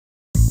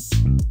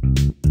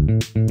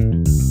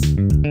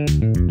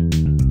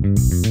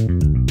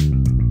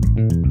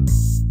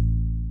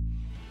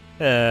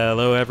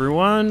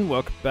everyone.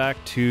 Welcome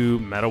back to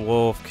Meta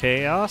Wolf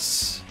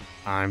Chaos.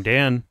 I'm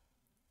Dan.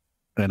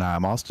 And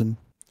I'm Austin.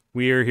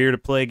 We are here to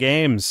play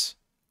games.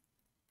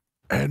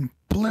 And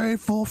play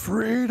for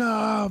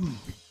freedom!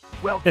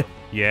 Well,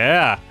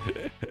 yeah.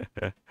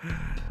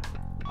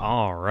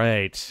 All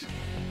right.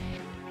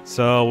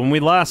 So when we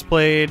last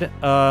played,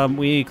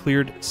 we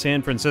cleared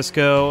San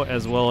Francisco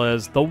as well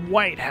as the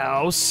White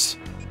House.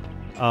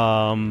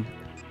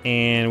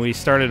 And we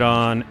started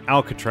on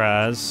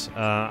Alcatraz.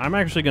 I'm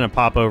actually going to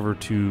pop over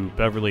to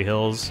Beverly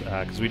Hills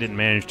because we didn't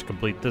manage to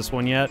complete this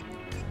one yet.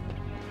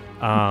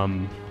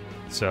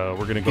 So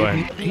we're going to go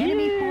ahead. The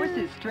enemy force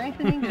is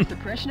strengthening the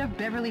suppression of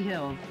Beverly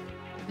Hills.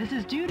 This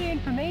is due to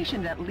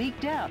information that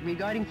leaked out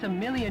regarding some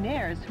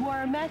millionaires who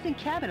are amassing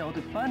capital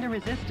to fund a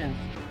resistance.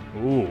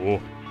 Ooh.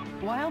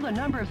 While the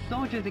number of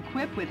soldiers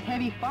equipped with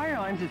heavy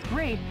firearms is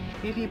great,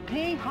 if you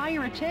pay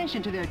higher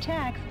attention to their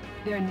attacks,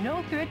 they're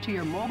no threat to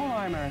your mobile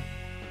armor.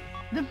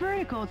 The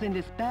verticals in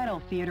this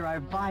battle theater are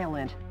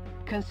violent.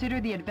 Consider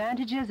the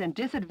advantages and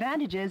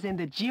disadvantages in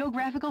the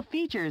geographical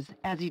features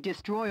as you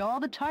destroy all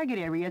the target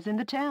areas in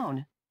the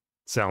town.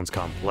 Sounds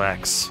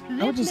complex.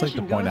 I would just like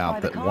to point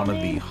out that one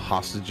of the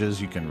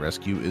hostages you can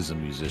rescue is a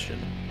musician.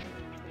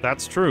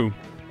 That's true.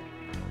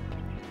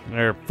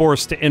 They're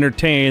forced to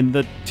entertain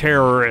the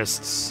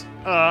terrorists.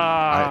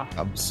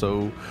 I'm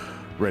so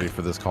ready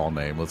for this call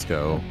name. Let's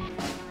go.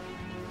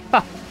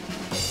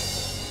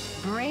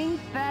 Bring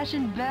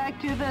fashion back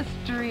to the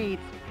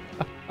streets.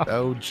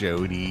 Oh,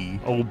 Jody.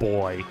 Oh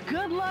boy.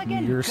 Good luck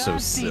and You're so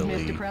Godspeed,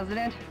 silly. Mr.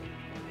 President.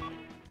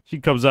 She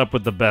comes up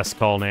with the best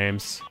call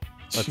names.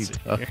 Let's She see.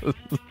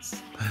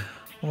 does.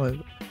 What?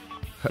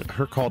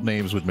 Her called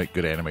names would make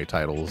good anime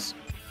titles.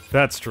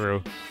 That's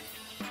true.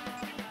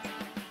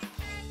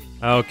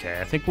 Okay,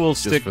 I think we'll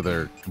Just stick for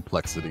their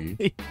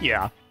complexity.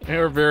 yeah,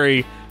 they're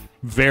very,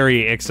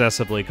 very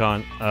excessively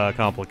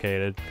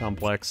complicated,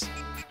 complex.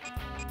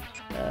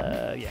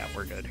 Yeah,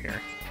 we're good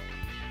here.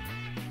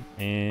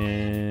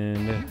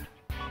 And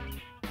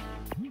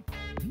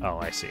oh,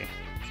 I see.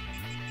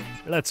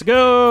 Let's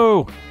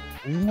go.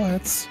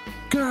 Let's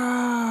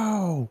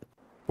go!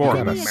 For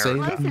gotta America. save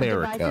Explosive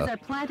America. devices are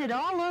planted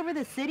all over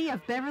the city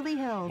of Beverly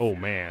Hills. Oh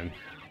man.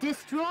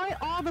 Destroy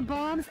all the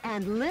bombs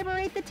and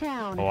liberate the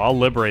town. Oh, I'll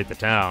liberate the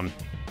town.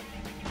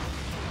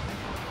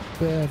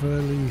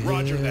 Beverly Hills.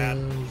 Roger that.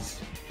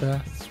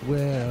 That's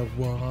where I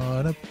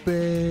wanna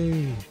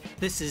be.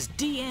 This is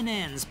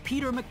DNN's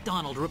Peter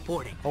McDonald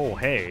reporting. Oh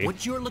hey.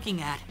 What you're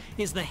looking at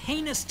is the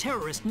heinous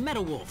terrorist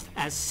Meta Wolf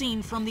as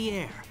seen from the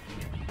air.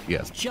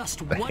 Yes, Just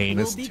the what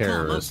heinous will become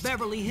terrorist, of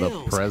Beverly the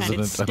Hills president and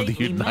its of the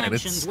stately United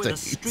mansions where the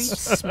States.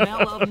 streets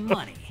smell of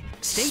money.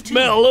 Stay tuned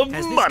Smell of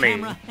as this money.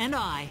 camera and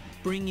I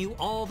bring you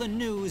all the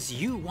news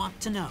you want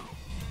to know.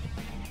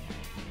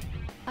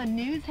 A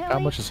news heli? How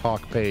much is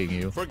Hawk paying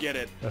you? forget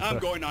it. I'm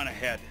going on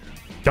ahead.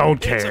 Don't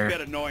It's a care.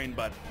 bit annoying,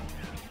 but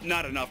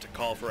not enough to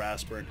call for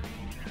aspirin.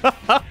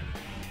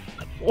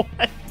 What?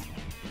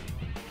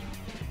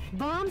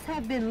 Bombs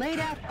have been laid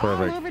out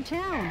Perfect. all over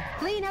town.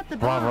 Clean up the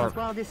Bravo. bombs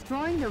while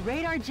destroying the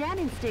radar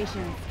jamming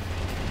stations.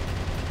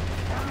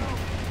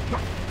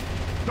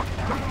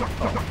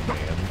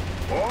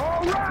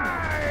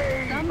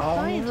 Some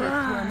scientists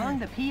were among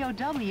the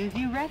POWs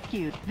you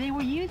rescued. They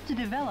were used to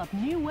develop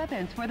new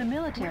weapons for the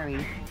military.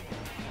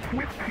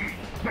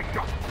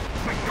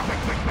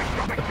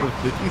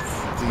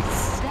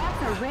 These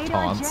That's a radar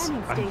taunts.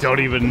 jamming I station. don't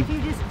even- If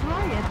you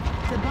destroy it,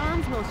 the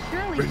bombs will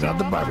surely Bring show out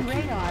the up on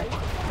barbecue. radar.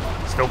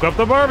 Stoke up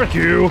the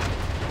barbecue.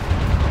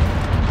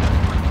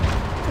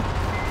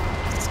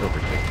 so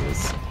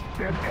ridiculous.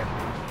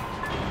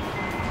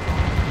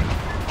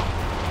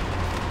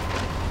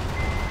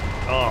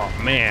 Oh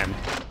man.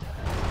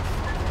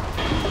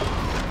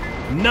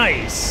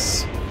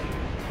 Nice.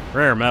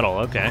 Rare metal.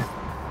 Okay.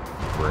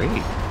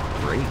 Great,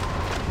 great.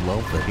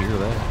 Love to hear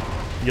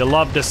that. You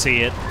love to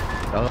see it.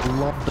 I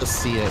love to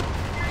see it.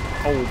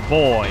 Oh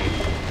boy.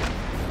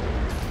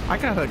 I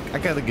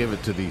gotta give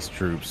it to these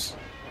troops.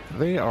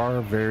 They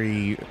are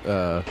very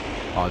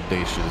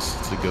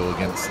audacious to go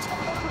against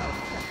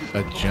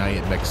a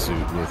giant mech suit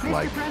with Mr.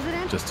 like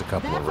President, just a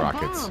couple that's of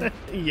rockets. bomb.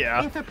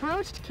 Yeah. If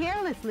approached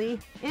carelessly,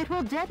 it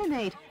will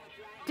detonate.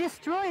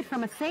 Destroy it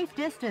from a safe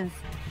distance.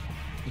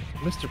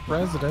 Mr.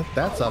 President,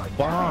 that's a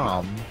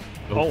bomb.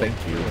 Oh, Oh. thank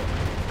you.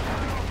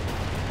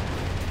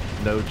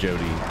 No,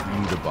 Jody,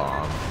 you the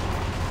bomb.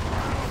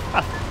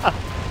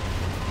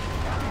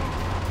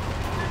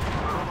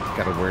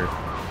 Gotta wear.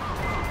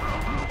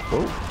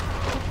 Whoa.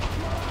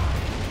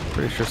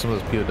 Pretty sure some of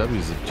those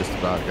POWs have just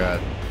about got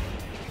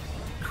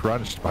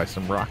crunched by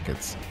some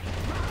rockets.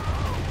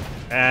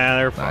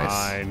 They're Nice.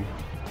 fine.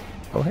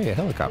 Oh, hey, a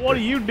helicopter. What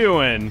are you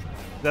doing? Is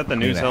that the I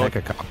mean, news a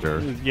helicopter?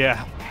 helicopter.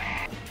 Yeah.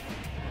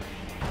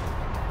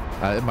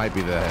 It might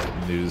be the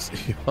news.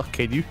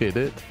 Can you hit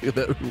it?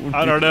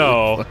 I don't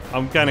know.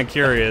 I'm kind of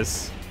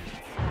curious.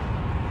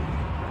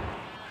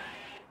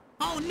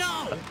 Oh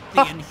no!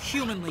 The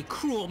inhumanly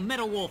cruel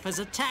Meta Wolf has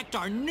attacked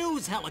our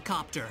news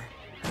helicopter.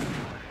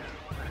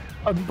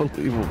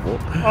 Unbelievable.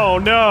 Oh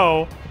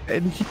no.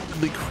 And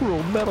the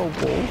cruel metal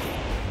wolf.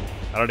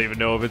 I don't even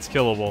know if it's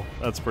killable.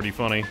 That's pretty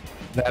funny.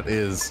 That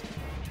is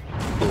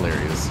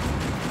hilarious.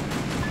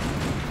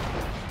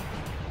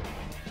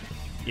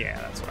 Yeah,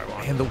 that's what I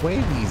want. And the way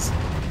these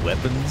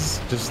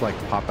weapons just like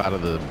pop out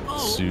of the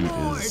suit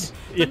Lord, is...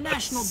 the Yes.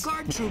 National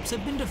Guard troops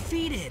have been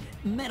defeated.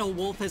 Metal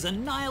Wolf has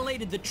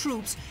annihilated the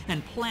troops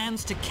and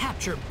plans to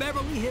capture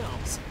Beverly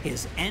Hills.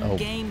 His end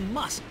game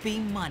must be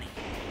money.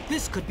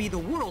 This could be the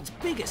world's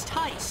biggest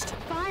heist.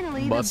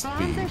 Finally, Must the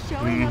bombs be. are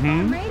showing up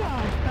on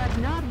radar, but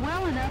not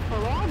well enough for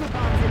all the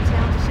bombs in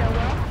town to show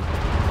up.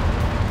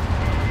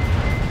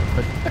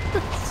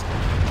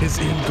 His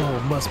end goal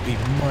must be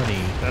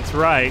money. That's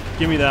right.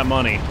 Give me that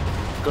money.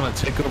 Gonna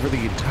take over the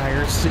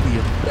entire city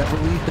of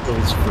Beverly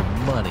Hills for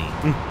money.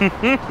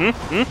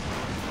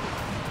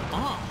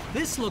 Oh,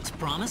 this looks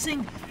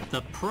promising.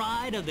 The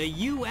pride of the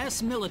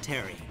U.S.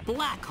 military.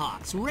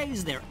 Blackhawks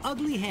raise their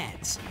ugly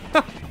heads.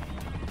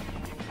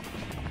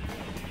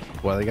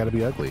 Why they gotta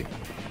be ugly?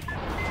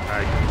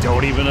 I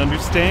don't even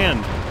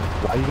understand.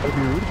 Why you gotta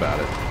be rude about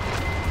it?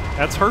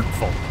 That's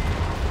hurtful.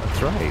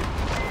 That's right.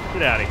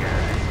 Get out of here.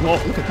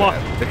 Look at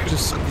that. They're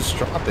just so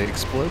distraught they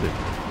exploded.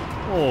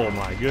 Oh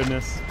my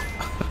goodness.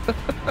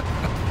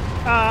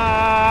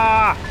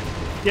 Ah!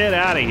 Get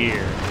out of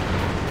here.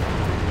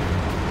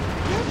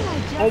 Didn't I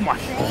just Oh my-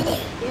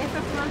 say, if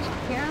approached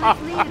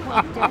carelessly, it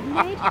will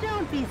detonate?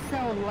 Don't be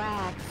so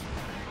lax.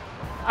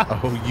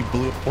 Oh, you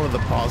blew up one of the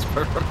paws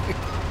perfectly.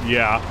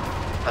 Yeah.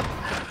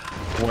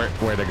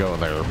 Where to go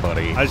there,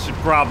 buddy? I should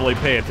probably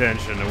pay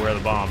attention to where the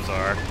bombs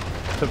are.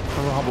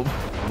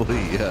 Probably,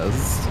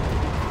 yes.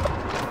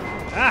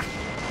 Ah!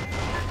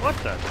 What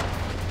the?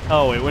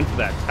 Oh, it went to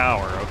that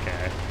tower.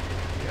 Okay.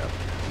 Yeah.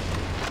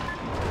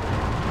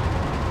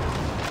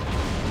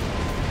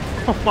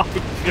 Oh my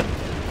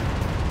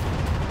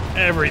god.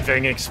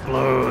 Everything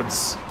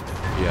explodes.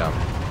 Yeah.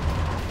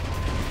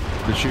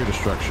 The sheer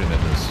destruction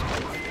in this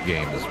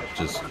game is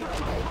just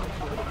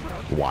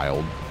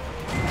wild.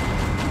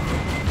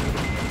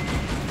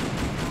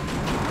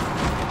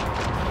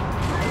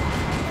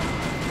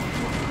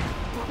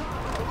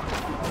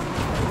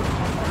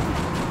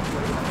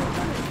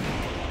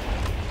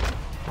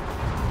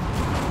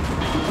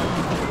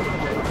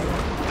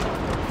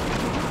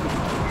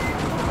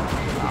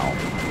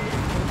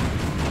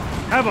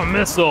 Have a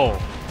missile.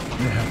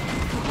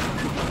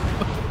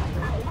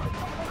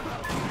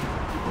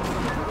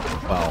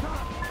 Well,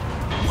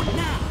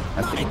 Now,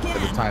 I not think by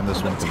again. the time this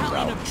A one comes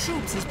battalion out, of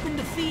troops has been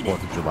defeated.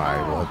 4th of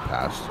July will have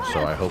passed,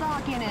 so I hope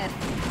Stock in it.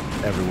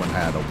 everyone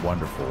had a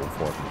wonderful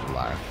 4th of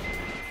July.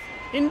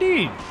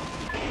 Indeed.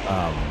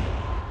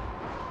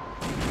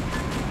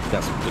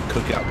 Got some good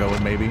cookout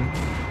going, maybe.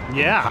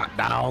 Yeah. Hot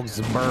dogs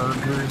and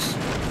burgers.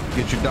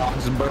 Get your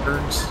dogs and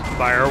burgers.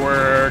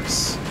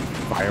 Fireworks.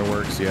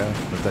 Fireworks, yeah,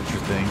 if that's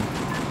your thing.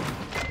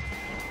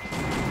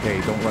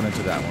 Hey, don't run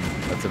into that one.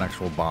 That's an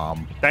actual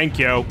bomb. Thank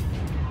you.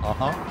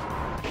 Uh-huh.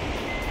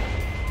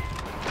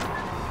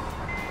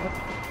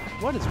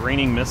 What is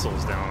raining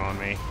missiles down on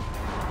me?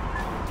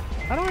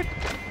 How do I...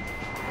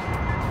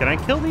 Can I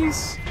kill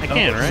these? I can,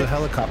 There's a right?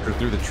 helicopter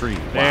through the tree.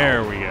 Wow.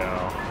 There we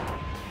go.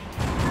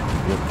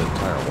 With the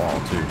entire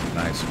wall, too.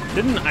 Nice.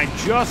 Didn't I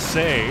just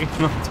say...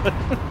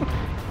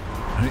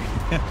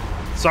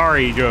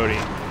 Sorry, Jody.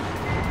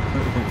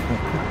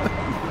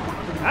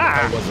 I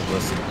Ah! wasn't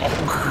listening.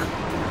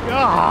 Oh,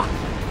 Ah!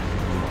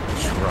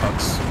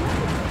 trucks.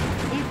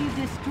 If you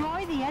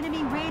destroy the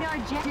enemy radar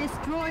jet,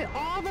 destroy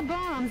all the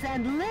bombs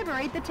and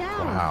liberate the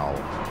town. Wow.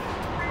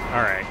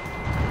 All right.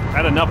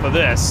 Had enough of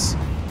this.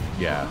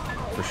 Yeah,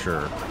 for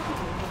sure.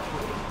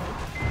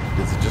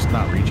 Is it just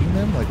not reaching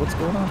them? Like, what's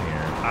going on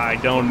here? I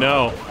don't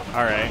know.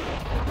 All right.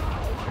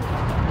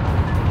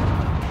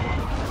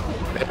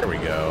 There we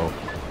go.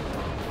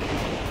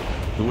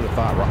 Who would have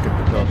thought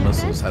rocket-propelled The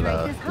missiles had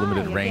defense a rate is high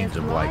limited range against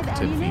of like live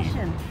 10 feet?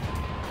 ammunition.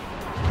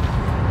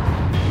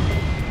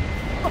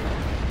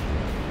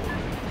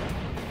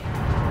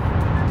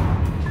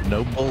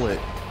 No bullet.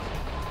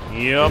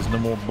 Yep. There's no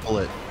more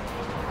bullet.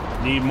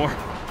 Need more.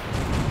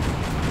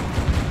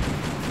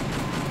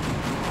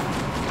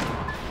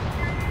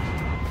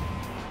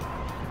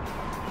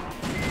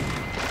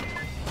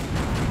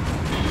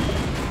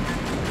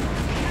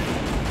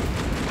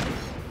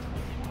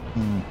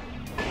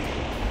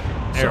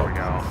 There So, we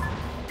go.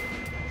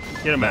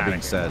 Get him That out being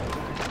of here. said,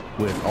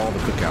 with all the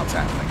cookouts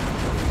happening,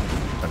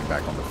 I'm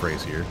back on the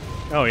phrase here.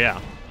 Oh, yeah.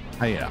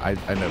 I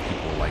know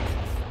people like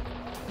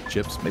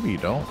chips. Maybe you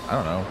don't. I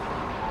don't know.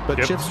 But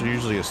Chips? chips are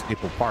usually a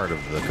staple part of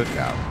the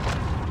cookout.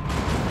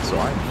 So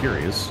I'm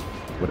curious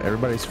what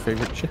everybody's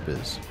favorite chip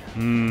is.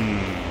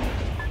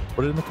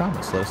 Put it in the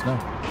comments. Let us know.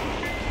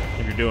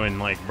 If you're doing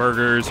like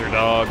burgers or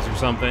dogs or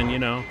something, you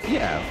know.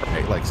 Yeah,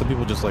 right. Like some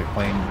people just like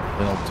plain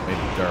vanilla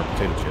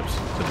potato chips.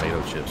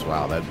 Tomato chips.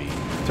 Wow, that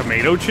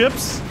Tomato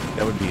chips?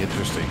 would be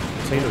interesting.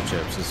 Potato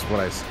chips is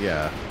what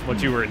yeah.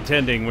 What you were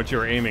intending, what you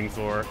were aiming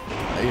for.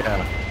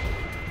 Yeah.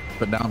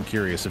 But now I'm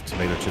curious if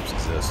tomato chips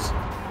exist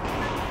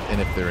and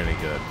if they're any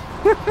good.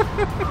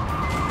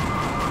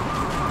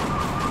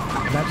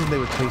 Imagine they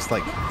would taste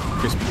like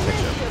crispy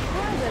ketchup. Mr.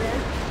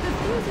 President,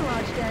 the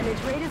fuselage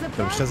damage rate is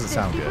above Which doesn't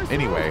sound good. 50%.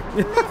 Anyway.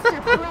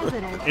 Mr.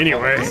 President,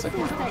 Anyway. it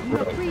seems that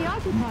you're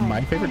preoccupied,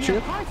 My favorite and your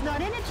chip, heart's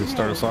not in it to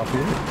start us today. off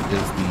here,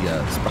 is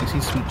the spicy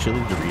sweet chili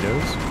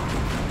Doritos.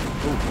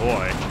 Oh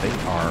boy. They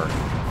are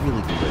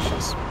really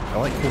delicious. I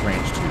like Cool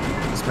Ranch too.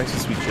 The spicy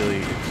sweet chili,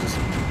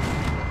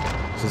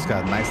 it's just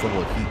got a nice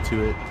level of heat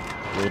to it.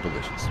 Really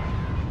delicious.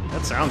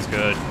 That sounds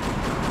good.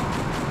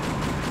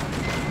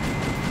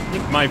 I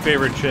think my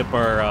favorite chip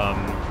are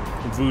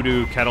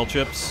Voodoo kettle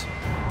chips.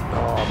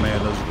 Oh man,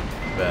 those are the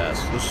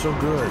best. They're so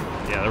good.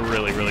 Yeah, they're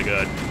really, really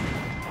good.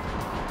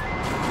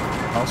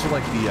 I also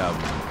like the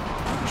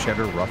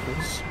cheddar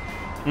ruffles.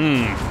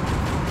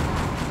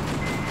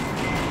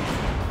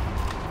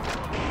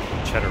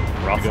 Cheddar To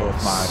ruffles. go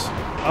with my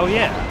Oh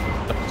yeah.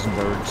 some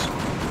birds.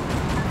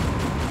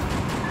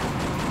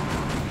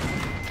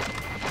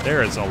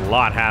 There is a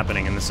lot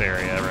happening in this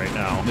area right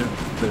now.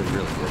 They're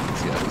really good.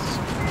 These guys.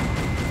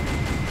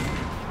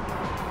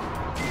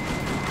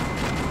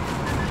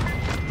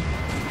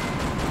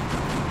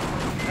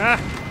 Ah.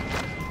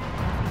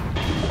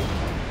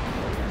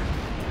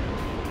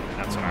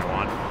 That's what I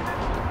want.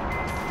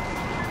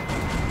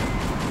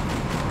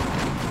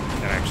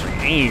 Gotta actually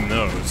aim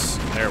those.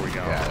 There we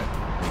go. Yeah.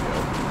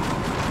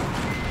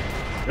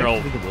 They're all-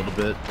 I think a little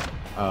bit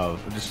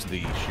of just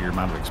the sheer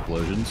amount of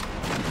explosions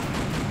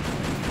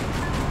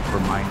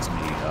reminds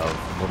me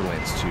of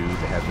Borderlands 2.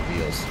 They had the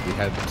DLC. They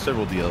had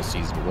several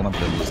DLCs, but one of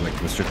them was like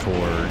Mr.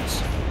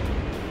 Tords.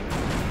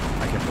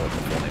 I can't remember what the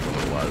full name of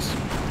it was.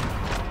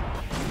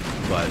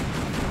 But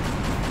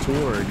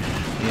Tord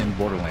in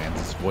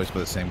Borderlands is voiced by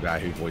the same guy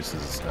who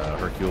voices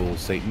Hercule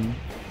Satan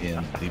in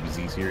the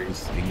DBZ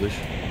series, English.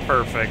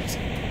 Perfect.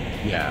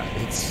 Yeah,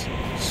 it's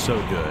so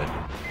good.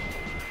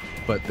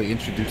 But they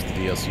introduced the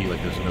DLC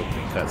like there's an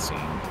opening cutscene.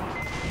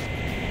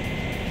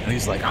 And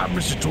he's like, I'm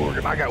Mr. Torg,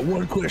 and I got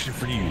one question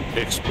for you.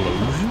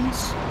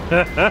 Explosions?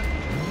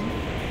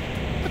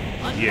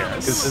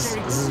 Yes. This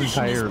is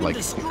entire, like,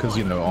 because,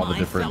 you know, all the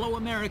different... fellow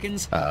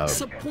Americans,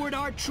 support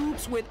our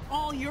troops with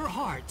all your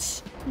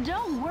hearts.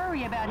 Don't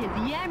worry about his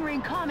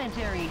yammering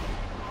commentary.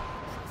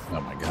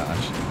 Oh my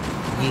gosh.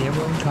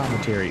 Yammering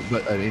commentary.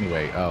 But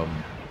anyway, all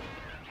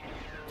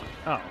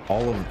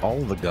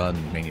of the gun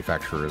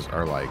manufacturers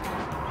are like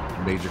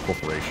major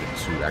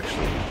corporations who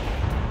actually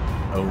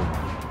own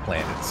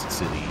planets,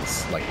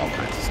 cities, like all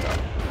kinds of stuff.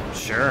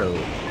 Sure.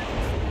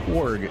 So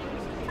Org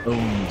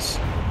owns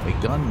a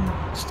gun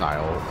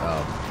style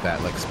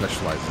that like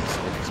specializes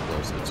in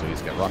explosives. So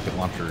he's got rocket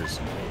launchers.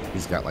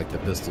 He's got like the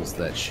pistols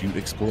that shoot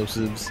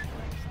explosives.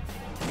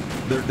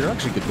 They're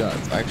actually good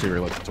guns. I actually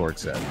really like the Torque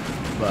set,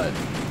 but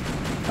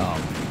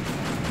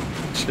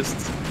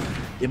just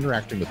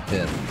interacting with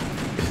him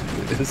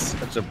is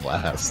such a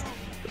blast.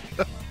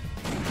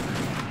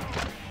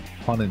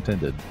 Pun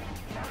intended.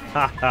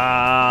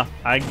 Haha,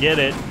 I get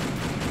it.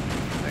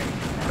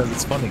 Because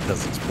it's funny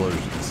because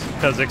explosions.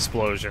 Because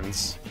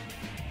explosions.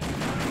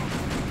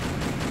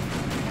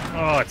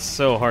 Oh, it's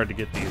so hard to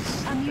get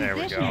these. A There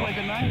we musician go. was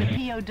among the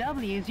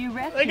POWs you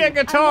rescued. They got I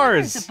wonder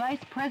guitars. if the vice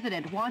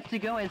president wants to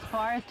go as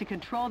far as to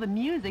control the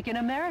music in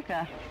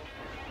America.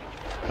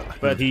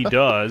 But he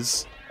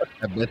does.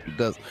 I bet he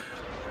does.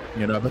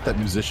 You know, I bet that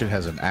musician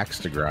has an axe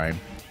to grind.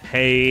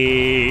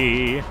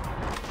 Hey.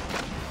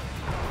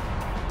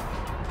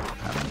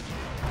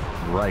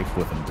 I'm rife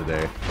with him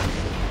today.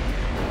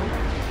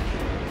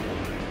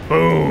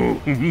 Boom.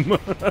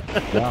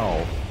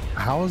 Wow.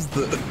 How is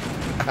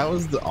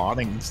the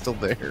awning still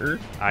there?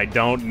 I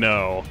don't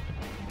know.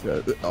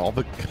 All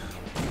the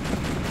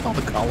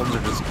columns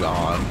are just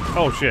gone.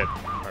 Oh shit.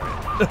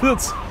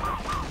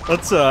 Alright.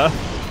 let's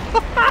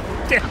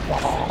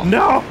Damn.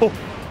 No.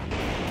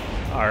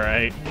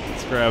 Alright,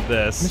 let's grab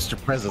this. Mr.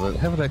 President,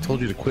 haven't I told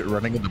you to quit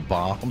running into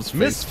bombs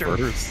face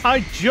first?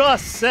 I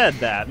just said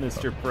that,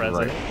 Mr.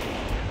 President.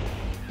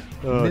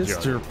 Oh,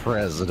 Mr. Jody.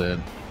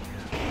 President,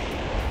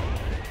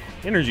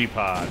 Energy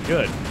pod,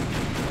 good.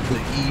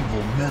 the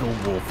evil metal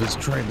wolf is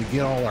trying to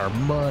get all our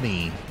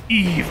money.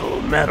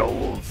 Evil metal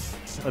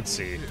wolf. Let's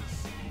see.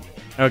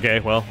 Okay,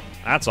 well,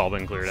 that's all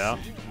been cleared out.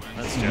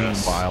 That's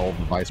just Meanwhile,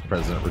 the Vice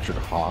President, Richard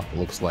Hawk,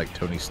 looks like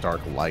Tony Stark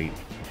light.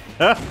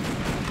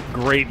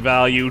 great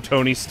value,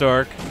 Tony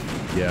Stark.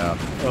 Yeah.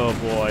 Oh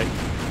boy.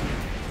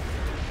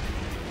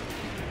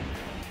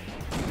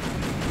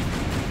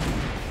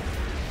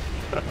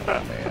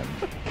 Oh, man.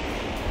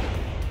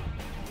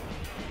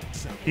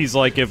 He's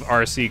like if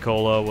RC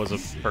Cola was a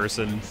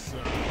person.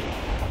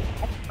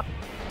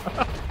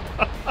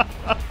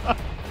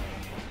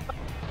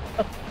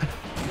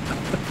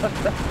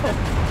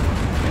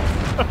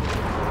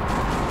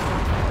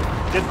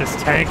 Get this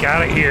tank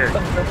out of here.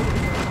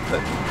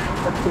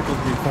 That tickled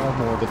me far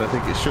more than I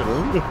think it should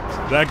have.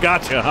 That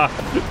gotcha, huh?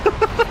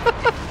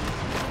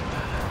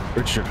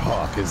 Richard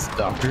Hawk is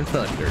Dr.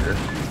 Thunder.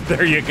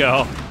 There you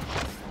go.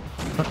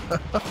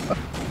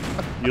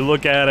 You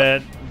look at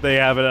it, they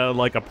have it at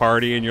like a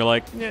party, and you're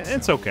like, yeah,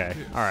 it's okay.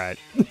 All right.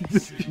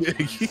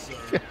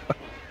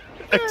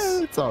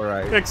 It's all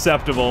right.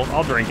 Acceptable.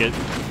 I'll drink it.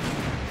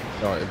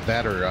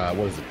 That or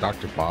what is it?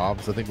 Dr.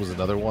 Bob's, I think, was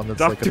another one that's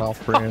like an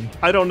off-brand.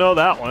 I don't know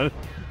that one.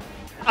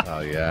 Oh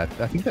yeah,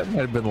 I think that might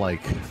have been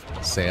like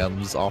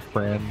Sam's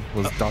off-brand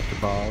was Dr.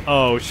 Bob.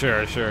 Oh,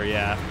 sure,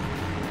 yeah.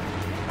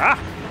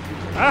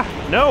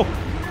 No,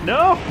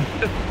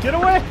 get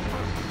away,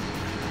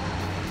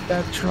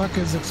 That truck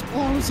is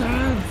explosive.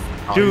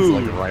 Oh,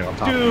 dude, he's like right on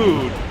top of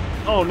dude.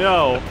 Oh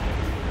no,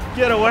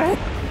 get away.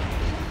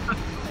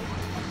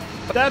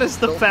 That is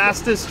the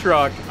fastest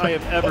truck I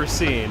have ever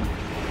seen.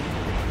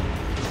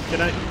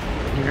 Can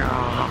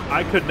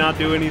I could not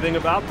do anything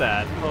about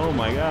that. Oh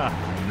my god.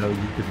 No,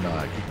 you could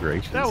not. Good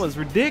gracious. That was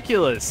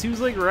ridiculous. He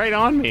was like right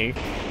on me.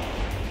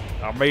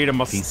 I made a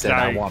mistake. He said,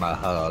 I want a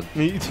hug.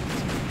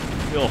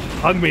 He'll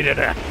hug me to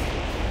death.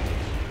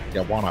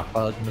 You want a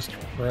hug, Mr.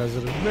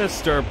 President?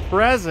 Mr.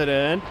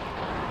 President.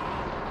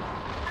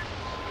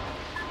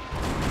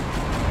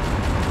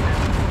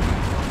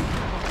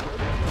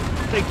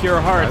 I think your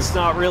heart's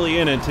not really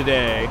in it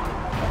today.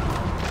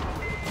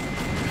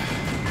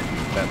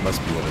 That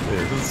must be what it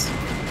is.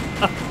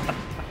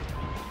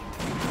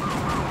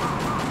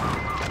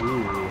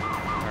 Ooh.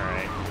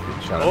 Alright.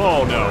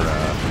 Oh, no.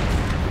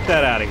 Get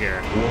that out of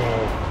here.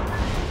 Whoa.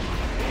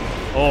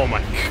 Oh my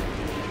god.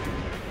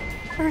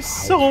 There's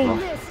so...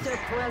 Mr.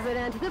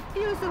 President, the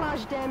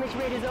fuselage damage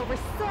rate is over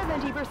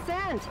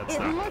 70%.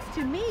 It looks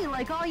to me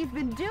like all you've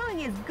been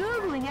doing is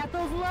Googling at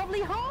those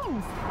lovely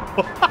homes.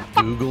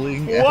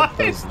 Googling at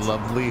those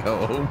lovely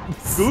homes?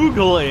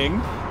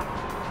 Googling?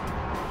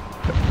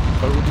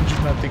 Oh, did you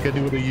not think I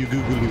knew what a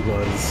you-googly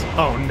was?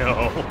 Oh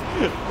no.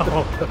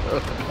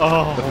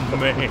 Oh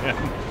man.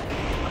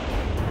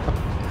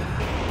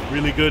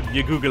 Really good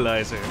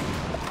you-Googleizer.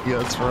 Yeah,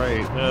 that's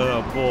right.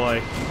 Oh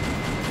boy.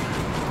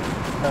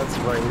 That's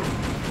right.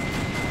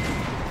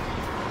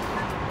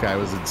 Guy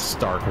was in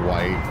stark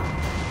white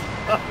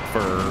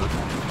fur.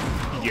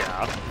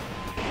 Yeah.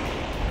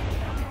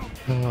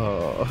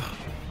 Oh.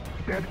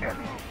 Dead end.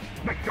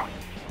 Next shot.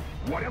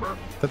 Whatever.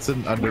 That's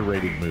an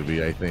underrated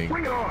movie, I think.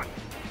 Bring it on.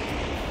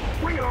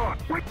 Bring it on.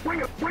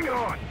 Bring it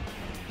on.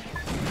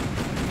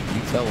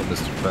 You tell him,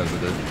 Mr.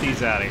 President.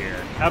 He's out of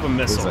here. Have a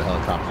missile. There's a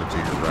helicopter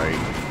to your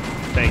right.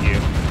 Thank you.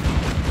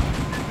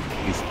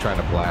 He's trying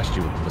to blast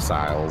you with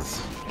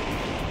missiles.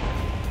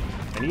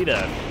 I need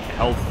a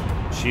health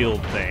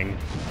shield thing.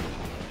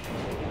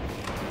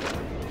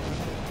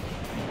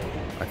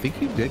 I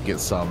think you did get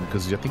some,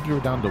 because I think you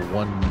were down to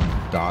 1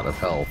 dot of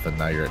health, and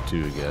now you're at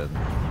 2 again.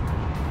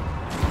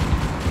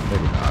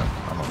 Maybe not.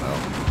 I don't know.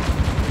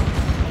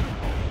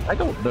 I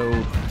don't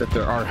know that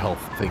there are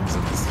health things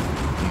in these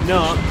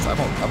No. missions. I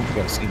don't think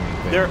I've seen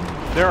anything.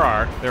 There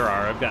are.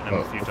 I've gotten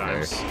them a few okay.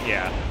 times.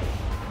 Yeah.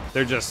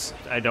 They're just,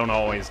 I don't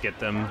always get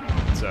them,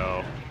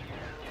 so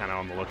kind of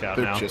on the lookout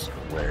They're now. just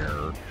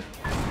rare.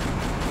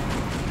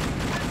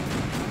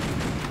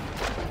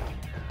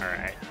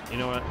 Alright, you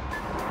know what?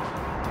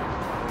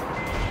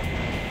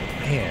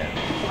 Man.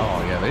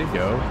 Oh, yeah, there you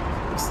go.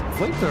 This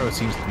flamethrower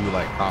seems to be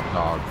like top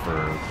dog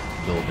for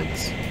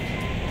buildings.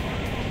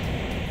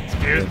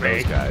 Excuse And me.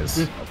 those guys,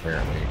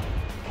 apparently.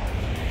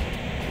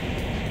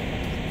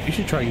 You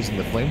should try using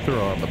the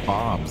flamethrower on the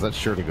bombs. That's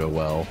sure to go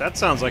well. That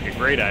sounds like a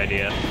great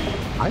idea.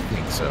 I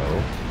think so.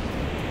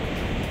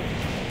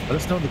 Let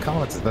us know in the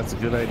comments if that's a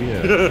good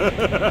idea.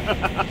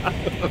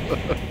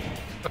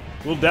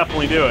 We'll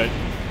definitely do it.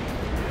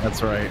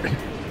 That's right.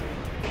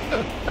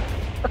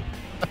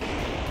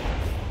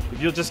 If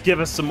you'll just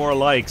give us some more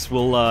likes,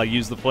 we'll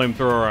use the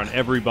flamethrower on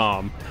every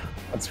bomb.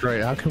 That's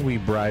right. How can we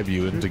bribe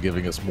you into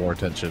giving us more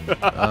attention?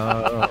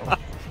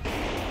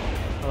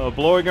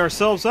 Blowing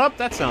ourselves up?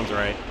 That sounds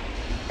right.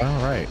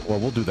 All right. Well,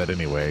 we'll do that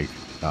anyway.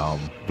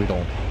 We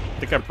don't... I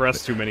think I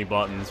pressed too many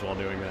buttons while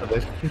doing that.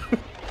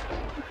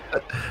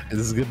 This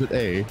is good at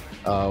A.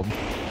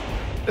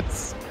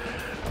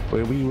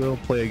 We will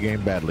play a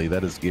game badly.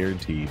 That is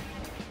guaranteed.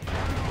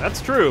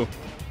 That's true.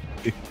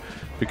 If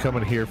you're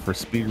coming here for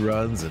speed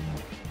runs and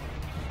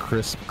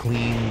crisp,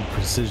 clean,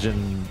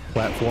 precision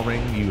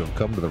platforming, you have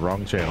come to the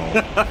wrong channel.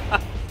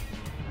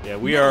 Yeah,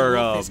 we are...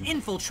 has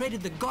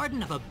infiltrated the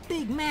garden of a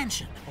big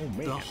mansion. Oh,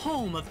 man. The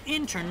home of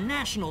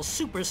international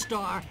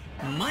superstar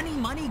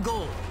Money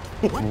Gold.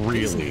 What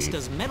Really? business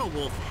does Metal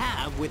Wolf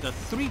have with a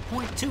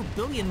 $3.2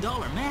 billion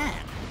man?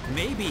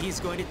 Maybe he's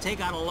going to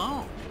take out a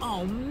loan.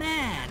 Oh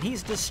man,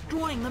 he's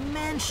destroying the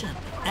mansion.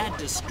 Add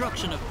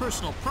destruction of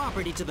personal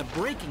property to the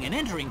breaking and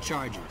entering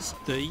charges.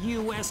 The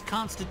U.S.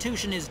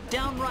 Constitution is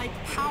downright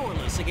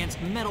powerless against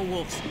Metal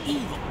Wolf's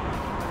evil.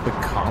 The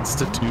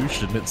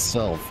Constitution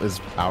itself is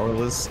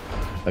powerless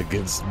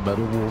against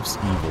Metal Wolf's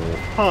evil.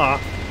 Huh.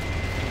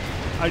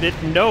 I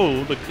didn't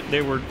know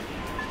they were...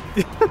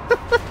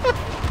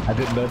 I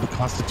didn't know the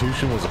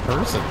Constitution was a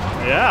person.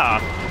 Yeah.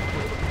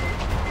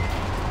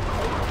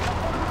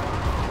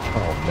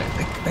 Oh man,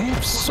 they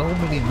have so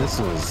many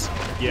missiles.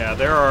 Yeah,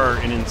 there are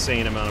an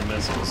insane amount of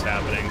missiles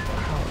happening.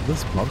 Wow,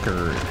 this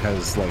bunker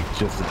has like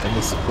just an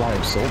endless supply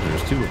of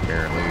soldiers too,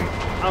 apparently.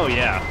 Oh,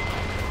 yeah.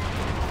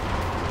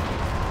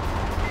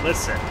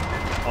 Listen.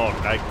 Oh,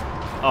 alright.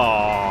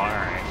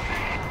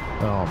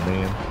 Oh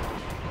man.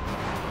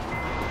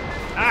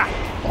 Ah!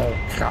 Oh,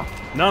 God.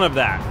 None of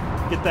that.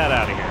 Get that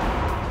out of here.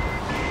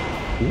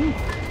 Ooh.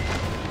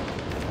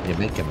 You're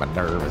making me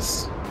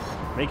nervous.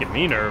 Making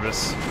me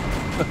nervous.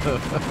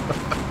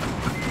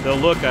 So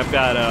look, I've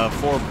got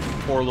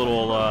four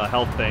little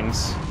health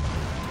things.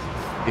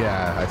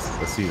 Yeah, I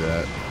see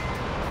that.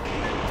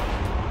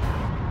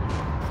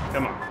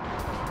 Come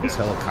on. These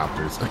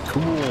helicopters are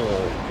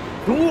cool.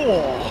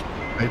 Cool!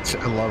 I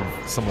love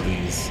some of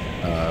these,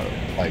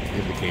 like,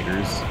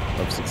 indicators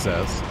of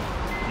success.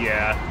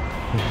 Yeah.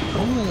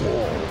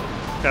 Cool.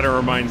 Kind of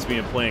reminds me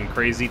of playing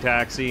Crazy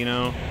Taxi, you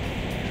know?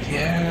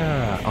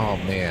 Yeah. Oh,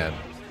 man.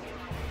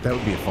 That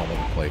would be a fun one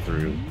to play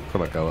through for,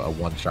 like, a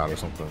one-shot or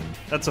something.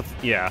 That's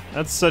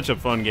such a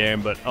fun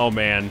game, but oh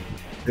man.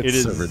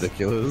 It's so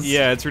ridiculous.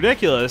 Yeah, it's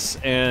ridiculous,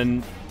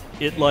 and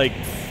it, like,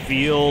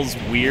 feels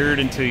weird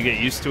until you get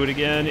used to it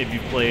again. If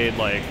you've played,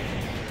 like,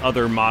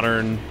 other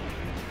modern,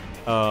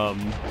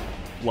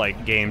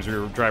 like, games where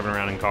you're driving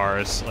around in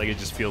cars, like, it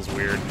just feels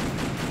weird.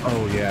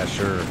 Oh, yeah,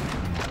 sure.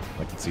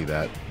 I can see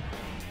that.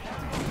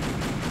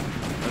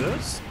 Are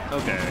those?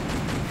 Okay.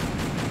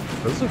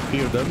 Those are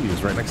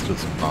POWs right next to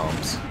some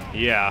bombs.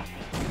 Yeah.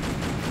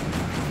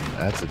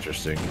 That's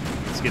interesting.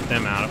 Let's get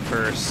them out at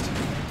first.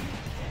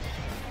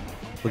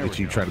 Look There at we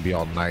you go. trying to be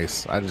all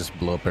nice. I just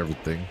blow up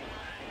everything.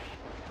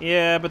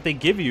 Yeah, but they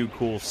give you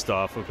cool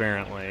stuff,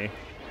 apparently.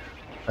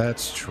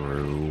 That's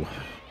true.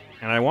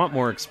 And I want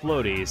more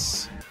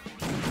explodies.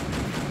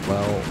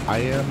 Well, I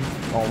am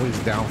always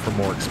down for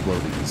more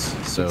explodies,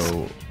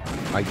 so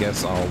I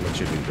guess I'll let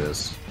you do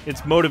this.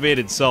 It's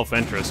motivated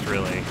self-interest,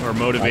 really. Or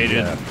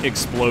motivated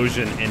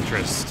explosion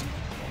interest.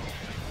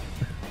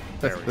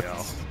 There we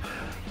go.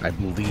 I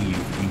believe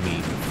you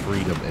mean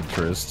freedom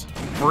interest.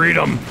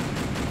 Freedom!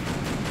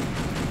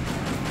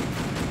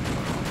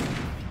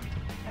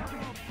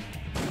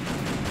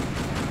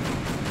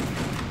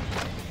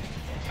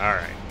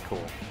 Alright,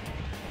 cool.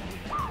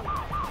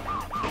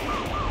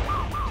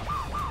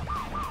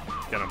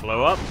 Gonna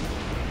blow up?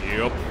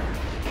 Yep.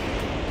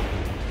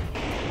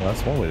 Well,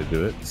 that's one way to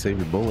do it. Save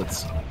your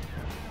bullets.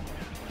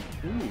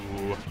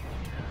 Ooh.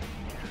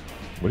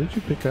 What did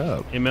you pick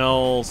up?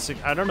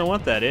 ML6, I don't know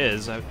what that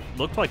is. It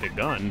looked like a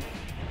gun.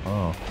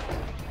 Oh.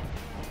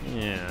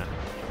 Yeah.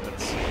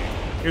 Let's see.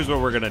 Here's what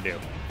we're gonna do.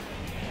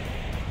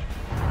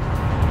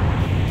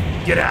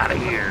 Get out of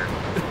here!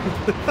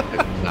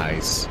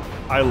 Nice.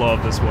 I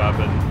love this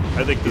weapon.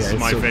 I think this Yeah, is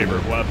it's my so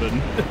favorite good.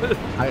 weapon.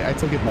 I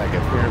took it back.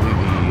 Apparently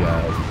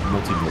the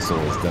multi-missile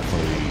is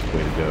definitely the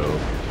way to go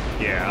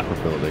Yeah. for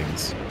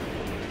buildings.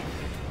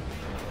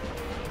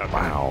 Okay.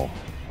 Wow.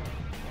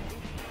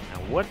 Now,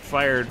 what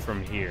fired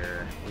from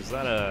here? Was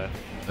that a...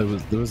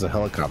 There was a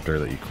helicopter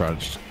that you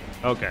crunched.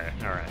 Okay,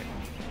 alright.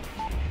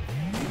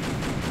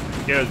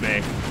 Get with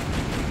me.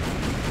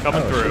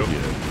 Coming Oh, it through. showed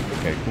you.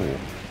 Okay, cool.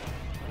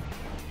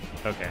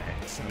 Okay,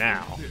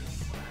 now.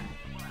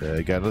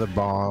 You got another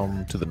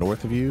bomb to the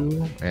north of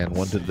you, and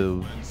one to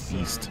the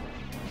east.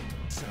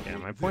 Yeah,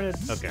 am I pointed?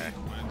 Okay.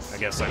 I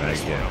guess I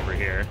missed one over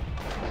here.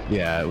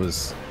 Yeah, it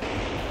was...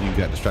 You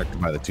got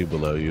distracted by the two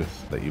below you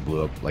that you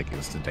blew up, like,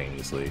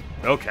 instantaneously.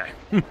 Okay.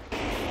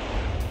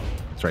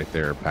 It's right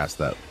there past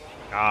that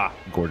Ah,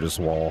 gorgeous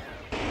wall.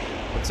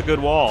 that's a good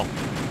wall.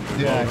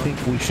 Yeah, I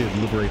think we should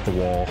liberate the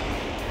wall.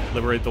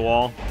 Liberate the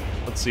wall.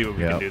 Let's see what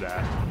we can Yep. do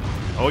that.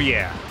 Oh,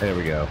 yeah. There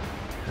we go.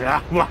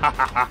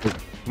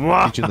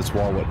 Teaching this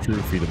wall what true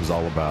freedom is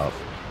all about.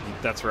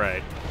 That's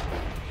right.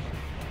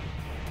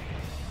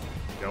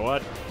 You know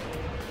what?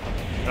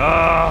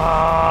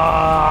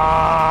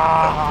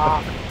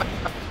 Ah!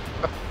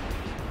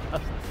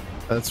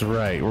 That's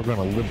right. We're going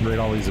to liberate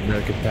all these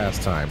American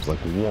pastimes like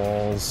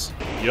walls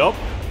Yup.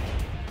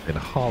 and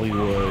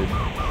Hollywood.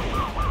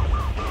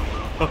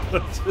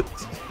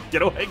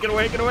 Get away, get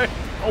away, get away.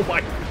 Oh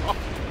my god.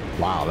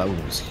 Wow, that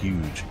one was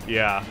huge.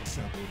 Yeah.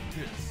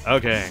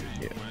 Okay.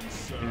 Yeah.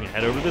 Let me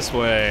head over this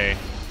way.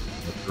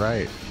 That's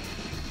right.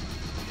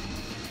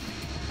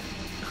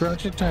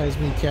 Crunchitize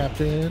me,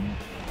 Captain.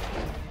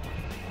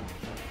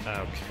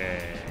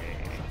 Okay.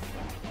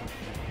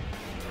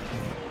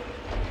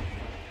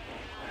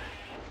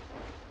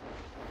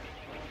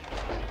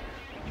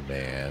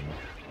 Man.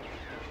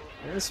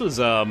 This was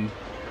a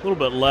little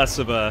bit less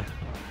of a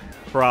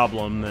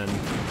problem than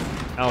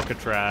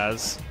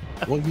Alcatraz.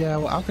 Well, yeah,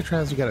 well,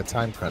 Alcatraz, we got a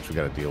time crunch we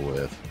got to deal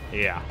with.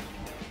 Yeah.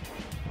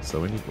 So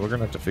we're going to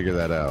have to figure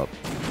that out.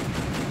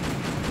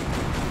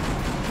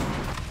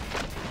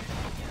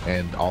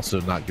 And also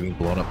not getting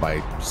blown up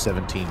by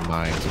 17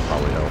 mines would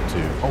probably help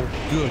too. Oh,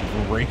 good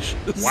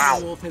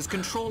gracious. Wolf has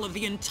control of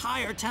the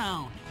entire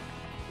town.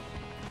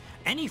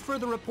 Any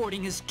further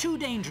reporting is too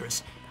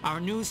dangerous. Our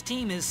news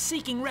team is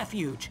seeking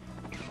refuge.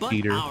 But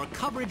Peter, our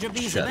coverage of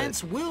these shut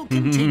events will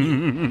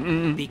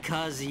continue.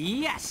 Because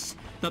yes,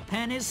 the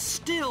pen is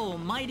still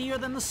mightier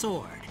than the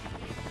sword.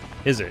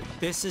 Is it?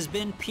 This has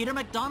been Peter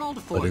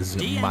McDonald for But is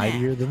it DNA.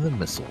 mightier than the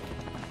missile?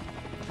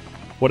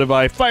 What if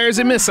I fires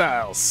and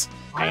missiles?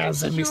 I'm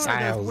sure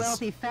those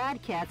wealthy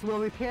fat cats will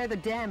repair the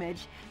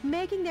damage,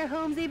 making their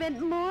homes even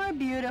more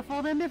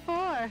beautiful than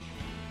before.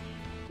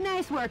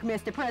 Nice work,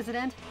 Mr.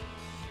 President.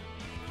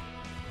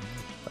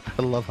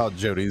 I love how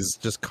Jody's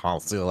just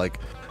constantly like,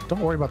 don't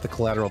worry about the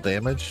collateral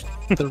damage.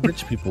 The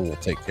rich people will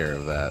take care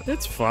of that.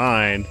 It's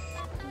fine.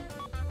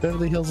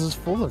 Beverly Hills is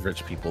full of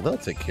rich people. They'll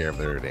take care of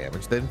their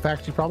damage. In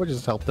fact, you probably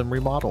just help them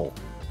remodel.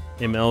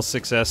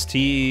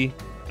 ML6ST.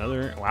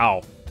 Another.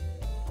 Wow.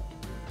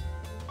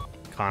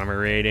 Economy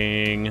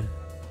rating.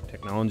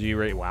 Technology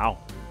rate. Wow.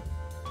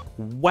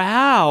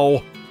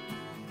 Wow.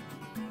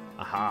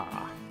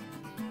 Aha.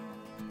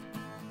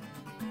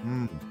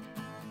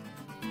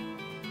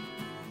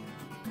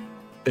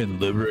 In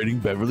liberating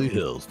Beverly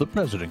Hills, the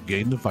president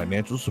gained the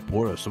financial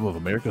support of some of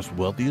America's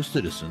wealthiest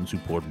citizens who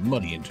poured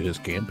money into his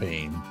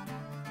campaign.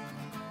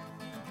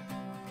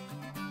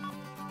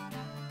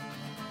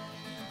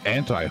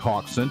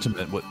 Anti-Hawk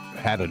sentiment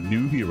had a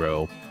new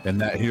hero,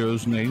 and that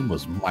hero's name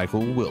was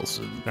Michael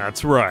Wilson.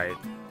 That's right.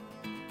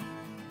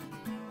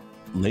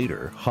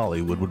 Later,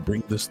 Hollywood would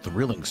bring this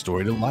thrilling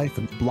story to life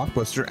in the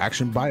blockbuster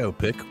action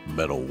biopic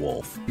Metal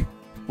Wolf,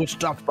 which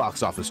topped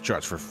box office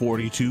charts for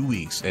 42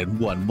 weeks and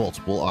won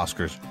multiple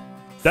Oscars.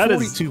 That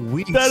 42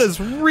 weeks. That is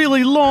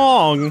really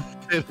long.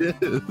 It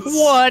is.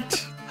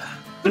 What?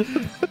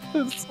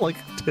 It's like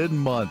 10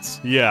 months.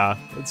 Yeah,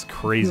 that's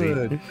crazy.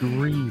 Good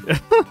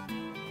grief.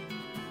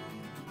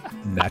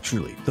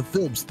 Naturally, the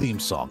film's theme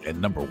song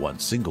and #1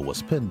 single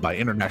was penned by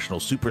international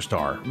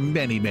superstar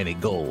Many Many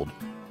Gold,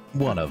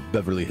 one of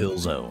Beverly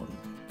Hills' own.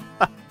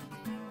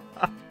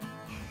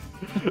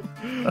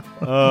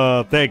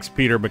 Thanks,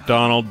 Peter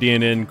McDonald,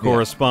 DNN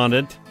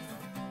correspondent.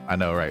 I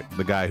know, right?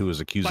 The guy who was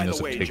accusing us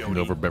of taking Jody,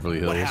 over Beverly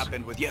Hills. What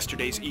happened with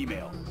yesterday's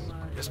email?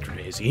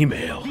 Yesterday's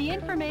email. The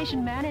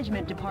Information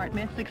Management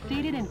Department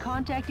succeeded in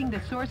contacting the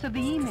source of the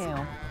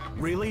email.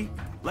 Really?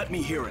 Let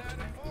me hear it.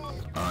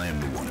 I am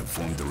the one who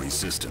formed the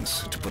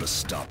resistance to put a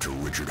stop to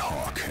Richard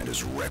Hawk and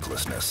his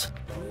recklessness.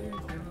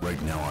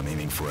 Right now I'm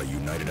aiming for a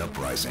united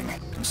uprising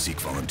and seek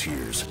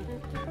volunteers.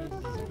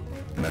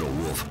 Metal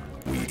Wolf,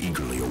 we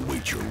eagerly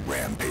await your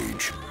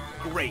rampage.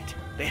 Great.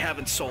 They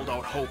haven't sold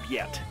out hope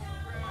yet.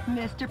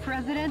 Mr.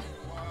 President,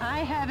 I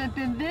haven't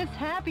been this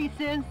happy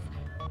since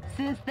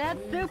that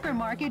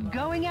supermarket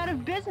going out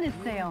of business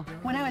sale,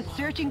 when I was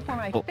searching for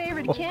my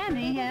favorite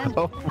candy and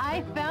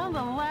I found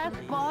the last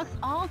box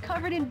all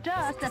covered in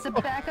dust at the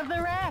back of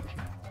the rack.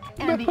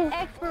 And the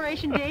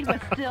expiration date was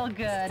still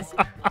good.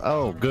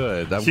 Oh,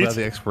 good. I'm glad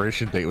the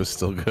expiration date was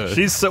still good.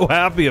 She's so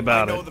happy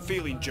about I know it. the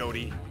feeling,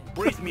 Jody.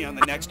 Brief me on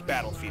the next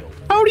battlefield.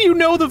 How do you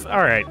know the...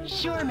 All right.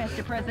 Sure,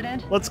 Mr.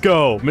 President. Let's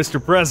go,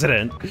 Mr.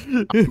 President.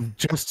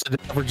 Just an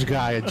average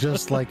guy,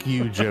 just like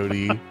you,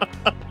 Jody.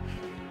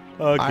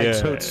 Okay. I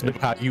totes know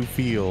how you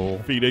feel.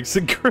 Phoenix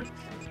and Chris.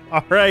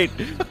 All right.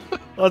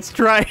 Let's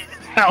try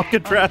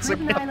Alcatraz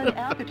Prison again. Island,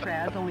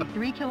 Alcatraz, only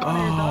 3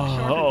 kilometers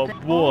offshore. Oh, All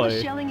boy.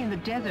 the shelling in the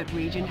desert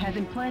region has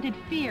implanted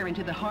fear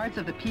into the hearts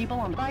of the people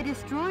on By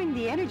destroying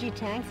the energy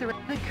tanks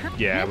around the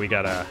Yeah, we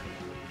gotta...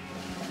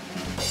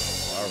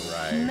 All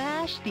right.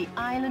 Smash the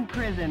island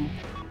prison.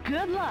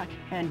 Good luck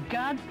and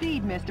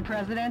Godspeed, Mr.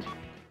 President.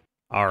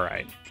 All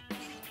right.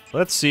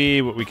 Let's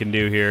see what we can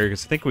do here,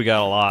 because I think we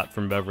got a lot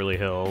from Beverly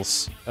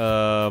Hills.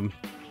 I'm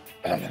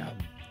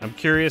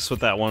curious what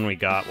that one we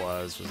got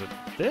was. Was it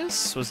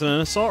this? Was it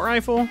an assault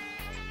rifle?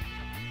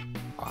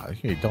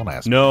 Hey, don't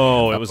ask me.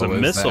 No, it was a What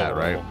is missile. that,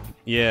 right?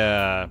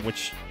 Yeah,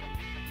 which...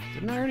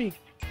 Didn't I already...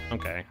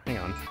 Okay, hang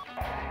on.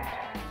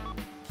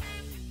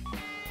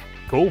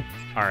 Cool.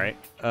 All right.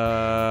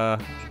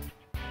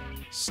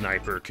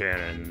 Sniper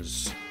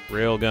cannons.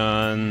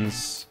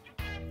 Railguns.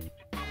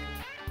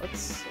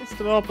 Let's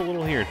develop a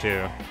little here,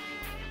 too.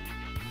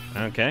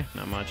 Okay,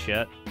 not much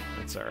yet.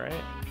 That's all right.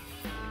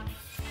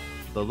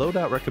 The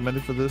loadout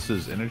recommended for this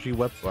is energy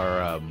weapons,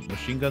 or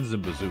machine guns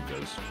and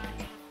bazookas.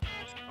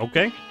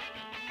 Okay.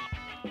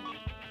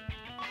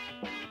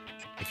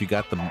 If you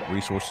got the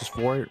resources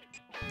for it,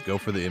 go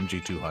for the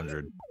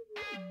MG200.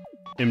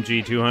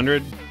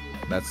 MG200?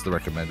 That's the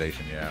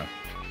recommendation, yeah.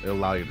 It'll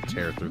allow you to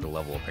tear through the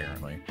level,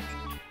 apparently.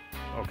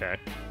 Okay.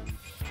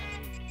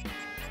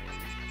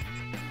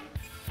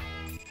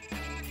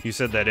 You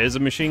said that is a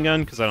machine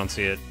gun? Because I don't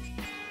see it.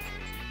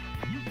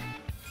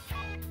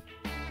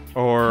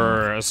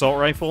 Or assault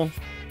rifle?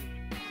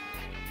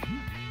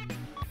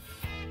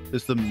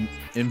 It's the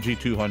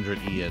MG200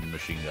 EN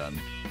machine gun.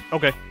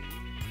 Okay.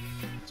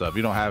 So if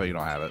you don't have it, you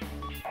don't have it.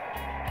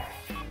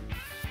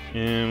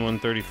 And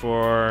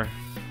 134.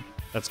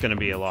 That's going to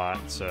be a lot,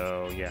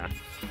 so yeah.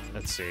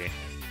 Let's see.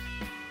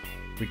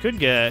 We could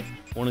get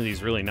one of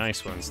these really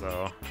nice ones,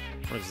 though.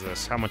 What is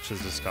this? How much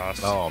does this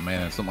cost? Oh,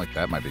 man, something like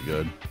that might be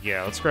good.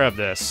 Yeah, let's grab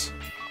this.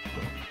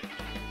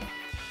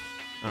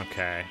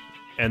 Okay.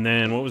 And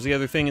then, what was the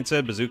other thing it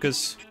said?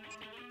 Bazookas?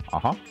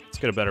 Uh-huh. Let's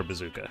get a better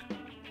bazooka.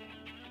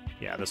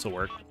 Yeah, this will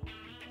work.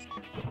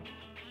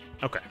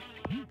 Okay.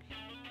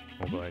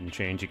 We'll go ahead and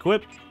change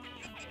equip.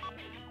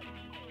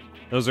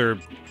 Those are...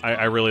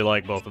 I really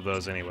like both of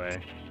those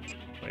anyway.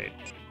 Wait.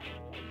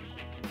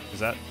 Is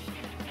that...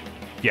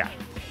 Yeah.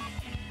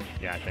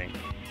 Yeah, I think.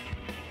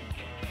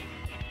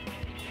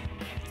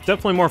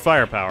 Definitely more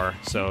firepower,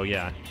 so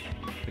yeah.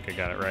 I think I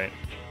got it right.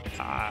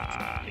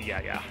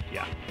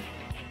 Yeah.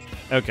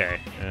 Okay,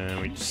 and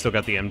we still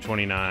got the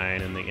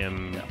M29 and the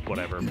M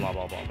whatever, blah,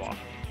 blah, blah, blah.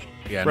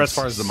 Yeah, and as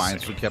far as the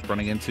mines we kept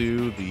running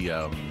into,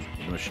 the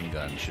machine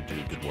gun should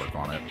do good work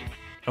on it.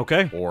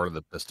 Okay. Or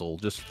the pistol.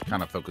 Just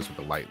kind of focus with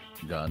the light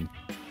gun.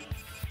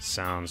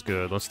 Sounds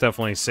good. Let's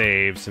definitely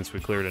save since we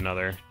cleared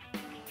another.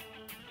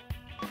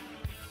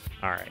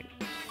 Alright.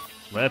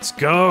 Let's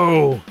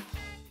go!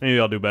 Maybe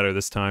I'll do better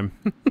this time.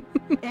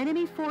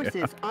 Enemy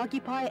forces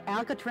occupy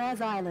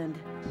Alcatraz Island.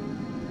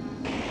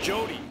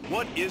 Jody,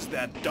 what is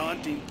that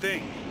daunting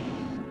thing?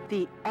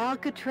 The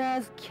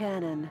Alcatraz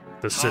Cannon.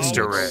 The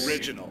sister How ray.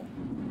 original.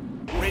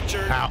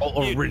 Richard, How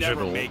you'd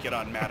never original. make it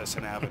on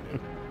Madison Avenue.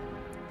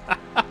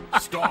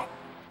 Stop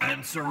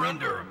and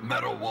surrender,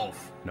 Metal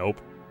Wolf.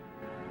 Nope.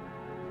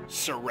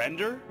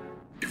 Surrender?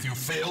 If you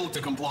fail to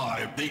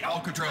comply, the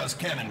Alcatraz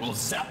cannon will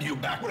zap you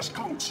back west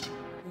coast.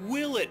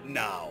 Will it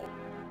now?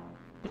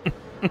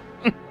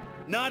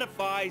 Not if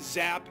I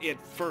zap it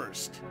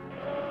first.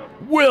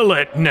 Will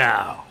it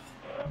now?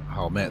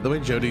 Oh man, the way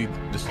Jody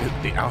just hit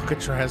the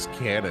Alcatraz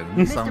cannon,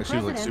 it sounded like she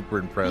was like super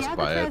impressed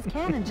by it. The Alcatraz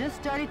cannon just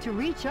started to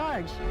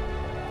recharge.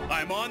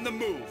 I'm on the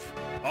move.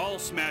 I'll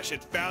smash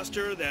it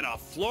faster than a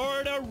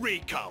Florida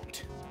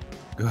recount.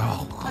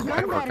 Oh, A I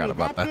gun forgot battery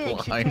about that that big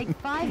should line. take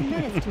 5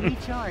 minutes to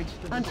recharge.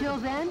 Until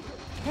then,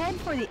 head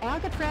for the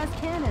Alcatraz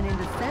cannon in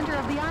the center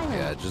of the island.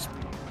 Yeah, just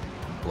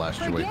blast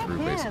your way Forget through,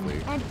 him,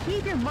 basically. and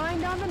keep your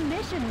mind on the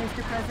mission,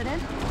 Mr.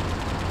 President.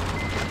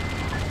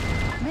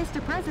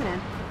 Mr.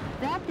 President,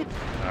 that did...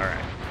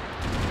 Alright.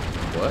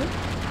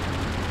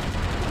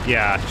 What?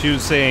 Yeah, she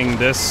was saying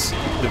this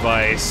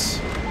device.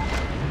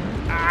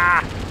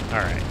 Ah!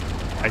 Alright.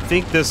 I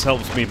think this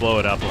helps me blow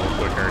it up a little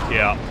quicker.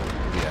 Yeah.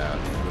 Yeah,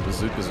 the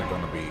bazookas are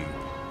going to be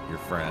your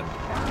friend.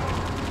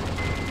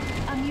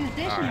 A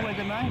musician was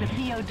among the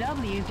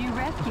POWs you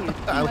rescued.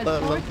 He I was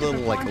love forced the to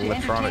little, like, perform to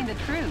electronic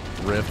entertain the troops.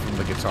 riff from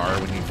the guitar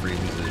when you free a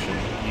musician.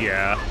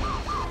 Yeah.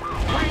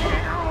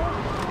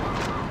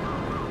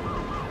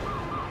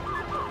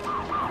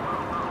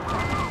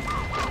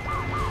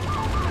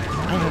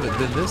 I haven't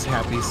been this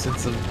happy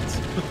since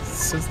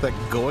that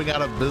going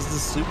out of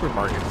business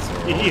supermarket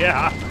store.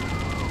 Yeah.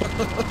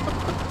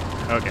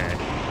 Okay.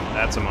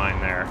 That's a mine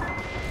there.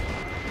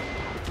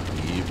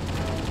 Yep.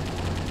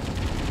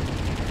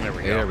 There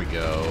we go. There we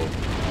go.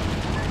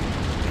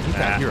 He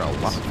got here a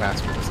lot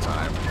faster this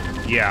time.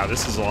 Yeah,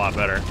 this is a lot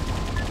better.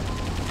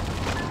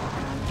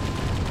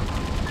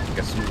 I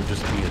guess we would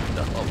just be a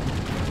dumb.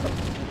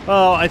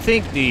 Well, I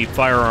think the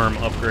firearm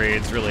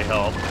upgrades really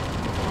help.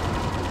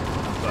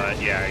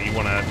 But yeah, you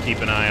want to keep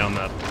an eye on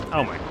the...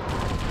 Oh my...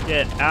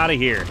 Get out of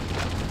here.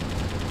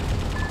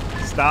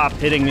 Stop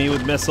hitting me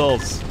with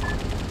missiles.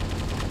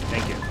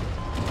 Thank you.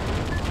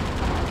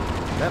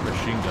 That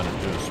machine gun is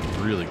doing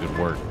some really good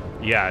work.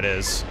 Yeah, it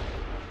is.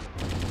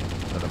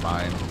 Never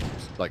mind.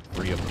 There's like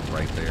 3 of them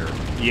right there.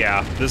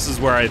 Yeah, this is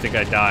where I think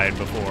I died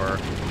before.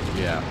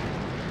 Yeah.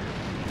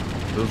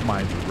 Those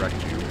mines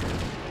wrecked you.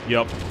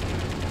 Yep.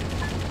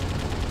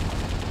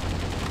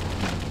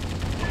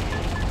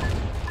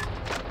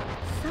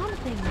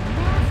 Something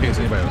In case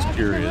anybody was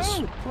curious.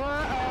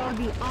 Whoa,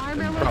 the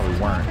armor probably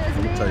weren't.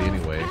 I'm gonna tell you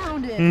anyway.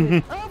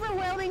 With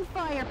overwhelming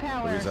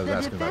firepower. The reason I was The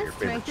asking about your defense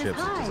favorite strength is chips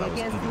is 'cause high I was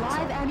against eating live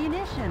some.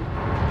 ammunition.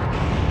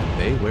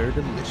 They were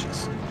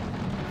delicious.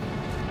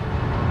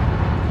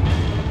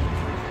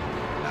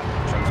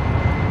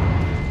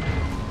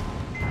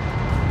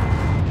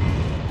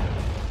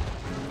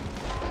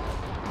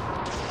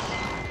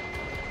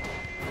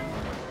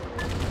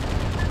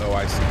 Oh,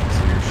 I see.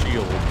 So your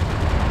shield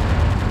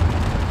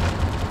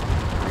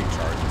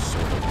recharges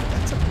sort of.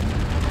 That's a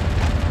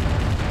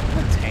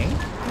tank?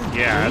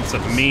 Yeah, that's a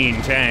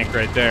mean tank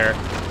right there.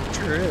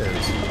 Sure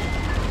is.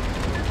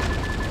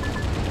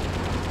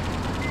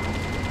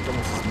 It's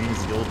almost as mean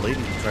as the old lady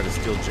who tried to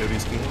steal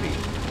Jody's candy.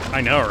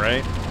 I know,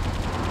 right?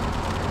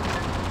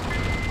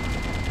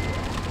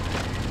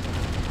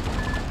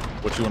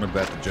 What you want to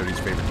bet that Jody's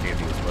favorite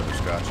candy was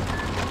butterscotch?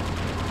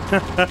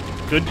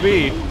 Could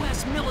be. The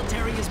U.S.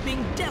 military is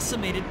being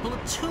decimated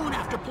platoon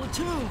after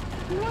platoon.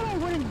 What I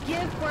wouldn't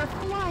give for a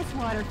fly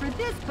swatter for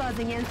this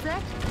buzzing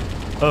insect.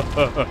 Wow.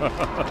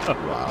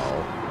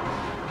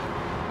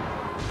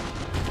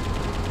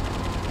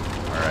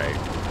 Alright.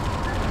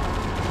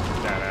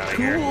 That out of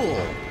here.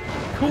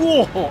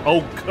 Cool. Cool.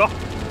 Oh, God.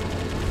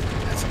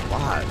 That's a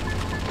lot.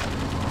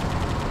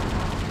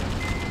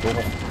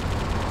 Cool.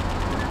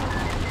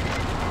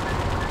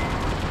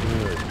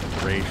 Good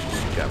gracious,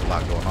 you got a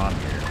lot going on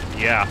here.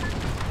 Yeah.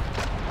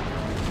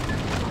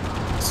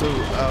 So,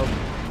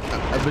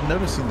 I've been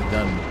noticing the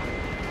gun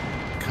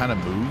kind of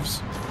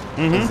moves.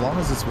 As long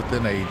as it's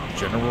within a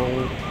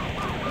general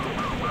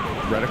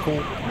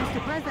reticle,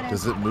 Mr. President,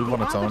 does it move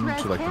on its own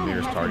Alcatraz to like the cannon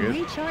nearest has been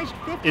target? recharged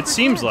 50%. It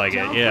seems like it,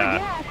 Don't yeah.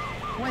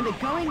 forget, when the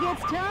going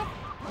gets tough,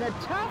 the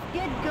tough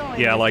get going.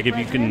 Yeah, Mr. like if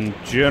you President.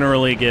 can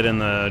generally get in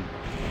the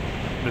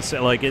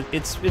like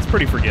it's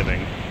pretty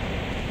forgiving.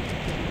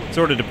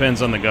 Sort of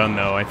depends on the gun,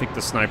 though. I think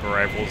the sniper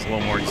rifle is a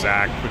little more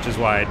exact, which is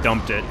why I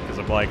dumped it, because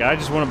I'm like, I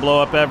just want to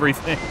blow up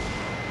everything.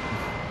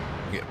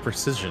 Yeah,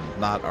 precision,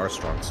 not our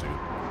strong suit.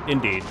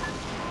 Indeed.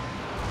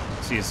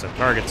 See some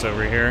targets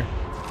over here.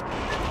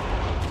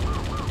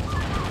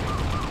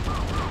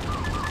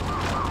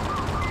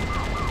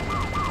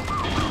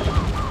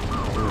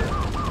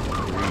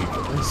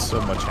 There's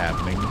so much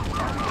happening.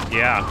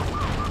 Yeah.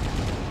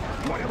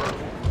 Whatever.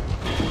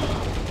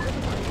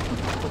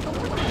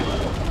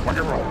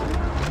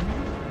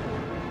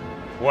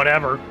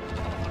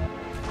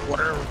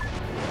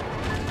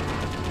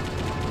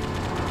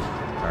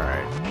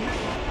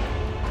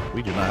 Alright.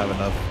 We do not have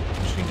enough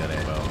machine gun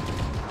ammo.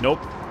 Nope.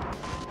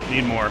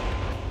 Need more.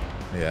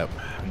 Yep.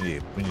 We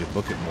need to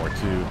book it more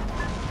too.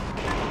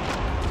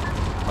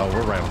 Oh,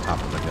 we're right on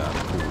top of the gun.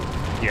 Cool.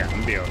 Yeah,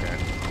 I'm be okay.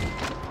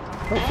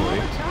 All Hopefully.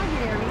 the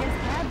target areas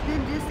have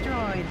been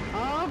destroyed.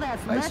 All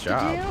that's Nice left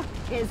job. to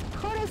do is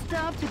put a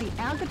stop to the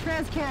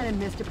Alcatraz cannon,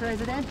 Mr.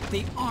 President.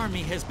 The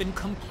army has been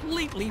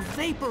completely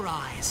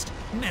vaporized.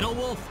 Metal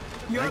Wolf,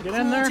 your Can I get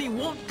in there? cruelty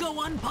won't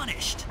go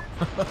unpunished.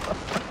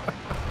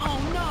 Oh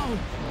no!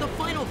 The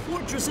final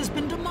fortress has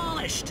been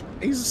demolished.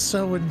 He's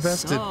so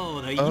invested.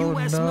 So the Oh,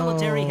 U.S. no.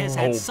 military has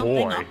had Oh,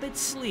 something boy. up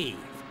its sleeve.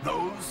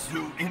 Those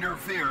who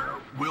interfere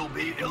will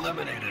be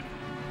eliminated.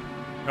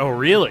 Oh,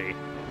 really?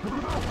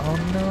 Oh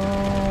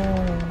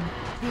no.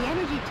 The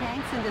energy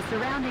tanks in the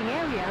surrounding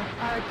area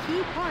are a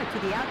key part to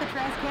the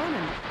Alcatraz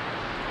cannon.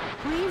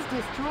 Please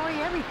destroy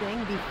everything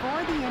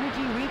before the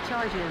energy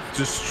recharges.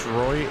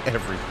 Destroy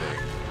everything.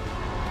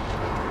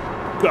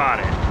 Got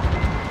it.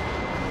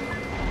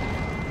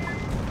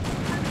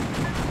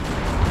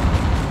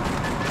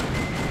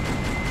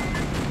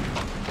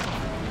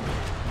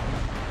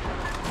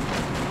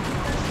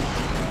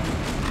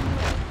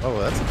 Oh,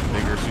 that's a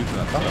bigger suit than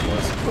I thought it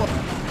was.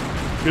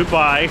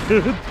 Goodbye.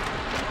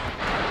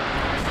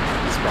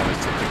 It's probably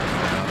still kicking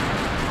around.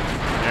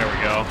 There we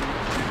go.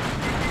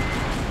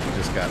 We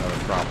just got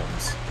other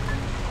problems.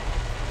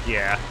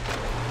 Yeah.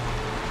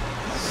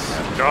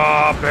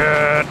 Stop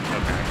it.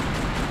 Okay.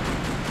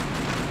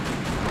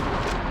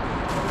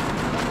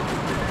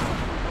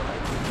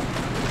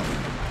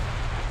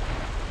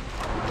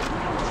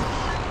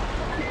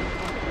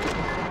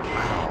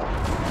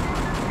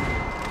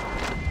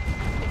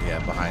 Yeah,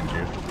 behind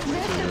you.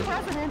 Mr.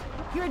 President,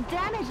 your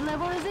damage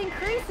level is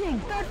increasing.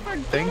 But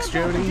forget Thanks,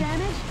 about the Jody.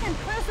 damage and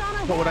press on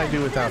ahead. What would I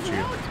do without There's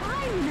you? no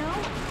time, you know.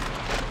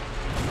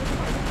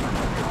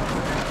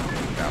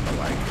 Down to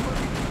like,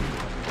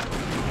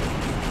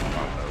 I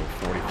don't know,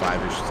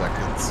 45-ish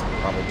seconds,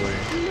 probably.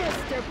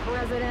 Mr.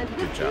 President, the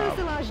Good job.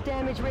 fuselage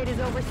damage rate is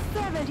over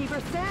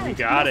 70%. You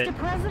got Mr. it.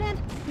 President,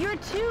 you're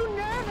too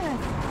nervous.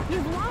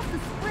 You've lost the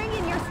spring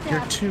in your step.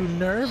 You're too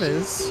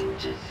nervous.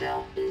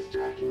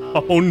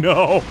 Oh,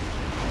 no.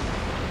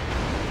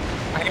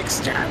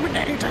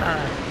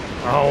 Exterminator!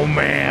 Oh,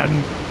 man.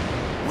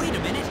 Wait a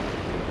minute!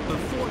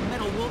 Before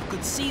Metal Wolf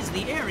could seize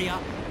the area,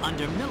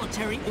 under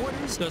military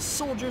orders, the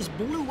soldiers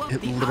blew up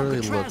It the literally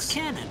Alcatraz looks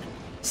cannon.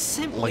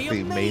 Simply like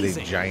they made a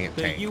amazing. giant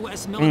the tank.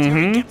 U.S.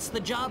 military gets the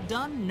job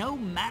done no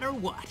matter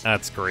what.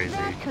 That's crazy.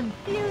 That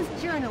confused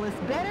journalist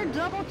better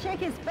double check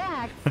his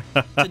facts.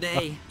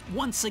 Today,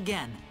 once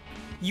again,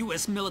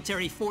 U.S.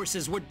 military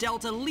forces were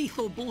dealt a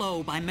lethal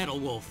blow by Metal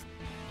Wolf.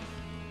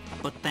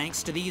 But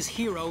thanks to these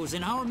heroes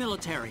in our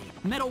military,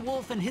 Metal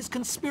Wolf and his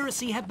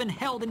conspiracy have been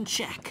held in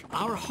check.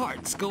 Our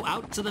hearts go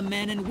out to the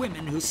men and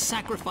women who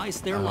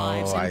sacrificed their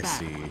lives in I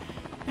battle. see.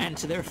 And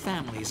to their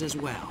families as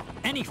well.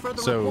 Any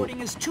further So- reporting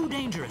is too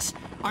dangerous.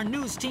 Our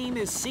news team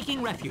is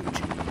seeking refuge.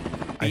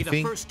 I Be the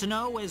think- first to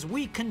know as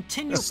we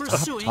continue Stop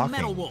pursuing talking.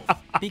 Metal Wolf.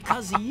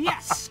 Because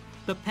yes,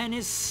 the pen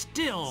is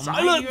still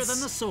Silence! mightier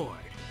than the sword.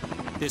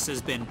 This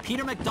has been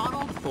Peter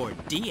McDonald for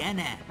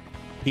DNN.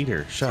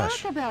 Peter,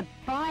 shush. Talk about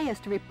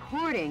biased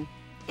reporting.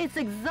 It's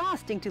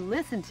exhausting to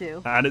listen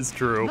to. That is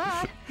true.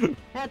 But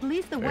at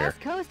least the Fair. West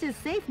Coast is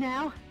safe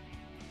now.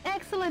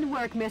 Excellent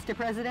work, Mr.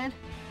 President.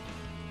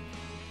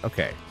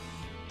 Okay.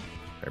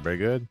 Everybody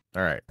good?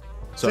 All right.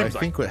 So Seems I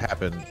think what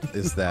happened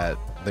is that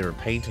they were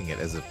painting it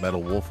as if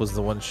Metal Wolf was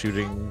the one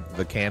shooting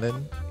the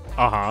cannon,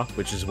 Uh-huh.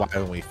 which is why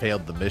when we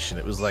failed the mission,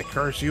 it was like,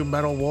 curse you,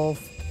 Metal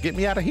Wolf. Get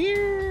me out of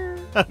here.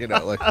 You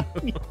know, like,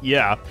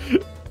 Yeah.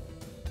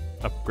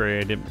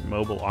 Upgrade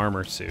mobile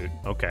armor suit.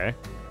 Okay.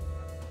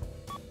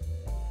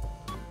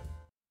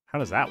 How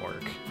does that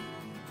work?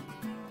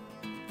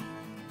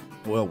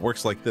 well, it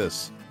works like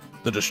this.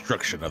 The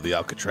destruction of the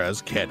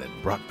Alcatraz cannon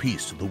brought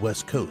peace to the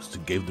West Coast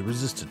and gave the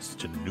resistance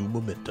to new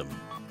momentum.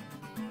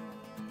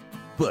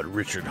 But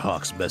Richard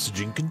Hawk's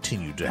messaging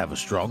continued to have a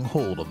strong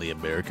hold on the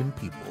American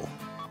people.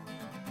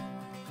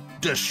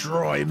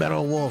 Destroy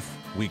Metal Wolf!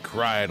 We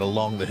cried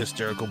along the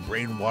hysterical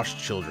brainwashed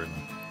children,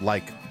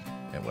 like,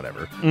 and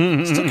whatever.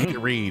 Still can't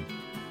read.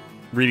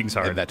 Reading's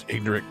hard. And that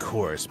ignorant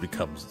chorus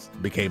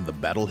became the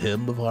battle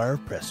hymn of our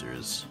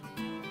oppressors.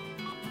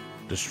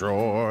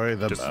 Destroy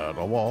the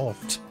Metal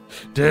Wolf.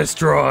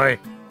 Destroy.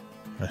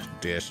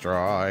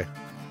 Destroy.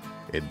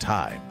 In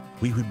time,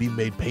 we would be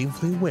made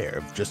painfully aware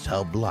of just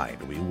how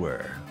blind we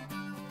were.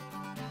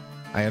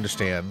 I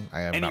understand.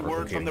 I am Any not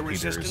word from replicating the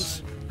Peter's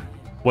resistance?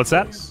 What's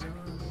that? voice.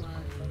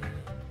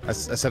 I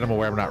said I'm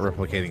aware I'm not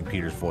replicating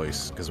Peter's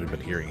voice because we've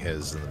been hearing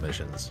his in the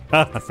missions.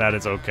 That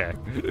is okay.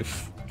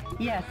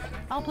 Yes,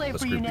 I'll play it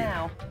Let's for you group you.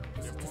 now.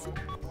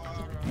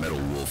 Metal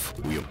Wolf,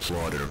 we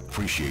applaud and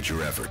appreciate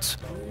your efforts.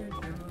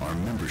 Our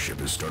membership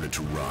has started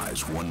to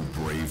rise one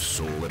brave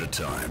soul at a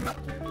time.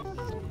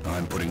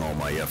 I'm putting all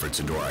my efforts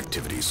into our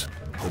activities,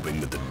 hoping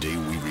that the day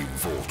we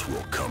revolt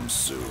will come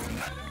soon.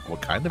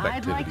 What kind of I'd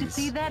activities? like to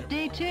see that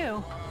day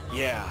too.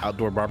 Yeah.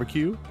 Outdoor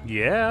barbecue?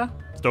 Yeah.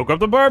 Stoke up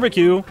the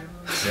barbecue.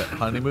 Yeah,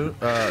 honeymoon?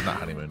 Not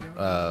honeymoon.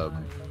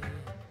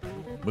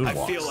 Moonwalks.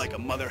 I feel like a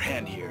mother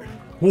hen here.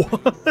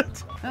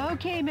 What?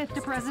 Okay,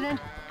 Mr. President.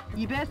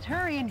 You best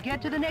hurry and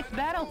get to the next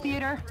battle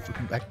theater.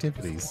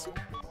 Activities.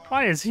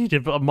 Why is he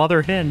a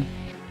mother hen?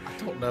 I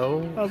don't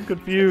know. I'm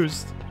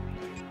confused.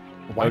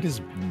 Why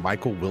does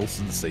Michael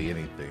Wilson say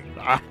anything?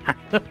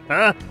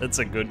 That's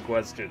a good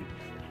question.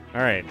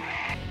 All right.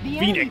 The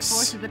enemy Phoenix.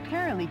 force is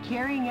apparently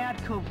carrying out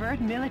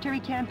covert military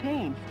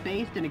campaigns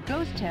based in a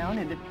ghost town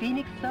in the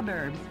Phoenix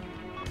suburbs.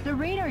 The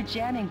radar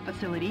jamming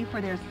facility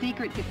for their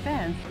secret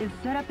defense is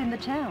set up in the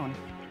town.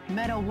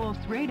 Metal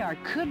Wolf's radar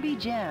could be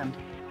jammed.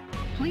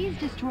 Please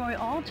destroy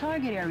all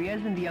target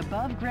areas in the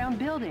above-ground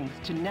buildings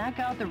to knock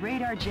out the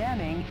radar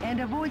jamming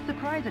and avoid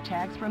surprise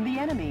attacks from the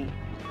enemy.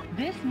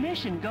 This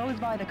mission goes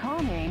by the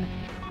call name...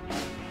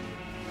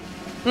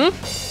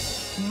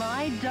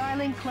 My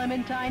Darling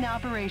Clementine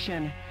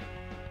Operation.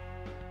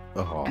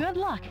 Oh. Good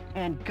luck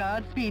and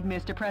Godspeed,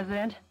 Mr.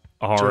 President.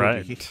 All Jody.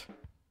 right.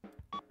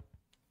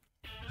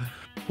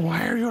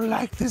 Why are you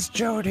like this,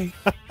 Jody?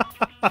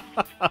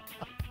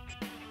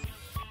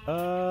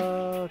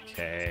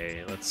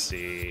 Okay, let's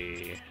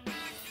see.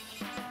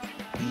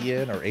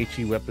 Ian or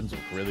HE weapons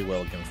work really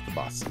well against the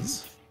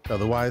bosses.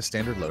 Otherwise,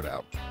 standard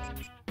loadout.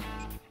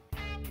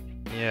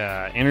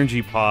 Yeah,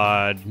 energy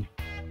pod.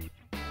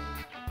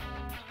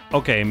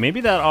 Okay,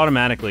 maybe that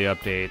automatically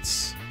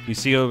updates. You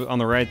see on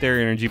the right there,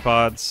 energy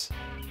pods?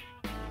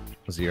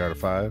 Was he out of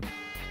 5?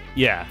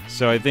 Yeah,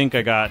 so I think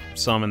I got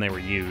some and they were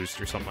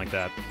used or something like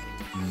that.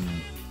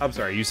 I'm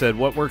sorry, you said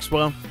what works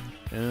well?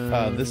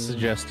 This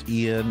suggests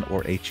Ian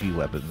or HE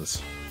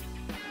weapons.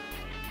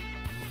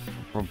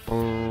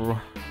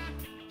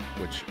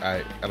 Which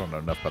I don't know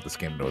enough about this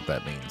game to know what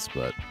that means,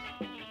 but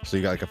so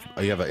you got like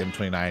you have an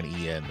M29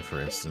 Ian, for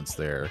instance,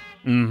 there.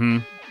 Mm-hmm.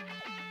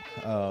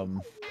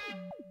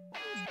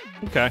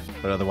 Okay.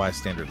 But otherwise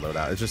standard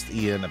loadout. It's just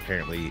Ian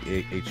apparently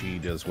HE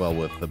does well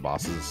with the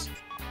bosses.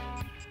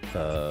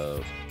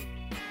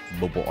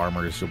 Mobile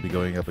armors you'll be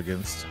going up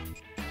against.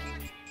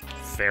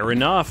 Fair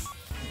enough.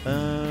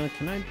 Can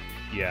I?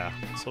 Yeah,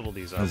 let's level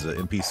these up. There's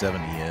an MP7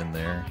 Ian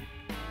there.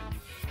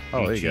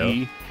 Oh, there you go.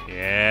 HE.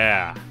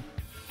 Yeah.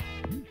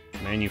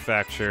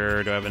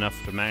 Manufacture. Do I have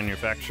enough to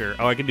manufacture?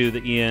 Oh, I could do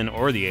the Ian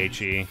or the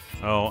HE.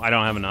 Oh, I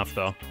don't have enough,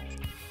 though.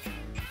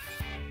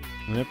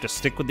 I'm gonna have to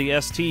stick with the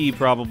ST,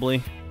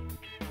 probably.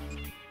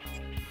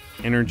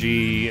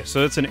 Energy.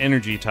 So it's an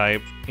energy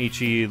type.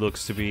 HE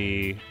looks to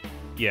be,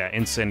 yeah,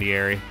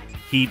 incendiary.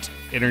 Heat,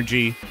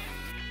 energy,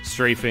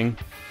 strafing.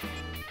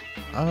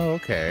 Oh,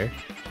 okay.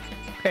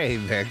 Hey,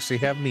 they actually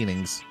have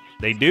meanings.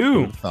 They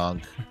do.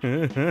 Thunk.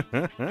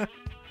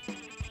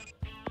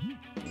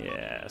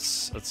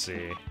 Yes. Let's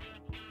see.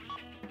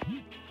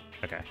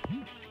 Okay.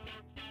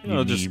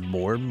 You need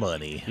more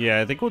money.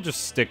 Yeah, I think we'll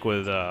just stick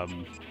with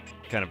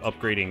kind of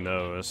upgrading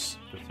those.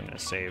 Just gonna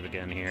save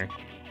again here.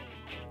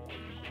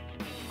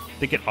 I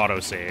think it auto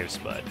saves,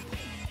 but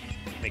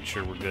make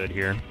sure we're good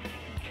here.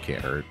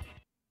 Can't hurt.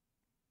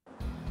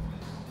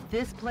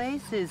 This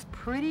place is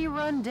pretty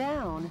run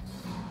down.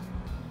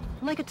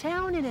 Like a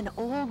town in an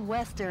old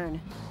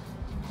western.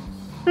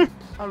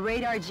 A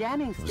radar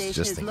jamming I was station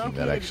just is thinking located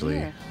that actually.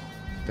 here.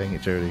 Dang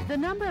it, Jody. The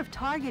number of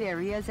target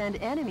areas and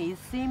enemies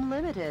seem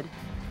limited.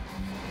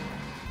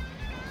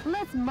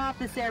 Let's mop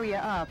this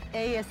area up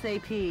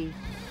ASAP.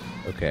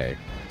 Okay,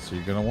 so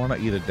you're gonna want to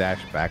either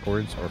dash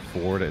backwards or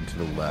forward and to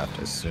the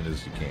left as soon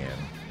as you can.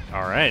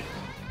 All right.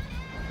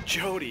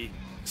 Jody,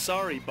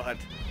 sorry, but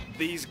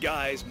these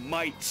guys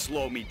might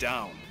slow me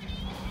down.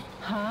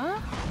 Huh?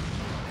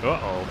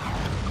 Uh-oh.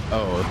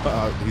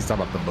 Oh, he's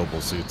talking about the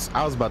mobile suits.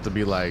 I was about to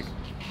be like,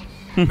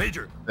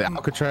 Major, the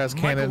Alcatraz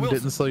Michael cannon Wilson.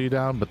 didn't slow you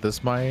down, but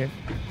this might.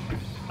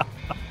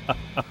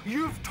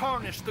 You've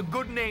tarnished the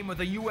good name of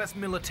the U.S.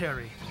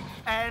 military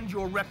and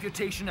your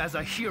reputation as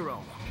a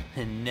hero.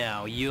 And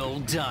now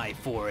you'll die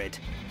for it.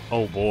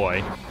 Oh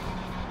boy.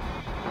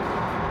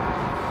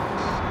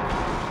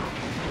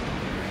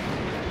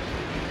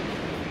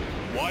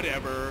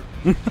 Whatever.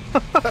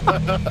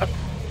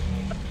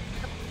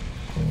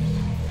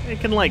 It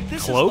can like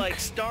This cloak. is like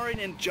starring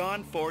in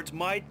John Ford's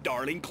My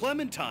Darling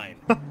Clementine.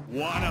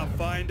 Wanna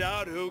find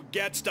out who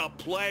gets to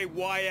play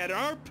Wyatt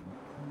Earp?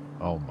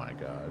 Oh my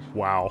gosh.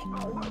 Wow.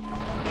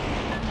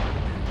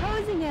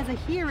 Posing as a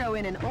hero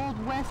in an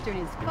old western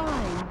is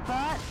fine,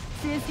 but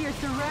since you're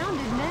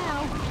surrounded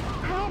now,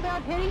 how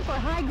about heading for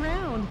high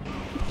ground?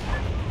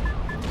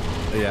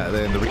 Yeah,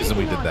 and the reason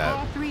we Taking did on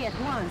all that three at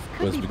once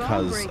could was be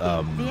because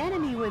bone-breaking. The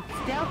enemy with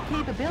stealth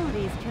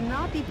capabilities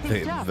cannot be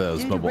picked up those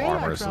due to mobile radar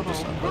armors will trouble.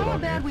 just unload How on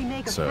about you, we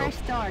make a so- fresh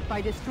start by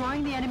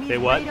destroying the enemy's They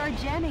what? radar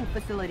jamming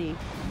facility?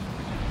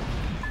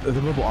 The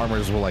mobile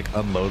armors will like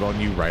unload on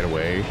you right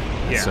away.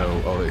 And Yeah.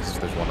 So, oh, there's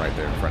one right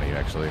there in front of you,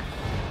 actually.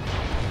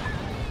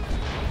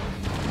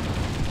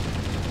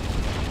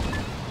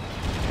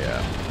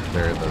 Yeah,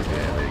 there you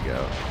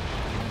go.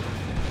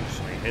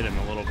 Actually hit him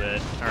a little bit.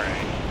 All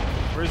right.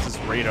 Where's this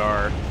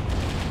radar?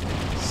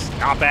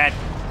 Stop it!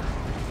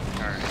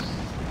 All right.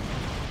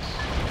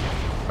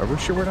 Are we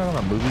sure we're not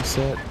on a movie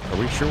set? Are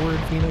we sure we're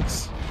in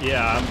Phoenix?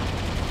 Yeah,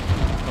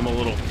 I'm a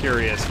little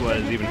curious what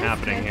is The even defense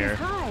happening strength here. is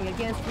high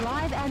against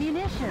live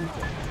ammunition.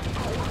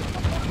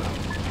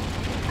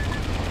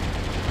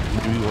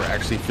 Maybe we're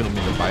actually filming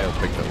the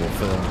biopic that we'll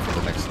film for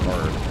the next,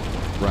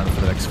 or run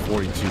for the next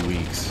 42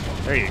 weeks.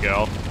 There you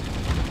go.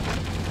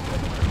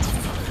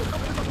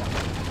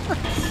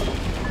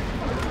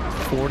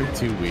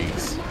 42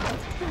 weeks.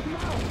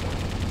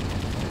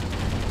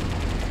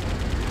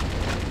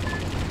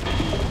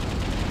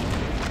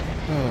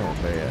 Oh,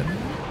 man.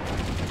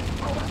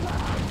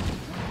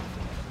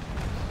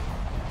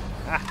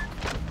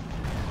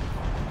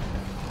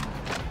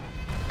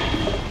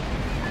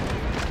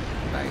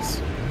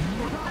 Nice.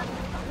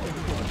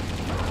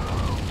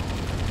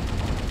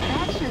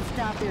 That should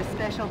stop their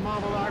special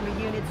mobile armor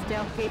unit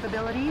stealth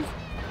capabilities.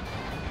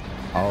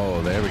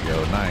 Oh, there we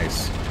go.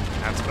 Nice.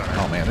 That's better.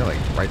 Oh, man, they're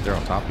like right there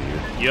on top of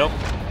you. Yep.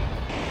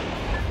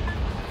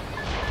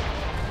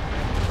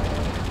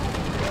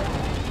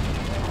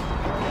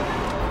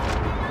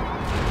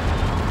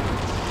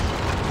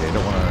 Yeah, you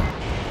don't want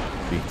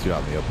to be too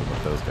out in the open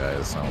with those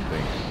guys, I don't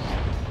think.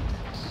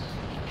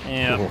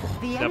 Yeah, Oh.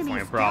 The definitely a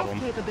enemy's problem.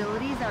 stealth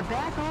capabilities are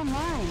back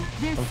online.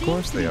 There Of seems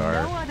course to they be are.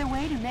 no other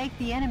way to make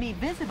the enemy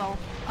visible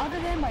other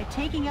than by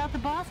taking out the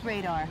boss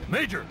radar.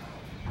 Major,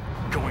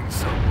 going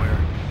somewhere.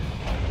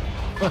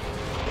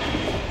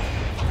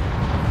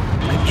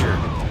 Major,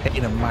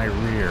 pain in my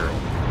rear.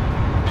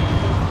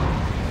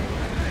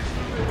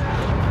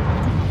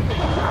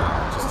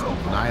 Just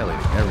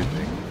annihilating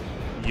everything.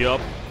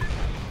 Yup.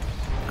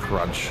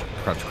 Crunch,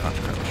 crunch, crunch,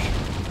 crunch.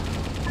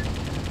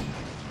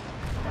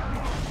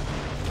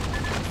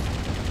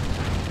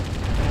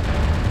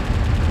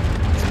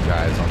 Some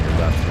guys on your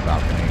left of the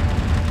balcony.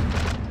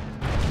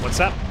 What's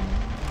up?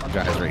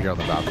 Guys right here on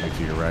the balcony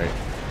to your right.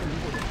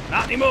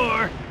 Not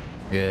anymore.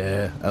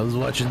 Yeah, I was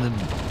watching them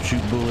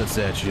shoot bullets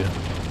at you.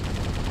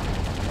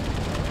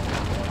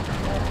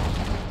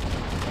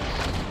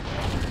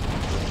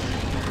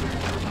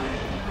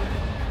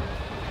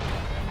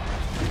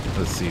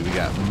 Let's see, we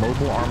got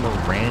mobile armor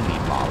Randy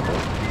model.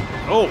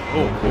 Oh,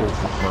 Mobile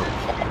oh,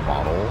 armor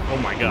Paul model. oh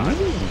my God.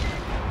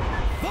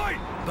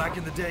 Fight! Back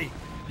in the day,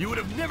 you would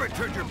have never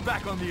turned your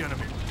back on the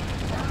enemy.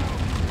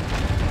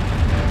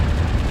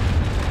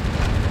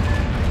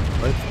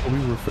 I thought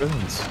we were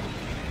friends.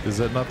 Is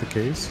that not the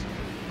case?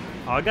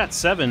 Oh, I got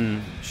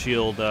 7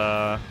 shield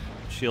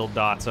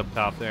dots up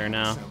top there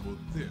now.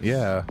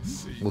 Yeah.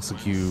 Looks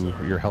like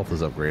your health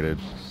is upgraded.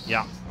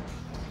 Yeah,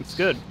 it's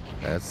good.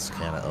 That's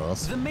kind of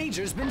awesome. The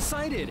Major's been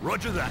sighted.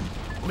 Roger that.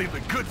 Leave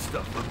the good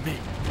stuff for me.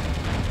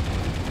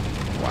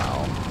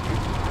 Wow.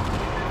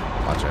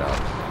 Watch out.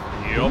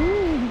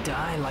 Yep.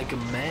 Die like a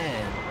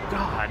man.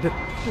 God,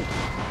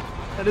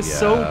 that is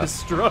so Yeah.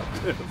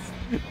 destructive.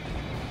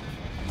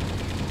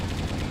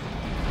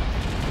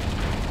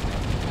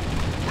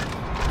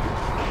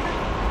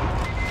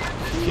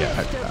 Yeah,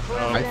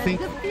 I think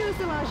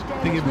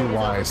it'd be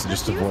wise to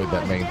just avoid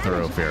that main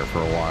thoroughfare for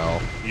a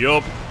while.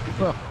 Yup.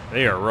 Huh.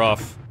 They are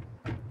rough.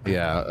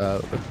 Yeah,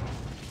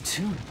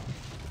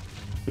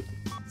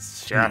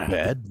 Shut up.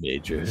 bad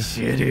Major.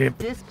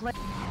 Display.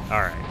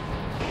 All right.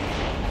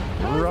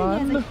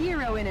 Posing as a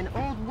hero in an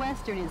old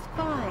western is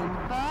fine,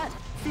 but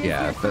since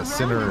Yeah, you're that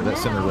center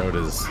surrounded road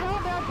is how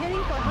about heading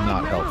for high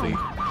not ground?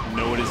 healthy.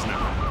 No, it is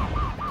not.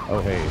 Oh,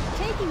 hey.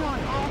 Taking on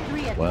all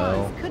three at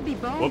Well, once could be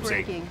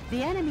bone-breaking.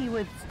 The enemy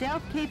with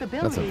stealth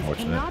capabilities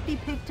unfortunate. cannot be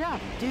picked up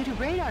due to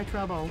radar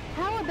trouble.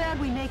 How about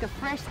we make a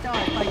fresh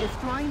start by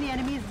destroying the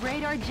enemy's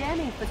radar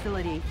jamming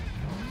facility?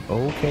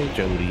 Okay,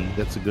 Jody,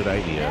 that's a good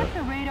idea. That's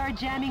a radar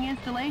jamming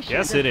installation.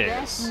 Yes, the it is.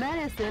 best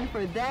medicine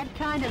for that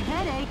kind of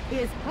headache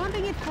is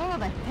pumping it full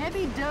of a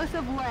heavy dose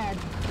of lead.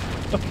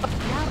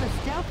 Now the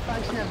stealth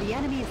function of the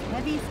enemy's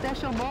heavy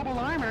special mobile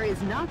armor is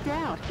knocked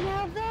out.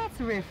 Now that's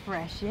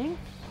refreshing.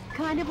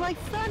 Kind of like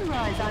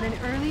sunrise on an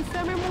early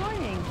summer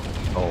morning.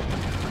 Oh my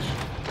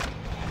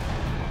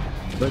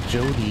gosh. But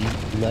Jody,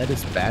 lead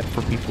is bad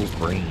for people's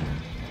brain.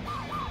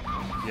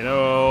 You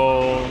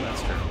know,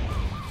 that's true.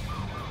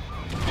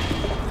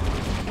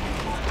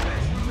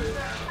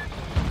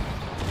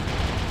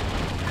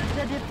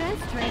 The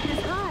defense strength is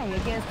high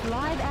against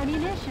live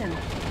ammunition.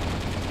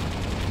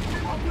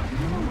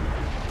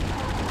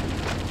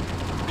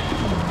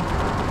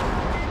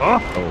 Huh?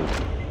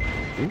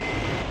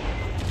 Oh.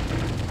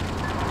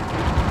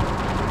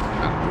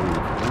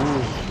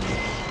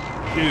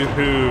 Dude.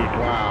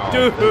 Wow.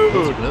 Dude.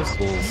 Those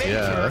missiles. Major,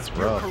 Yeah, that's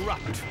you're rough.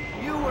 corrupt.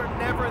 You were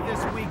never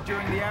this weak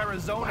during the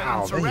Arizona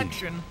Wow,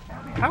 insurrection.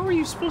 How are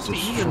you supposed to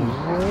even...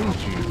 Destroyed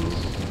you.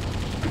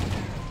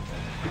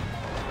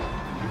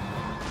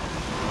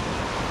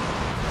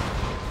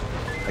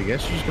 I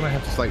guess you're just gonna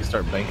have to like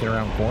start banking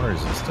around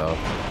corners and stuff.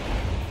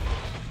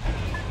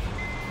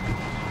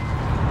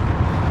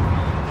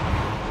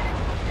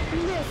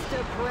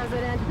 Mr.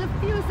 President, the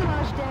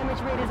fuselage damage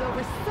rate is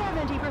over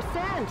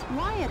 70%.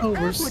 Wyatt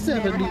Over Earp would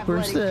never have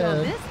let it go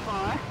 70%. this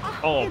far.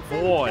 Oh, it's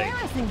boy.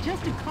 embarrassing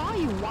just to call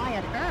you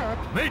Wyatt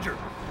Earp. Major,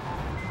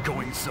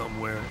 going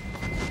somewhere.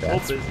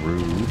 That's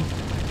rude,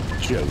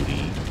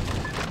 Jody.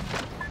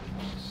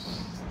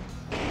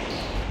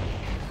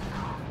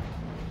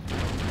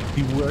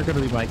 You were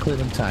gonna be my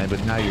Clementine,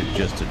 but now you're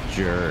just a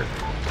jerk.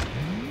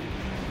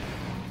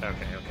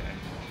 Okay.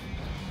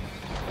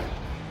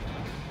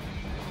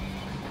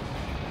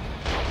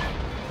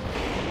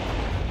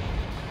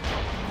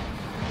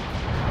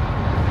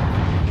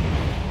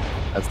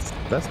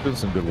 That's been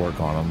some good work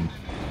on him.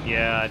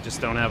 Yeah, I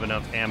just don't have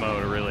enough ammo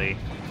to really...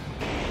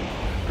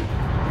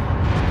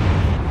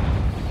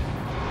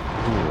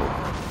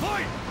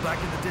 Fight! Back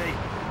in the day,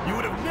 you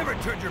would have never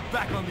turned your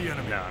back on the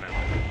enemy. No.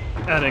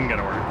 That ain't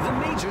gonna work. The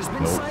Major's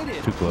been Nope,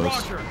 sighted. too close.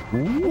 Roger,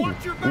 Ooh.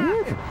 watch your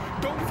back!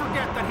 Don't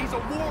forget that he's a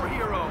war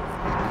hero!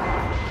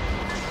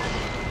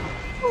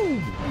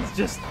 It's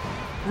just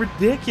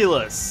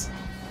ridiculous.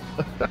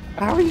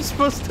 How are you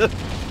supposed to...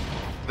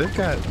 They've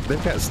got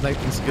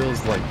sniping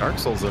skills like Dark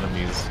Souls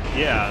enemies.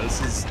 Yeah, this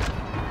is...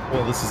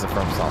 Well, this is a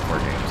From Software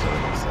game, so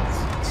it makes sense.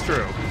 It's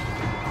true.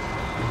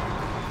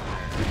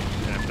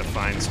 I have to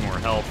find some more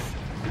health.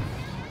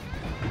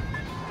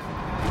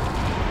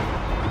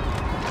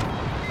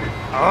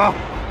 Oh!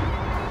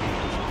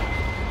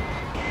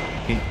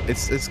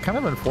 It's kind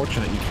of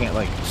unfortunate you can't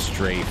like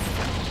strafe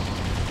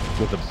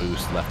with a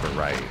boost left or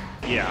right.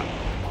 Yeah,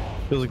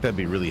 Feels like that'd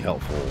be really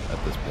helpful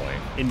at this point.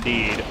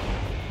 indeed.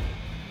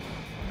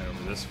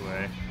 Over this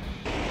way.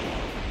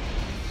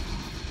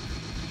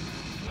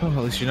 Oh, at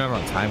least you're not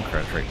on time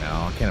crunch right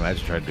now. I can't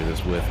imagine trying to do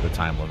this with the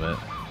time limit.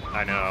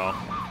 I know.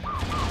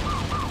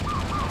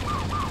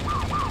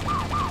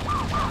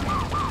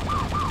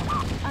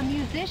 A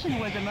musician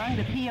was among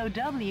the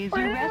POWs you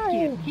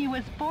rescued. He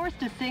was forced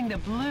to sing the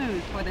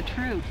blues for the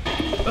troops.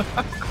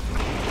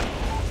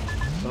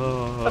 I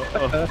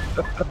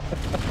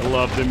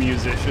love the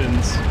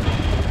musicians.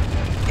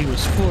 He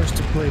was forced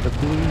to play the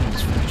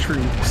blues for the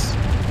troops.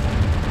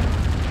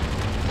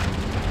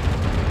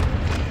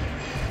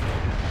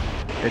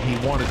 And he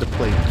wanted to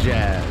play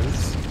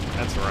jazz.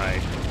 That's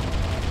right.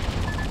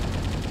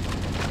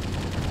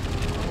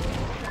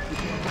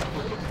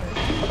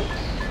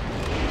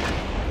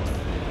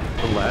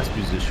 The last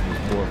musician was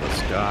more of a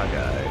ska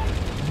guy.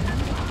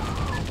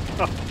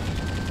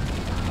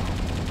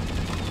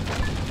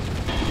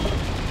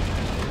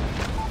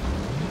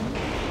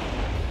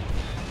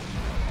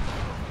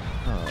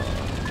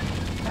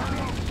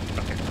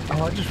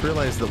 Oh, I just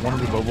realized that one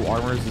of the mobile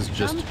armors is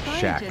just Some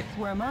shack. scientists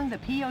were among the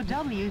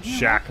POWs you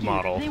Shack rescued.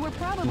 model. They were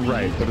probably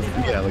Right, used but to it's,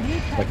 develop yeah,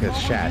 new like a mobile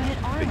shack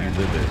unit that you armor.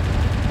 live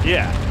in.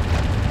 Yeah.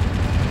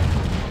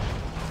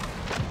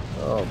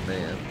 Oh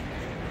man.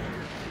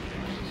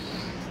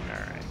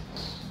 Alright.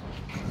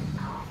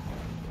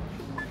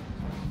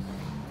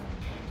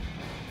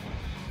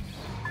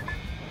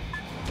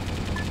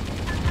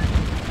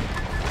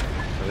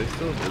 Are they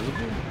still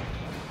invisible?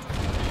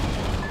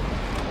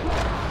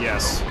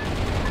 Yes.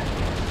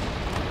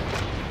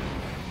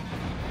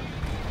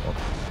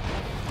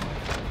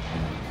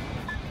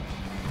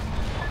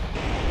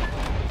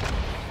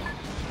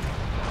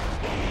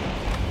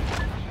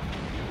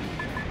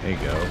 There you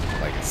go.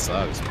 Like it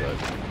sucks, but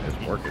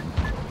it's working.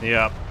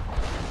 Yep.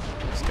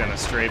 Just gonna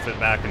strafe it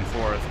back and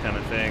forth kind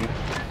of thing.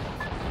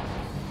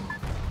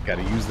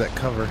 Gotta use that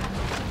cover.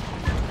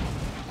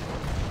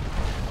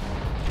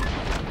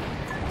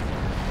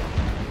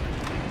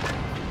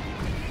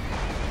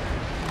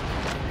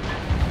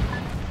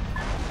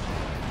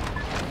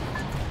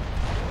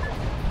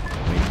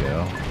 There you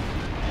go.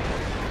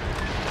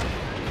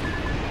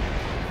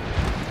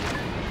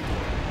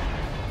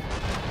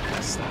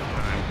 That's that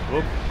time.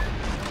 Whoop.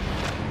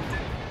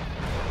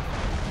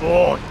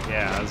 Oh,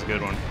 yeah, that was a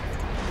good one.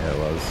 Yeah, it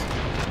was.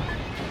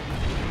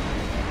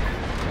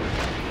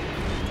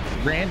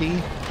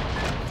 Randy.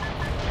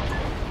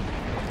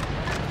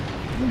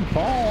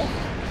 Paul.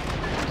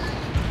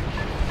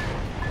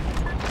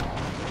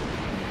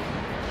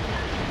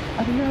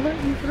 I'd rather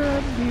eat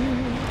from you.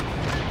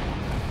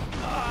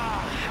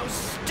 How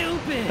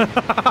stupid!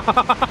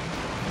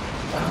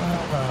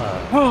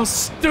 Oh,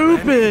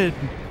 stupid!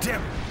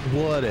 Damn it! It ain't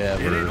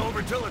Whatever.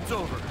 over till it's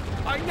over.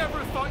 I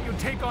never thought you'd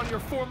take on your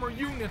former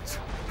units.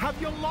 Have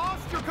you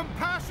lost your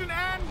compassion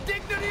and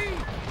dignity?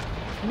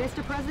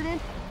 Mr.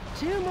 President,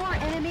 2 more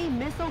enemy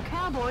missile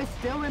cowboys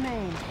still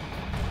remain.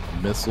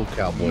 Missile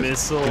Cowboys.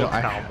 Missile You know,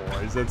 I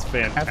Cowboys. That's have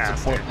to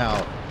fantastic. point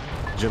out,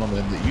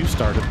 gentlemen, that you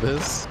started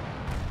this.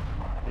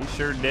 He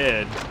sure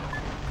did.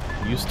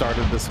 You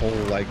started this whole,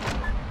 like,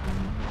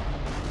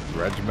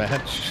 grudge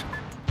match.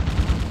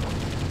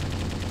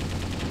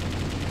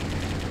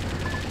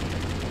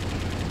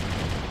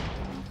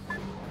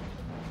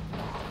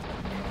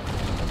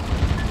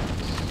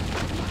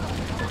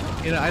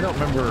 You know, I don't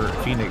remember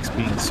Phoenix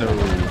being so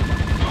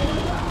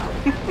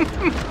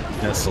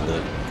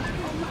desolate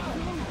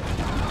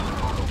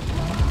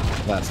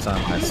last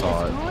time I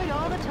saw it. Destroyed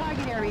all the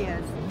target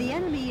areas. The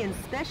enemy and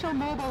special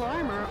mobile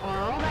armor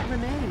are all that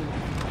remain.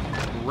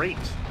 Great.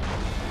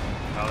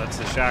 Oh, that's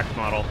the Shack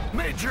model.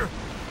 Major,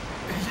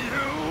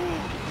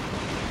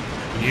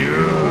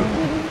 You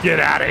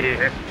get out of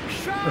here.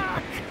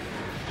 Shock!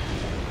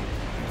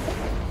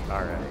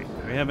 All right.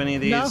 Do we have any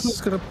of these? Now who's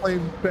gonna play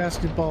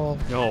basketball?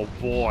 Oh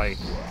boy.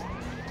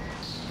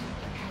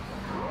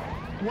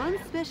 One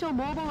special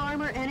mobile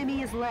armor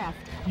enemy is left.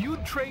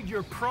 You'd trade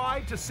your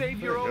pride to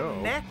save your There you own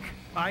go. neck?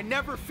 I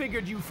never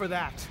figured you for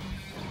that.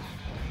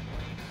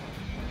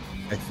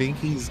 I think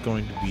he's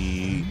going to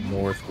be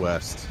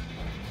northwest.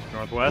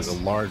 Northwest. There's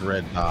a large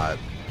red dot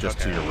just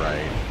to Okay. your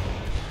right.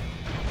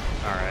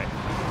 All right.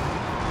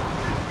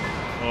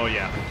 Oh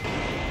yeah.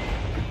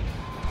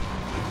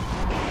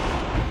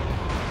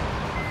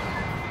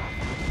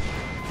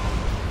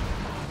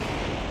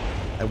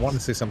 I want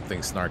to say something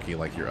snarky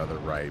like your other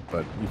right,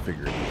 but you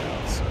figured it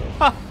out, so.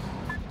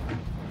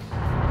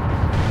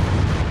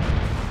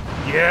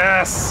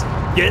 Yes.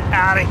 Get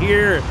out of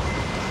here.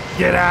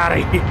 Get out of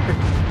here.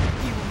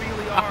 You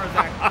really are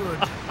that good.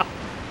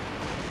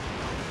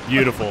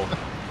 Beautiful.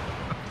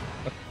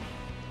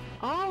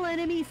 All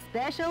enemy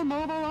special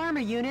mobile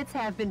armor units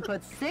have been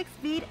put 6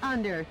 feet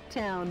under,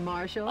 Town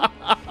Marshal.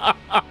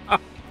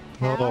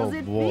 How's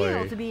it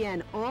feel to be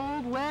an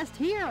Old West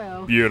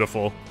hero?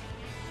 Beautiful.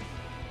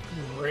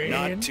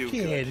 Not too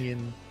good.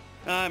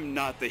 I'm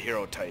not the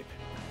hero type.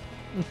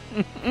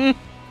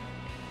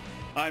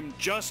 I'm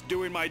just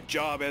doing my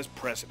job as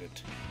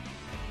president.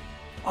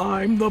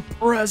 I'm the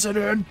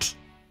president.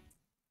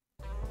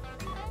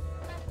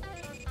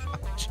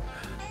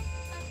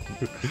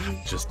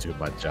 Just do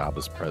my job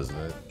as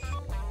president.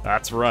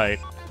 That's right.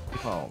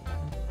 Oh.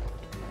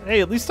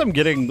 Hey, at least I'm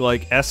getting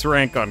like S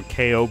rank on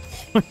KO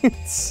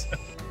points.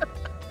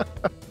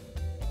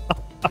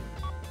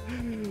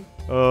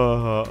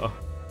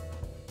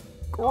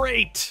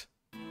 Great.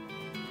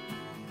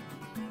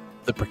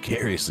 The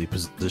precariously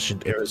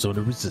positioned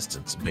Arizona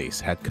Resistance base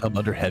had come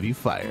under heavy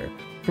fire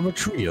from a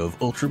trio of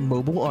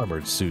ultra-mobile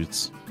armored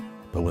suits.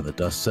 But when the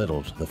dust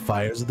settled, the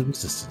fires of the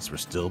Resistance were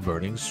still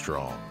burning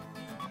strong.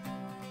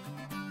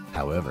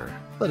 However,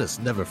 let us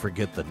never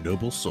forget the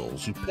noble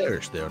souls who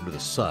perished there under the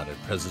sun in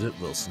President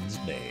Wilson's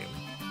name.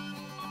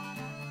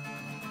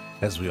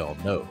 As we all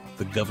know,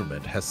 the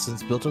government has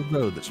since built a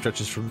road that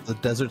stretches from the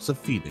deserts of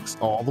Phoenix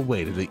all the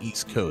way to the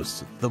East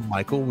Coast, the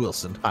Michael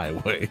Wilson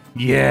Highway.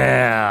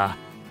 Yeah.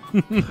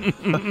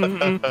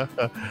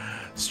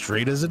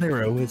 Straight as an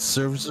arrow, it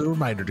serves as a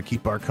reminder to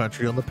keep our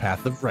country on the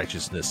path of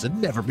righteousness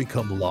and never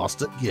become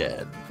lost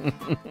again.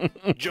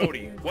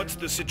 Jody, what's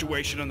the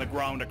situation on the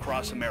ground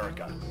across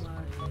America?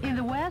 In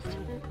the West,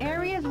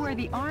 areas where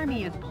the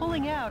Army is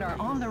pulling out are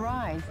on the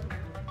rise.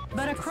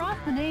 But across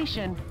the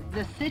nation,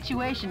 the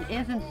situation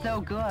isn't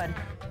so good.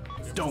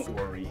 Don't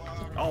worry.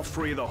 I'll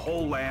free the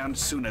whole land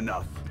soon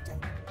enough.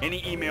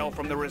 Any email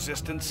from the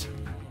Resistance?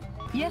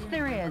 Yes,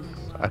 there is.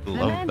 I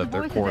love that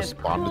their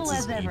correspondence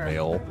is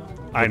email.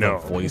 I know.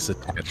 Voice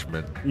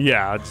attachment.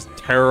 Yeah, it's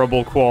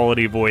terrible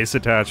quality voice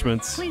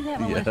attachments. Please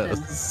have a listen.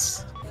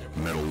 Yes.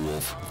 Metal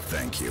Wolf,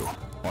 thank you.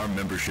 Our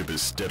membership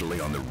is steadily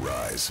on the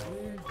rise.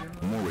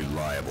 More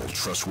reliable,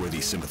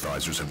 trustworthy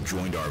sympathizers have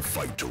joined our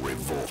fight to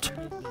revolt.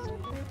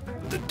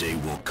 The day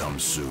will come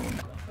soon.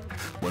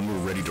 When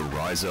we're ready to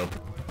rise up,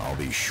 I'll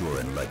be sure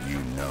and let you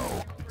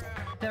know.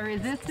 The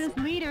Resistance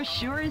leader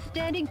sure is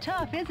standing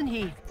tough, isn't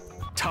he?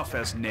 Tough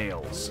as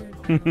nails.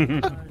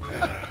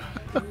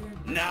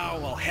 Now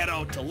I'll head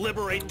out to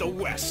liberate the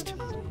West.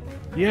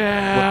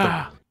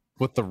 Yeah.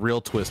 What the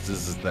real twist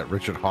is that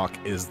Richard Hawk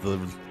is the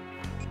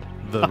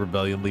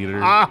rebellion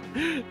leader.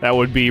 That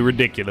would be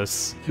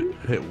ridiculous.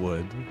 It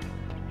would.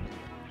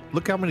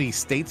 Look how many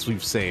states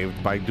we've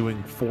saved by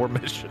doing 4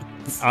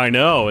 missions. I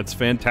know, it's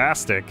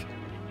fantastic.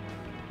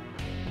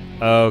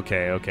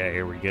 Okay,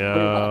 here we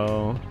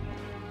go.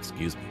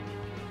 Excuse me.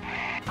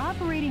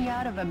 Operating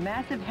out of a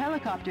massive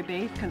helicopter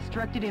base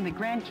constructed in the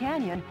Grand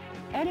Canyon,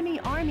 enemy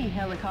Army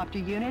helicopter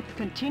units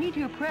continue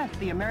to oppress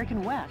the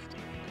American West.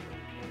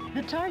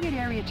 The target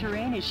area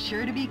terrain is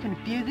sure to be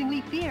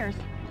confusingly fierce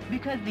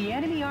because the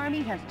enemy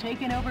Army has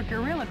taken over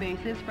guerrilla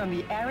bases from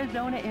the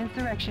Arizona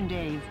insurrection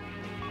days.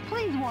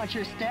 Please watch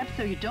your steps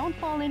so you don't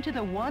fall into the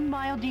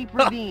 1-mile-deep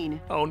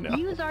ravine. Oh no.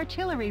 Use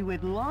artillery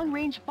with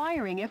long-range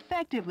firing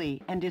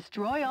effectively and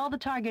destroy all the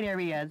target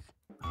areas.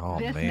 Oh,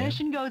 This man.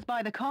 mission goes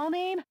by the call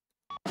name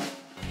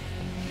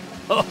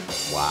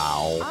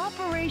Wow.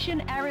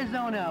 Operation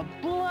Arizona,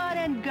 Blood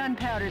and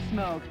Gunpowder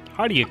Smoke.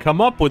 How do you come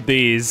up with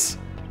these?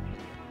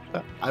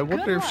 I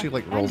wonder Good if she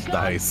luck like rolls and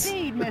dice.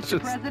 Godspeed, It's Mr.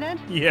 just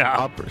President.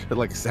 Yeah.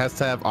 like it has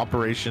to have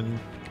operation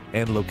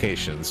and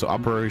location. So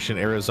Operation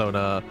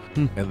Arizona,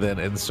 and then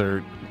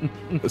insert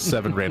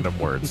 7 random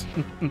words.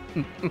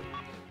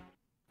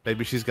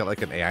 Maybe she's got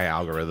like an AI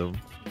algorithm.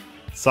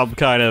 Some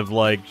kind of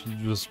like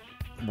just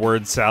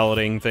word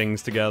salading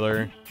things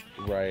together.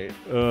 Right.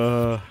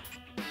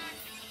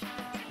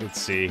 Let's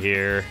see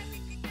here.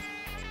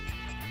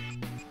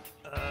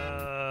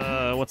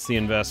 What's the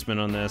investment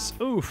on this?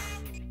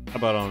 Oof. How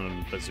about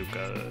on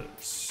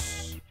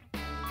bazookas?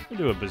 We'll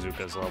do a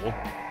bazookas level.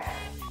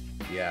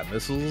 Yeah,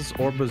 missiles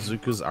or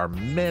bazookas are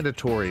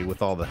mandatory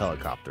with all the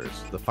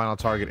helicopters. The final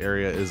target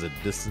area is a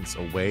distance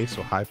away,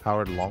 so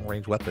high-powered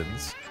long-range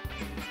weapons,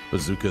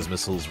 bazookas,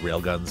 missiles,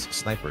 railguns,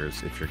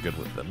 snipers, if you're good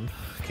with them,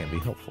 can be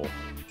helpful.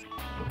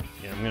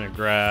 Yeah, I'm gonna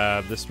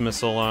grab this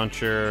missile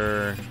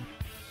launcher,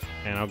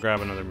 and I'll grab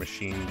another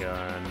machine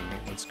gun.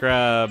 Let's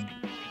grab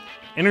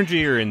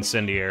energy or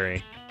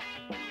incendiary.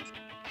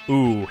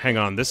 Ooh, hang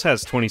on. This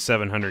has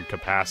 2,700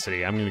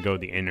 capacity. I'm gonna go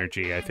with the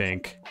energy, I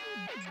think.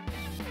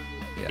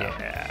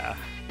 Yeah.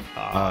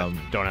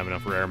 Don't have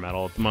enough rare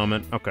metal at the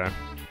moment. Okay.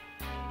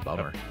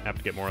 Bummer. Have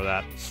to get more of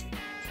that.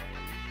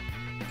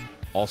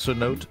 Also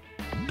note,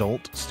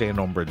 don't stand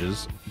on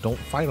bridges. Don't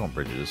fight on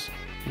bridges.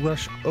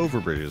 Rush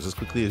over bridges as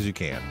quickly as you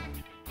can.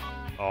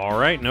 All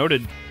right,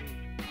 noted.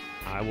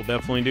 I will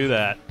definitely do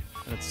that.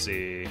 Let's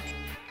see.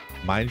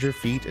 Mind your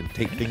feet and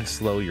take things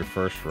slow your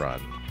first run.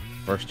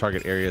 First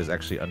target area is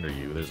actually under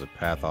you. There's a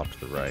path off to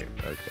the right.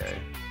 Okay.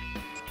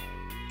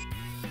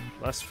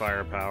 Less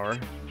firepower.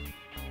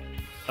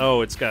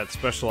 Oh, it's got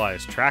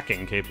specialized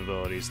tracking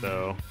capabilities,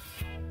 though.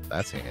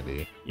 That's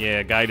handy.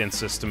 Yeah, guidance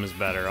system is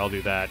better. I'll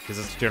do that, because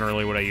that's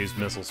generally what I use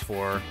missiles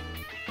for.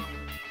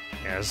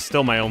 Yeah, it's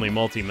still my only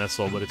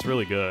multi-missile, but it's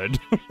really good.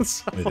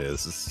 So... It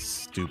is. It's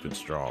stupid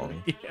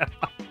strong. Yeah.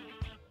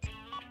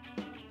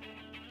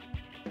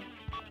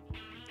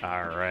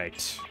 All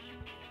right.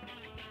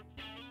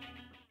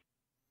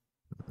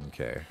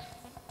 Okay.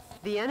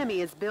 The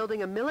enemy is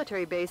building a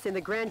military base in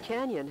the Grand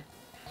Canyon.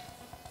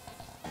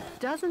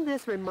 Doesn't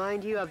this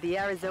remind you of the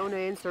Arizona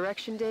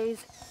insurrection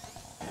days?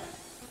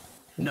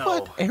 No,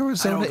 What?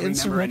 Arizona I don't remember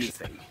insurrection?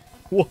 anything.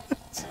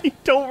 What? You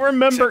don't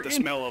remember? Except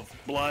the smell of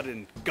blood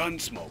and gun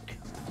smoke.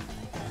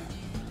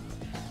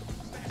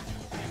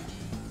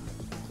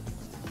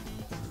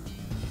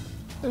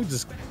 They're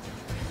just...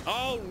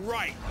 All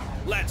right,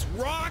 let's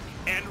rock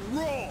and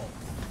roll.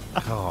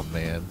 Oh,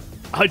 man.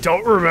 I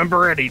don't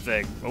remember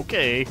anything.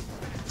 Okay.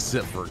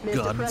 Except for Mr.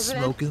 gun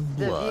President, smoke and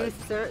the blood. view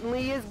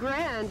certainly is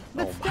grand,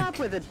 but Oh, stop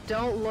with the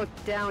don't look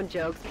down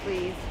jokes,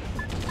 please.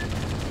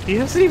 He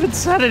hasn't even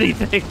said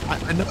anything.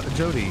 I know,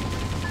 Jody,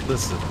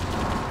 listen.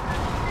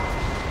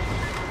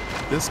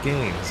 This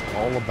game is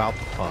all about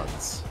the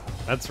puns.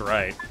 That's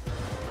right.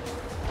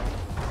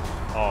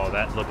 Oh,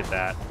 look at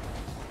that.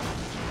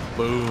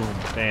 Boom.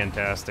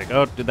 Fantastic.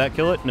 Oh, did that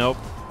kill it? Nope.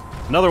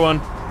 Another one.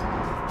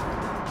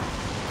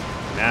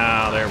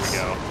 Now, there we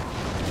go.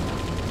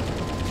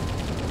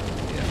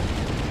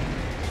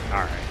 Yeah.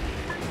 All right.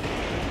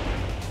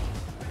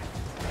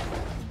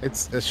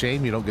 It's a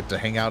shame you don't get to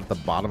hang out at the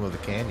bottom of the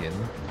canyon.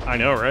 I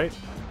know, right?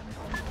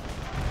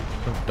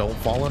 Don't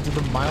fall into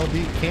the Mile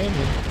Deep Canyon.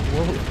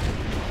 Whoa.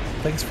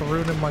 Thanks for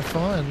ruining my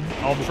fun.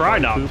 I'll try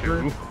not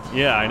Cooper. to.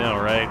 Yeah, I know,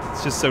 right?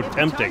 It's just so If the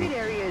tempting. target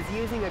area is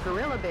using a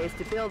guerrilla base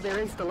to build their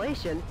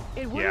installation,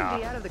 it wouldn't Yeah.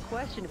 be out of the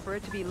question for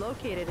it to be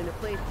located in a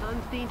place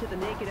unseen to the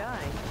naked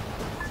eye.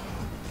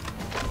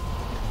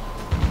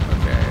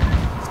 Okay.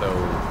 So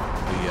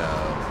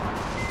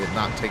it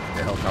not taking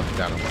the helicopter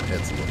down in one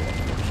hit's a little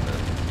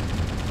unfortunate.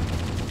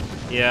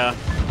 Yeah,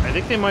 I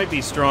think they might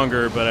be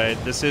stronger,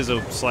 but this is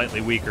a slightly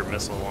weaker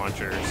missile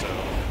launcher, so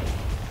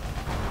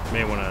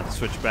may want to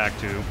switch back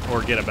to,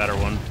 or get a better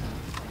one.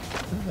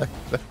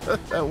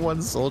 That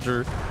one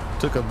soldier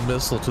took a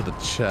missile to the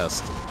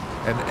chest,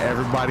 and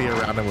everybody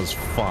around him was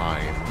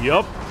fine.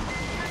 Yup.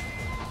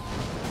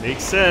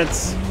 Makes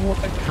sense. What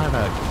kind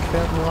of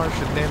Kevlar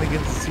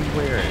shenanigans is he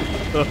wearing?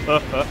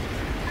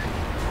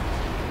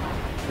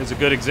 It's a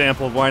good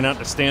example of why not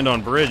to stand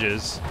on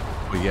bridges.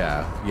 But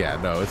yeah,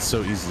 no, it's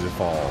so easy to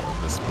fall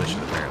in this mission,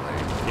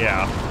 apparently.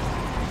 Yeah.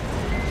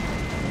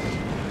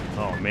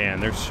 Oh man,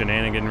 there's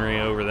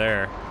shenaniganry over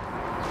there.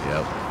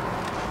 Yep.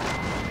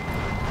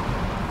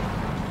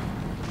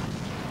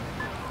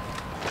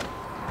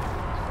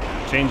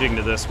 Changing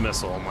to this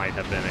missile might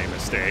have been a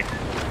mistake.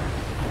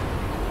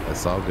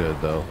 That's all good,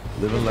 though.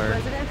 Live and Mr. learn.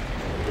 President,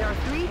 there are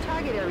 3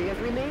 target areas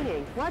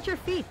remaining. Watch your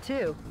feet,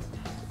 too.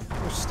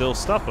 There's still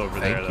stuff over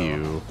there, Thank though.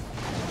 you.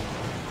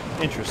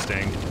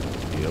 Interesting.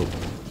 Yep.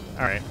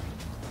 All right.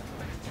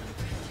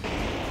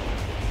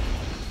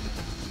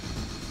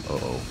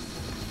 Uh-oh.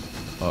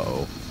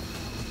 Uh-oh.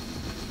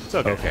 It's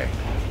okay. Okay.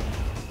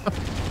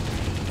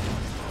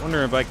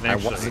 Wonder if I can I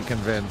actually... wasn't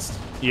convinced.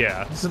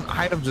 Yeah. There's an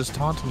item just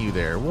taunting you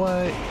there.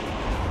 What?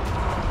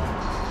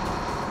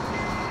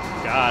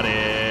 Got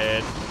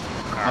it.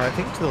 I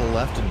think to the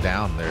left and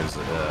down there's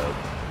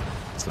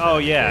some Oh,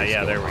 yeah, enemies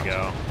yeah, there going we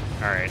on. go.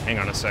 All right, hang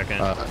on a second.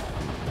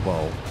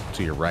 Well,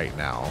 to your right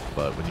now,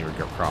 but when you were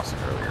crossing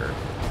earlier.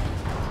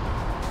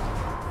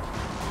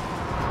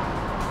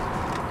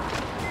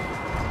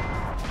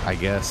 I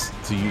guess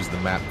to use the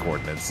map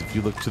coordinates, if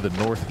you look to the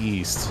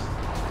northeast.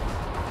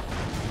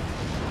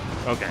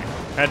 Okay,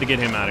 had to get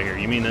him out of here.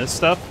 You mean this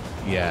stuff?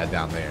 Yeah,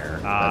 down there.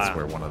 That's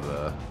where one of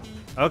the...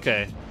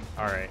 Okay,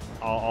 all right.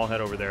 I'll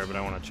head over there, but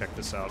I want to check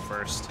this out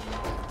first.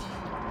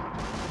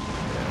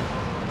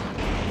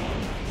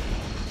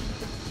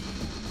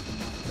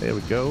 There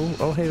we go.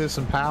 Oh, hey, there's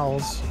some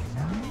pals.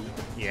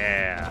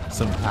 Yeah.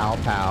 Some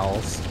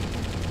pals.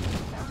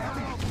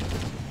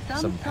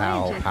 Some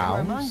scientists were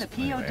among the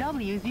Anyway.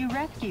 POWs you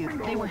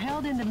rescued. They were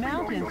held in the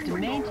mountains to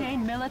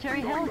maintain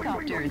military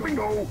helicopters.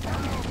 Bingo!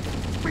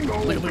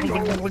 Bingo!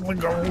 Bingo!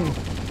 Bingo!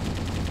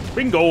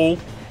 Bingo.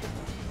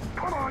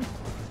 Come on!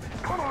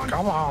 Come on!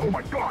 Come on. Oh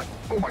my god!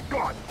 Oh my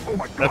god! Oh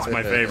my god! That's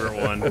my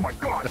favorite one. Oh my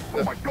god!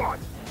 Oh my god!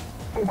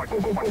 Oh my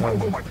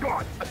oh my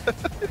god!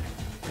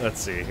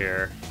 Let's see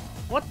here.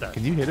 What the?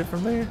 Can you hit it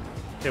from there?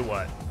 Hit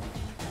what?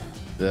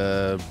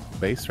 The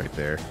base right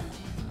there.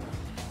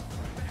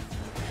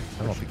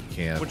 I don't think you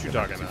can. What you You're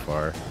not talking too about?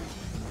 Far.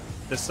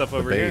 This stuff The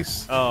over here?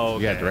 base. Oh,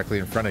 okay. Yeah, directly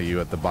in front of you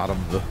at the bottom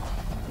of the...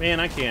 Man,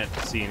 I can't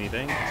see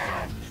anything. It's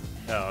fine.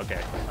 Oh,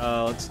 okay.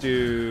 Let's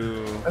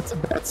do... That's a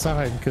bad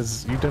sign,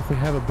 because you definitely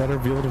have a better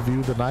field of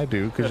view than I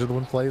do, because you're the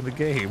one playing the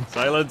game.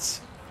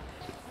 Silence.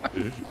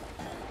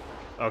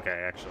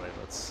 Okay, actually,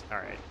 let's...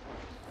 Alright.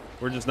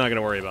 We're just not going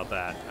to worry about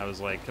that. I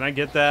was like, can I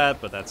get that?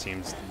 But that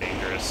seems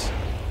dangerous.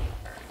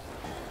 Alright.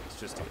 Let's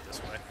just do it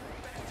this way.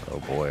 Oh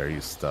boy, are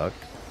you stuck?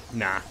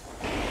 Nah.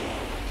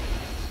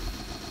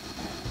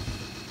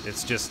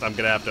 It's just, I'm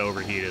going to have to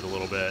overheat it a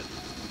little bit.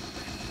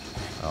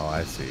 Oh,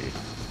 I see.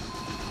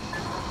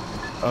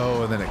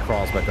 Oh, and then it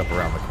crawls back up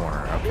around the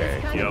corner. Okay.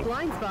 This kind Yep. of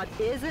blind spot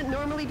isn't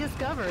normally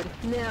discovered.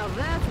 Now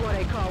that's what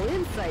I call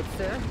insight,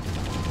 sir.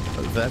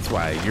 That's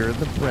why you're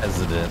the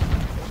president.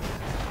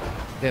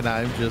 And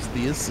I'm just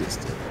the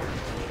assistant.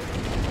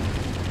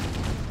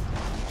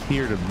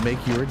 Here to make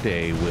your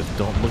day with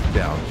don't look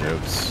down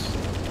jokes.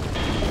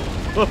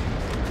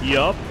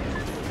 Yup.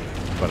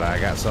 But I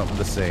got something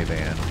to say,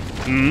 Dan.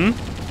 Hmm?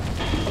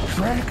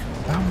 Shrek,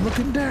 I'm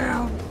looking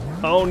down.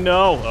 Oh,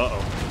 no.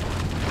 Uh-oh.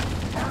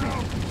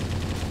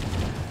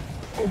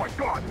 Oh my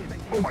god!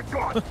 Oh my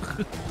god!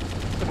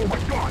 Oh my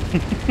god!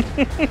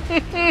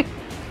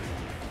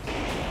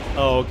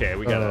 Oh, okay.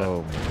 We gotta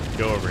Oh,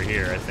 go over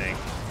here, I think.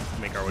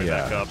 Make our way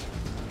back Yeah. up.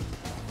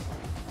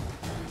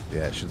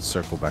 yeah, it should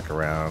circle back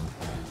around.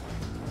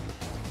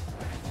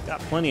 Got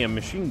plenty of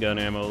machine gun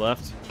ammo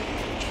left.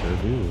 Sure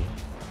do.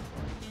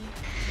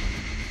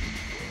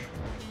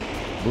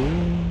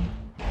 Boom.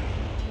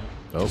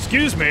 Oh,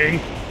 Excuse me.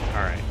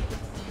 All right.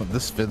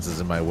 this fence is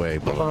in my way.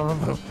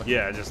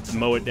 Yeah, just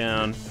mow it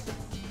down.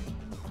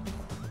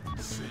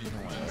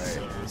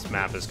 This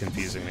map is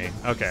confusing me.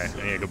 Okay,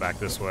 I need to go back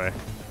this way.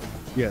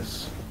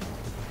 Yes.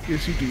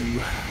 Yes, you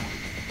do.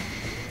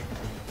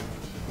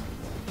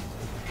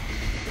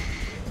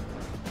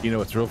 You know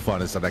what's real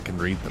fun is that I can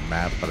read the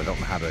map, but I don't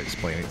know how to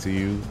explain it to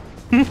you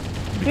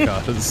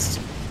because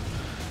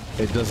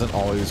it doesn't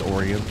always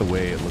orient the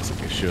way it looks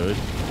like it should.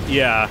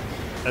 Yeah,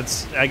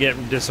 I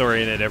get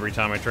disoriented every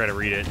time I try to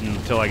read it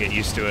until I get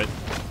used to it.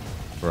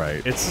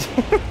 Right. It's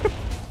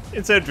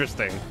it's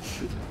interesting.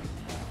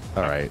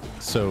 All right.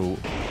 So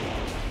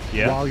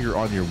Yeah. while you're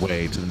on your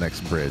way to the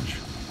next bridge,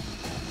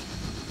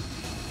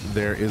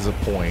 there is a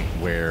point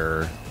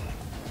where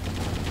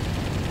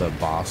the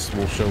boss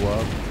will show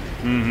up.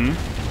 Mm-hmm.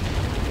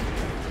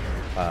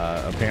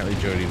 Apparently,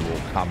 Jody will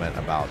comment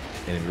about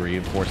enemy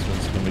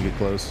reinforcements when we get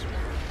close.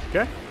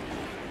 Okay.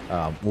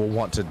 We'll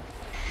want to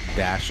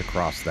dash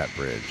across that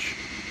bridge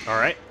All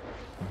right.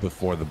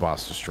 before the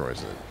boss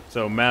destroys it.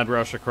 So mad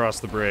rush across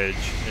the bridge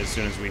as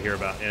soon as we hear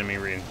about enemy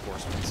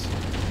reinforcements.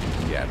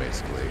 Yeah,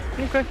 basically.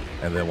 Okay.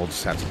 And then we'll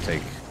just have to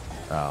take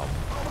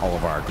all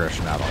of our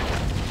aggression out on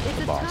It's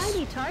the a boss.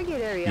 tiny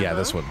target area. Yeah, huh?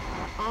 this one.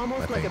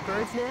 Almost I like think. a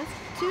bird's nest.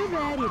 Too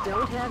bad you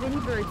don't have any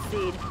bird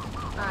seed.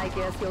 I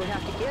guess you'll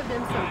have to give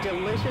them some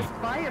delicious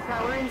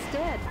firepower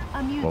instead.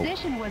 A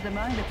musician was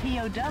among the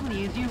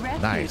POWs you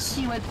rescued. Nice.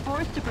 He was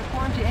forced to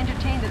perform to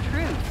entertain the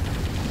troops.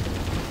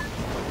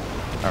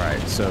 All right,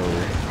 so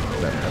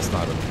that's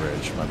not on the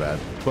bridge. My bad.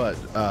 But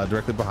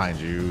directly behind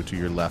you, to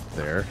your left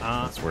there,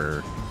 that's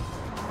where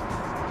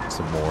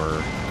some more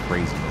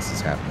craziness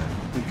is happening.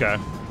 Okay.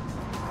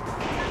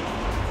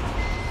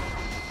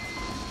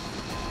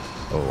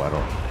 Oh, I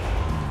don't.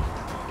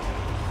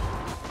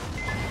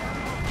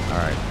 All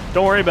right.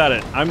 Don't worry about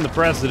it. I'm the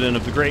president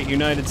of the great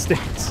United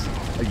States.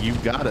 You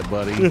got it,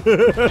 buddy. You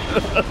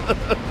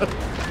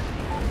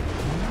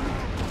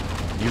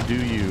do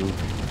you.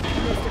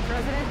 Mr.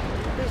 President,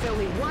 there's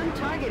only one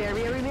target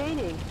area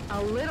remaining.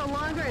 A little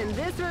longer and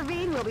this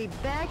ravine will be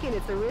back in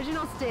its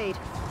original state.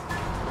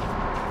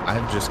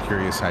 I'm just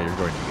curious how you're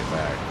going to get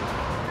back.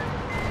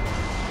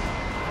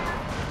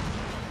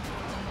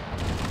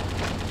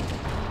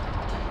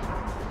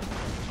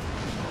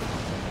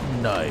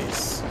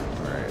 Nice.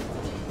 All right.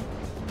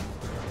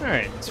 All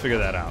right, let's figure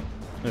that out.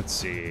 Let's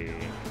see.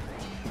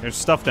 There's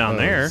stuff down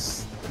there.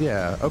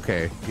 Yeah,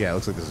 okay. Yeah, it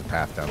looks like there's a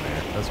path down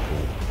there. That's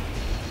cool.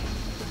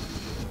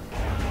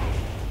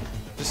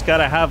 Just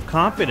gotta have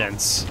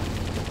confidence.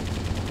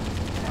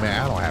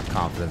 Man, I don't have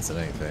confidence in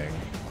anything.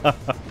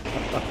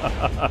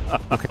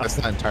 Okay, that's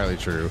not entirely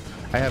true.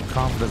 I have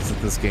confidence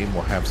that this game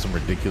will have some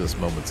ridiculous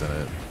moments in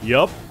it.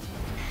 Yup.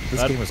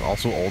 This game is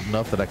also old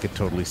enough that I could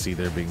totally see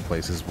there being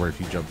places where if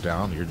you jump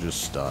down, you're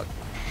just stuck.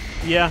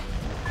 Yeah.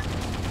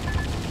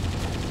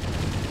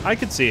 I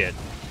could see it.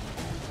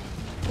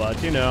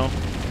 But, you know.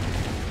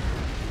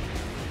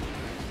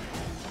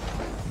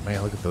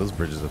 Man, look at those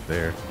bridges up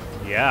there.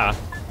 Yeah.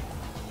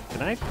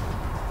 Can I?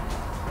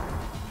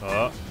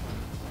 Oh.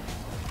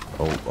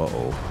 Oh,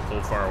 uh-oh. A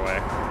little far away.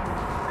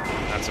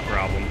 That's a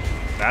problem.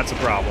 That's a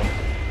problem.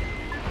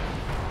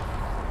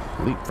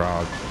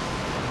 Leapfrog.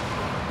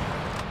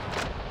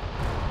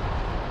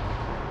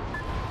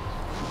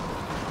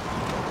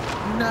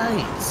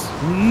 Nice.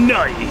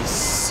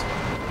 Nice.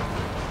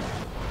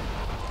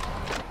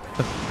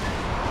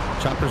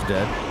 Chopper's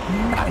dead.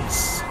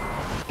 Nice.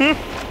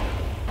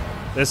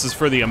 This is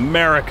for the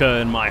America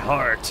in my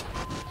heart.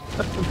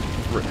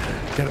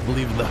 Gotta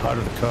believe in the heart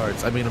of the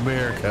cards. I mean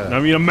America. I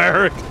mean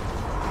America.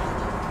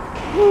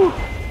 Woo.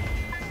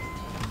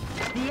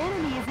 The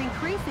enemy is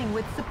increasing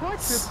with support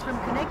troops from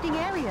connecting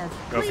areas.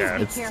 Please Okay.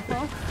 be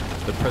careful.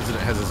 The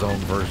president has his own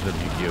version of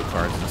Yu-Gi-Oh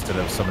cards. Instead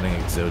of summoning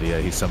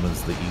Exodia, he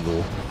summons the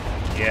eagle.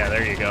 Yeah,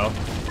 there you go.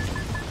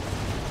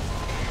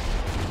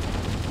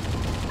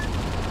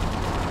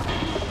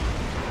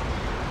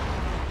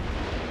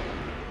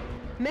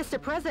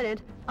 Mr.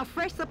 President, a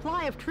fresh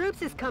supply of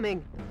troops is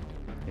coming.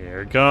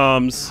 Here it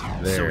comes.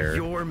 There. So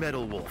you're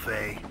Metal Wolf,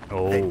 eh?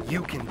 Oh. Then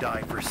you can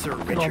die for Sir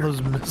Look at all Richard.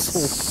 those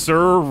missiles.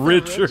 Sir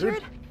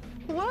Richard.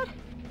 What?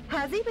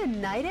 Has he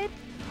been knighted?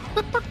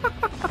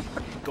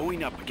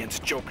 Going up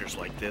against jokers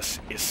like this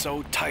is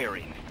so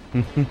tiring.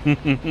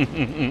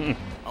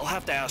 I'll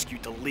have to ask you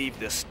to leave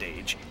this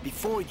stage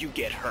before you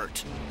get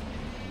hurt.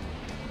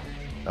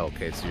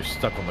 Okay, so you're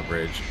stuck on the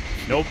bridge.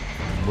 Nope.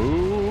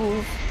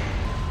 Move.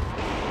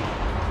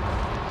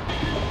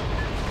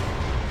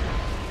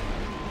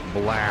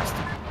 Blast.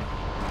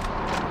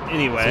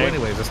 Anyway. So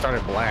anyways, I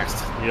started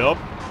blast. Yup.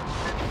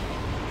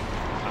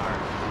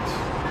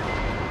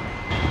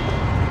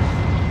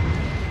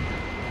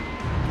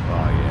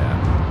 Oh yeah.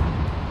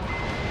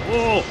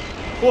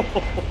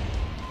 Whoa.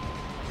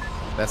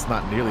 That's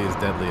not nearly as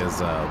deadly as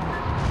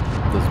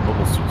those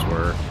mobile suits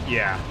were.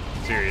 Yeah.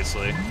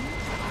 Seriously.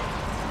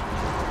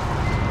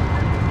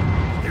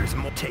 There's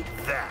more. Take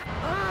that.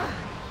 Ah,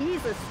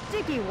 he's a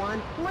sticky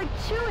one, like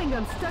chewing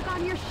gum stuck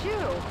on your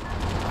shoe.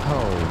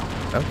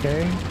 Oh,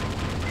 okay.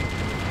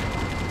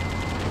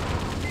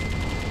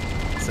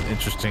 It's an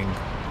interesting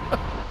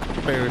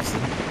comparison.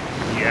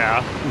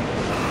 Yeah.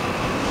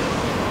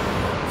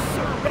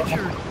 Sir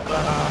Richard.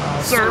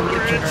 Sir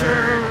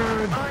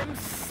Richard. I'm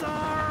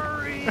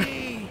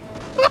sorry.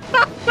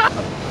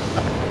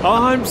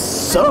 I'm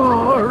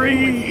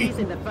sorry.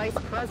 Using the vice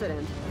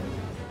president.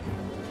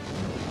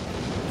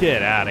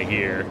 Get out of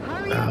here.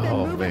 Hurry up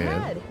Oh, and move man.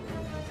 ahead.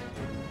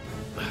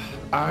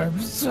 I'm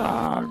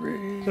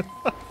sorry.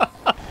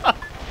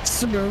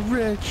 Sir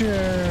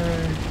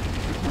Richard.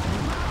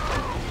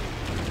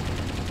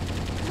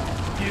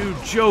 You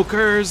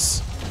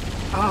jokers.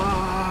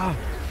 Ah.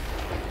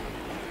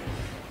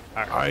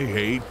 I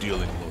hate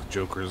dealing with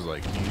jokers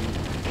like you.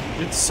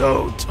 It's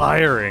so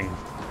tiring.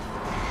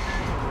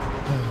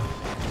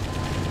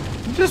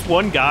 Just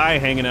one guy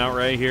hanging out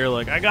right here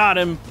like, I got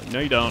him. No,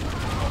 you don't.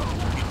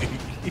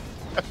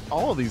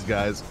 All of these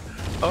guys.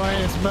 Oh,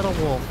 hey, it's Metal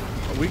Wolf.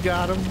 We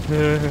got him.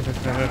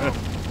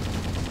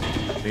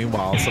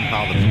 Meanwhile,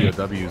 somehow the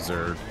POWs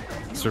are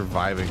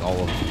surviving all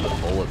of the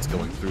bullets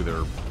going through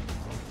their...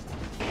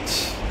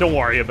 Don't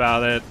worry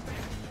about it.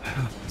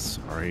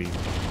 Sorry.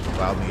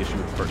 Allowed the issue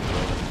with Burton.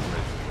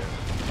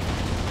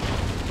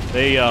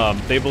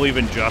 They believe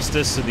in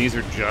justice, so these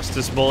are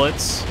justice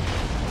bullets.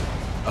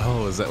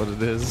 Oh, is that what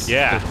it is?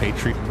 Yeah. They're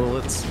Patriot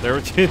bullets? They're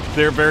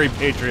very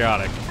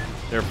patriotic.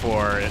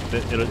 Therefore,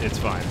 it's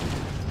fine.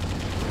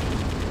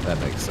 That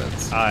makes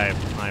sense.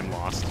 I'm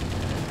lost.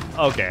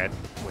 Okay,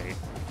 wait.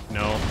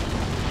 No.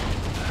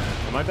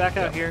 Am I back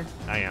out here?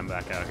 I am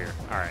back out here.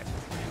 All right.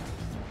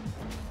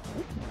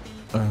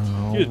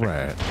 Excuse me.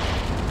 Alright.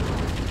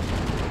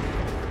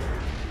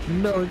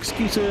 No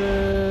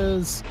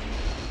excuses!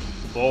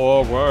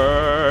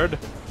 Forward.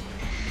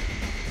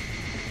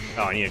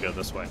 Oh, I need to go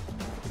this way.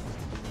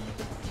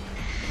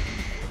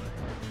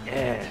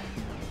 Yeah.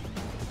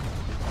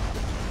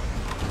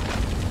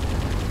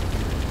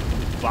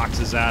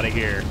 Boxes out of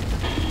here.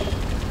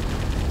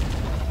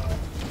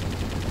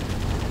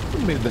 Who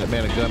made that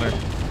man a gunner?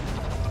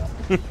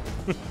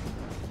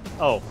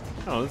 Oh,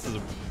 this is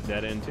a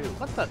dead end too.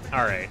 What the?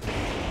 All right.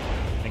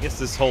 I guess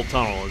this whole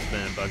tunnel has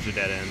been a bunch of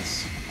dead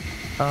ends.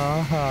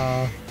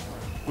 Uh-huh.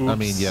 I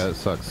mean, Oops. yeah, it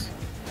sucks.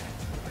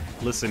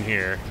 Listen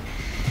here.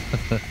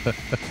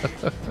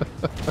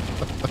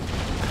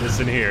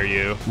 Listen here,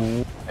 you.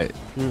 Hey,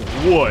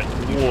 What?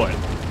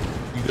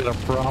 you got a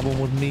problem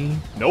with me,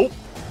 Nope.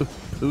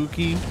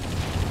 Pookie?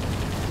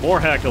 More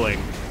heckling.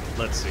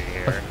 Let's see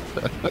here.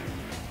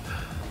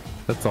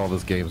 That's all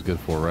this game's good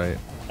for, right?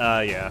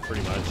 Yeah,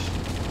 pretty much.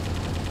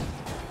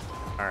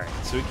 Alright,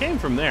 so we came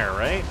from there,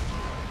 right?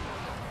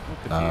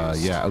 I'm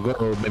confused. Yeah,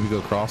 I'll maybe go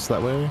across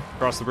that way.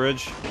 Across the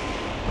bridge?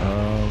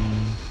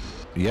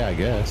 Yeah, I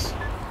guess.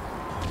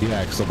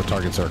 Yeah, because all the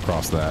targets are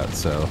across that,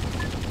 so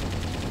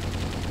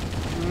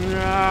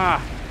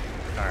Ah.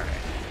 Alright.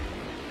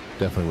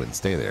 definitely wouldn't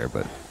stay there,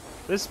 but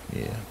This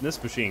yeah.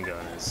 this machine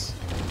gun is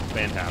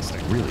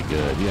fantastic. Really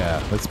good,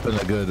 yeah. That's been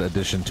a good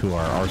addition to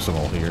our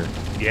arsenal here.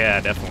 Yeah,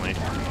 definitely.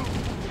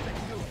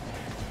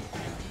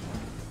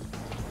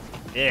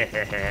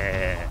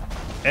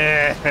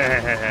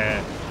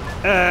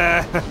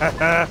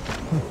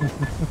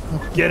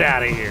 Get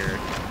out of here.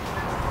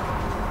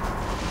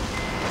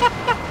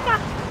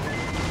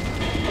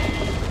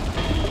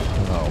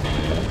 Oh,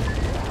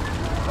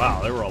 man.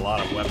 Wow, there were a lot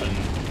of weapon,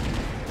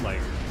 like,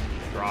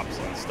 drops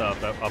and stuff,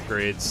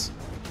 upgrades.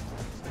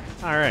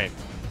 Alright.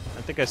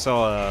 I think I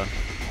saw a...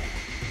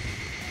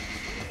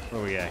 What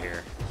do we got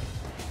here?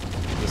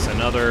 Is this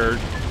another...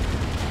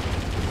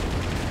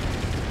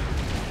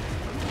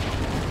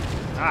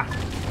 Ah!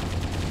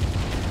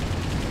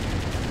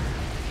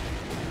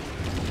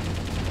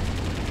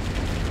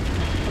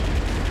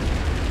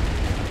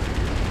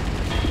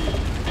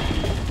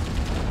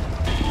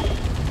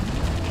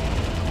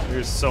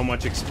 There's so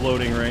much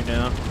exploding right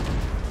now.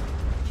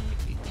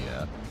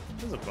 Yeah.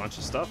 There's a bunch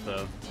of stuff,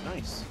 though.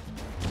 Nice.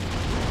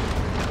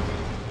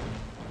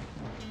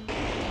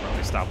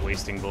 Probably stop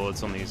wasting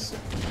bullets on these.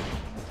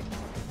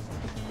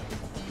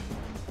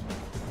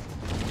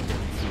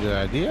 It's a good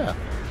idea.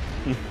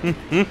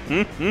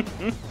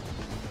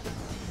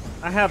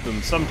 I have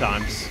them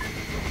sometimes.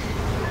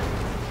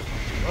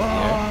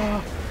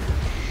 Yeah.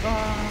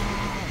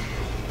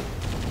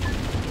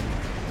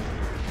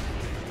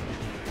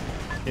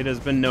 It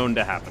has been known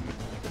to happen.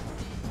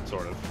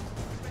 Sort of.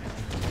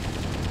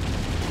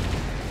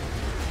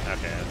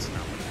 Okay, that's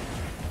not what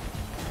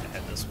I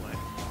head this way.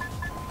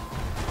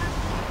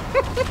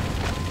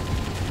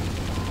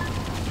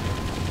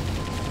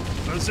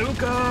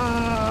 Bazooka!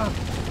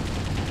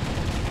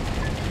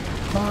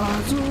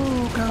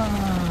 Bazooka!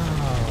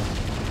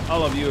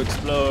 All of you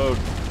explode.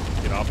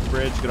 Get off the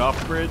bridge, get off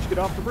the bridge, get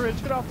off the bridge,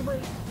 get off the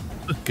bridge.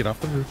 Get off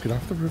the roof, get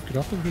off the roof, get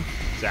off the roof.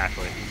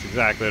 Exactly. That's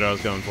exactly what I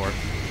was going for.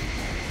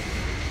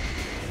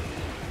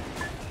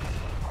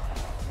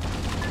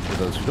 For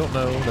those who don't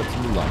know, that's a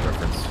Mulan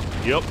reference.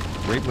 Yep.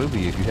 Great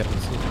movie if you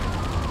haven't seen it.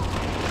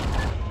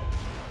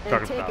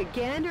 And take a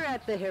gander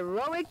at the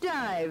heroic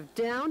dive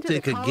down to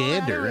the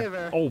Colorado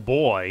River. Oh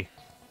boy.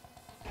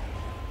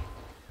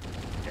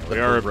 Yeah, We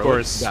are, of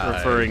course,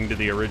 referring to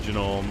the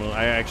original.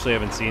 I actually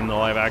haven't seen the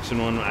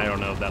live-action one. I don't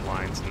know if that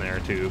line's in there,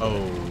 too.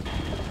 Oh.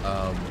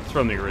 It's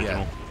from the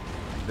original. Yeah.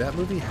 That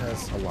movie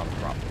has a lot of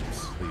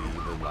problems, the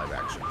live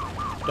action.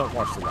 Don't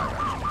watch the live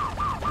action.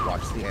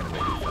 Watch the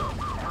animated film.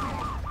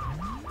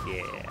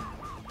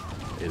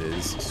 Yeah. It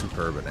is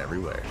superb in every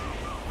way.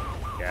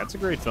 Yeah, it's a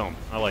great film.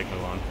 I like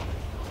Mulan.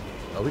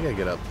 Oh, we gotta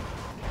get up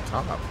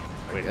top,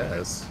 I Wait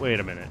guess. Wait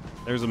a minute.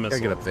 There's a missile.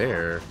 Gotta get up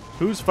there.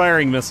 Who's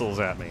firing missiles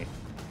at me?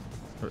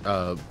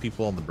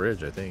 People on the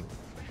bridge, I think.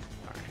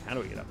 Alright, how do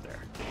we get up there?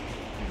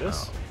 Do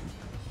this? Oh,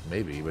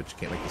 maybe, but you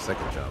can't make the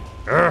second jump.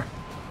 Urgh.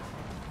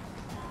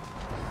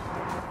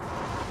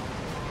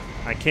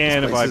 I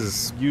can if I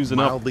use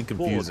enough mildly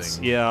confusing. bullets.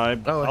 Yeah,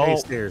 hey,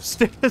 stairs.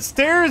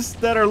 Stairs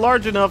that are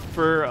large enough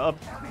for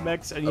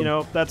mechs, and you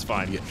know, that's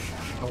fine. Yeah,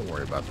 don't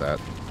worry about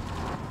that.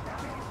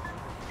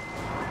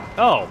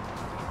 Oh.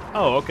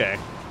 Oh, okay.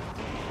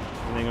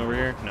 Anything over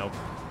here? Nope.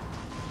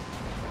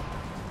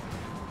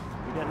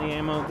 We got any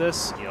ammo of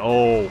this?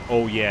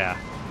 Oh yeah.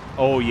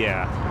 Oh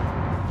yeah.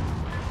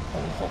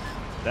 Oh.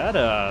 That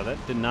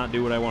did not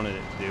do what I wanted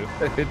it to do.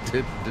 It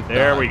did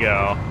There not. we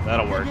go.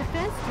 That'll work. The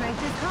defense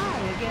strength is high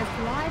against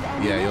live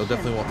ammunition. Yeah, you'll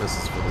definitely want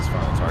missiles for this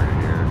final target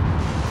here.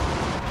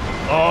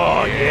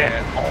 Oh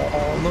yeah.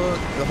 Oh, look,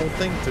 the whole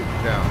thing took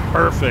down.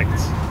 Perfect.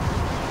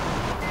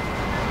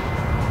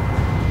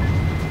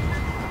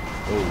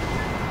 Oh.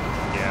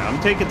 Yeah, I'm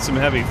taking some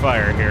heavy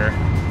fire here.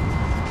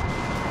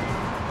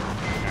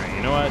 Alright,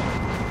 you know what?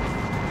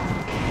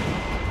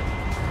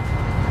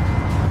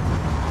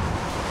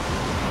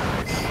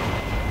 Nice.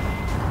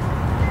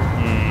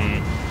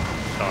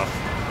 Tough.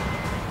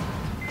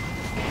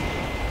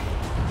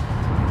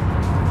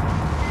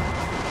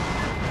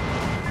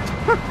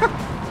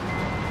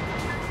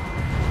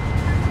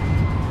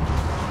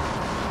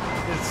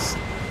 It's...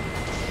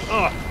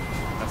 Oh!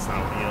 That's not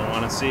what you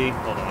want to see.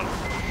 Hold on.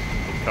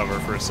 Cover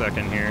for a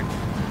second here.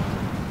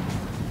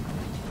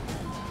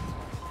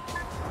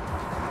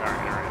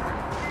 Alright.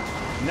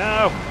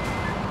 No!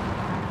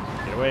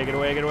 Get away, get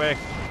away, get away.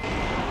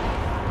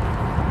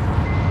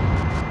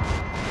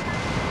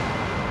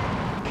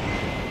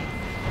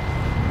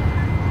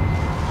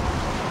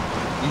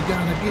 You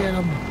gotta get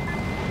him.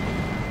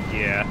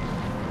 Yeah.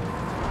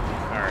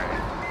 Alright.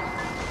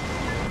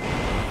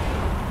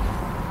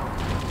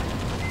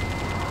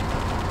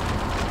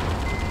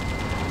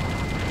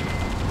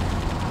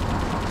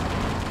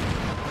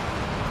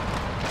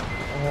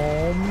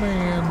 Oh,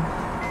 man.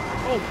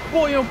 Oh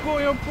boy, oh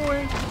boy, oh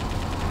boy.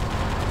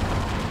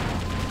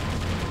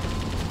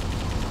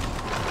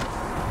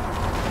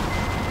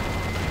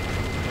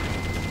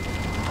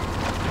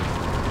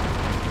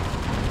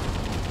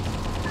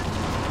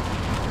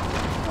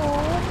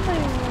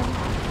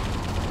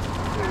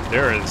 Dude,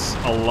 there is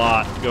a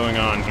lot going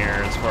on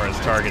here as far as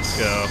targets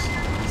go.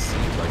 It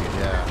seems like it,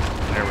 yeah.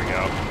 There we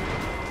go.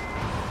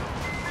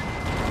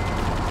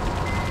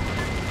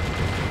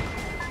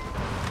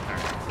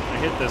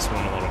 hit this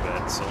one a little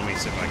bit, so let me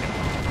see if I can...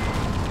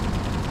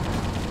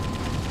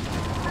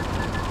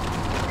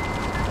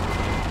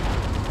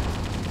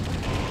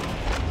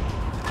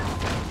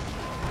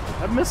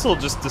 That missile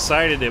just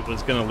decided it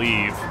was gonna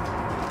leave.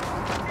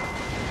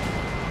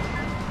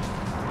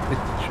 It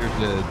sure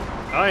did.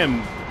 I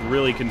am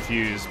really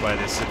confused by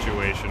this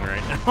situation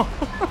right now.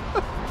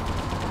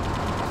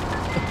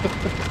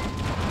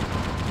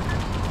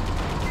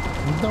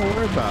 Don't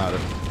worry about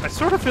it. I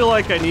sort of feel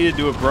like I needed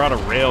to have brought a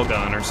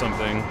railgun or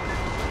something.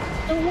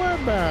 Don't worry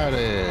about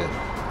it.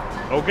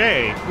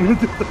 Okay.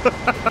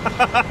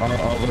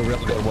 Although the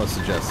railgun was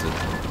suggested. I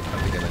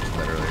think I mentioned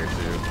that earlier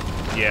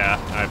too. Yeah,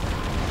 I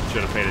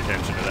should have paid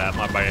attention to that.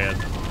 My bad.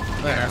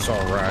 That's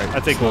all right. I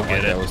think we'll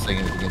get it. I was saying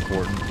anything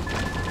important.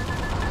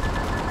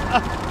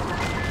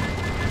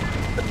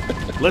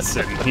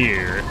 Listen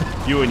here,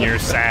 you and your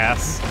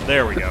sass.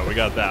 There we go. We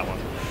got that one.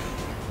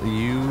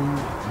 You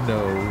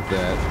know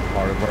that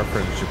part of our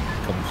friendship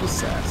comes with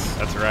sass.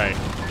 That's right.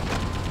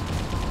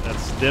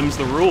 That's them's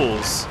the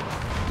rules.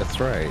 That's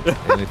right.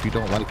 And if you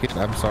don't like it,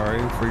 I'm sorry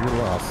for your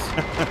loss.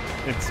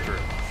 It's true.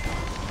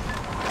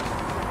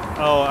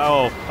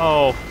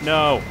 Oh,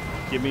 no.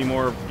 Give me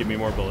more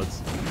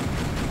bullets.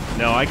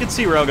 No, I could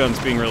see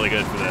railguns being really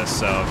good for this,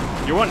 so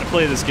if you're wanting to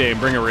play this game,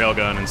 bring a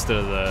railgun instead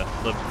of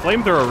the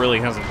flamethrower really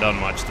hasn't done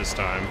much this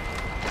time.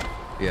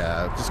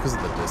 Yeah, just because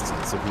of the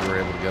distance. If we were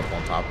able to get up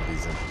on top of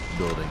these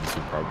buildings,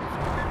 we'd probably be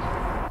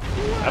fine.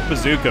 That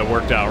bazooka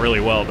worked out really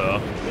well, though.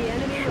 The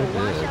enemy will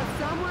wash up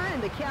somewhere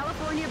in the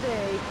California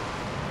Bay.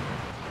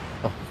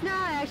 Oh, No,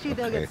 actually,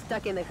 they'll okay. get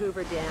stuck in the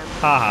Hoover Dam.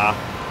 Haha.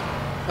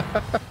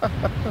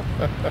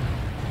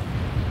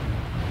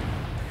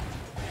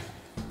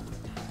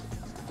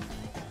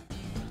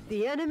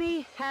 The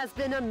enemy has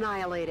been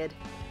annihilated.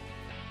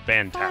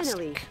 Fantastic.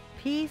 Finally,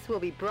 peace will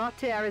be brought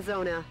to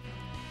Arizona.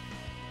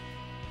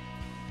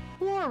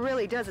 War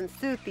really doesn't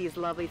suit these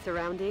lovely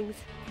surroundings.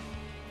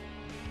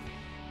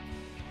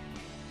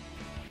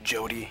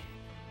 Jody.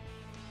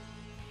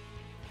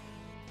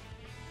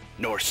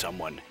 Nor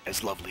someone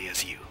as lovely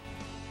as you.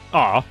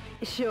 Aw.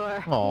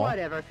 Sure, Aw.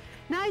 whatever.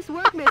 Nice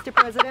work, Mr.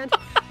 President.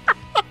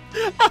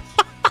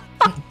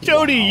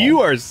 Jody, you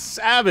are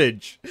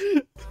savage.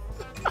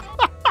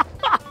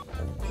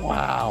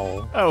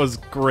 wow. That was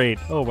great.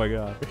 Oh my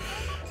god.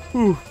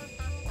 Whew.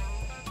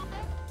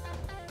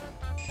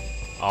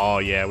 Oh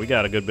yeah, we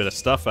got a good bit of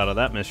stuff out of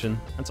that mission.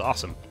 That's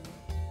awesome.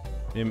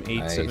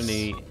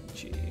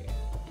 M878G.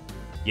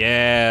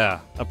 Yeah,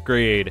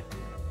 upgrade.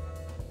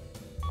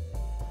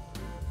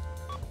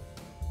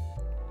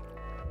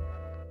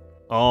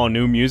 Oh,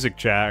 new music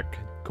jack.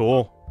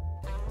 Cool.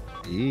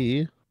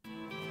 E.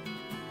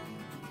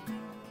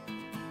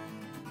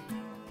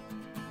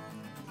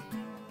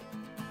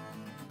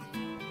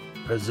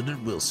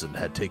 President Wilson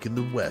had taken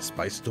the West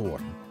by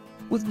storm.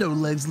 With no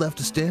legs left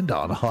to stand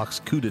on, Hawk's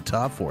coup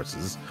d'etat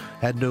forces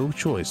had no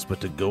choice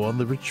but to go on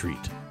the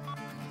retreat.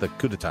 The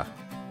coup d'etat.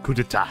 Coup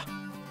d'etat.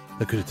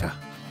 The coup d'etat.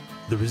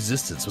 The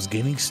resistance was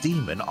gaining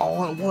steam, and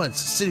all at once,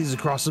 cities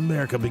across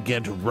America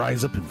began to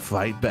rise up and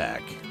fight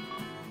back.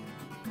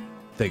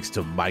 Thanks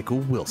to Michael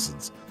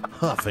Wilson's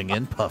huffing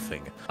and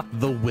puffing,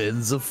 the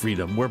winds of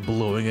freedom were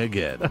blowing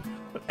again,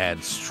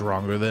 and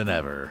stronger than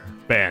ever.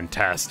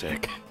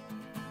 Fantastic.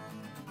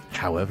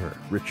 However,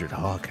 Richard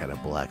Hawk had a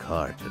black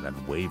heart and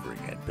unwavering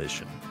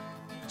ambition.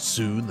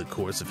 Soon, the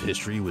course of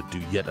history would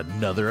do yet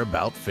another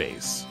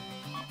about-face.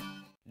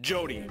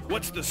 Jody,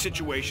 what's the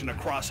situation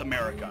across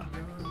America?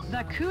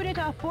 The coup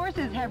d'etat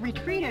forces have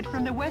retreated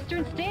from the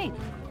western states.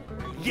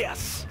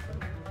 Yes!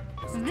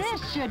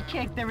 This should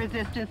kick the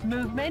resistance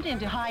movement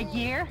into high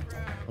gear.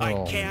 I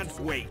can't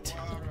wait.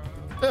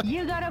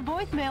 You got a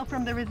voicemail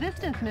from the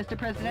resistance, Mr.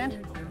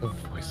 President.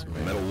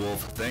 Metal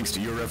Wolf, thanks to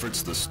your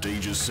efforts, the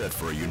stage is set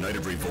for a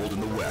united revolt in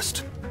the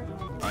West.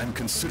 I'm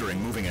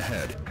considering moving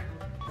ahead.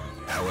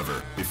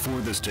 However, before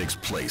this takes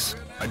place,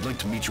 I'd like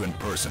to meet you in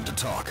person to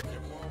talk.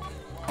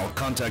 I'll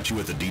contact you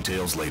with the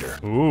details later.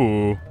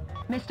 Ooh.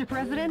 Mr.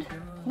 President,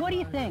 what do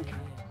you think?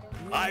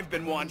 I've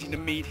been wanting to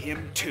meet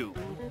him too.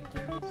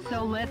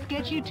 So let's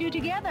get you two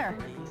together.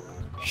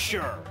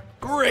 Sure.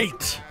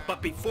 Great.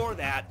 But before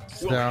that,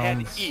 we'll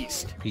head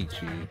east.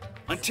 Peachy.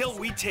 Until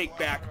we take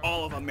back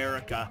all of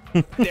America,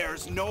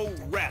 there's no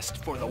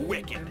rest for the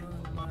wicked.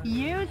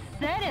 You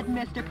said it,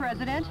 Mr.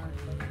 President.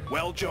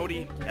 Well,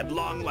 Jody, at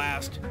long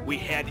last, we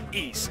head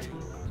east.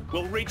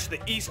 We'll reach the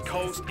East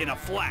Coast in a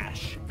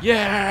flash.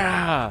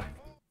 Yeah.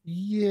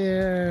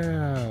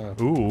 Yeah.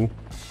 Ooh.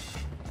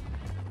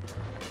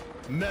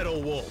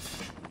 Metal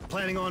Wolf,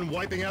 planning on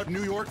wiping out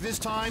New York this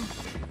time?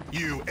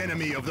 You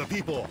enemy of the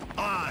people,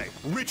 I,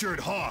 Richard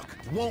Hawk,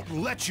 won't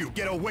let you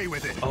get away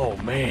with it. Oh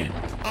man.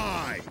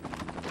 I,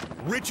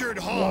 Richard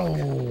Hawk,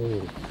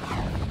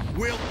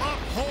 will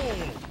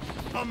uphold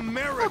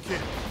American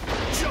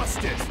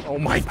justice. Oh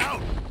my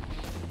without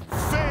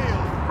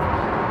fail.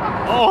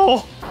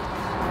 Oh.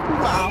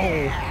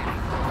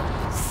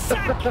 Wow.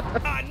 Suck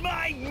on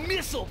my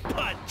missile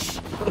punch.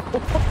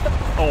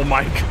 Oh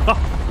my god.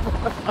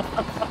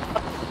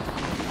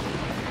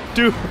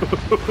 Dude.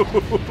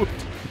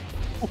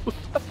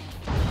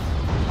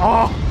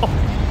 Oh!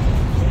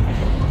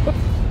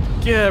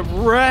 Get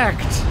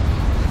wrecked!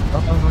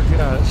 Oh my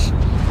gosh.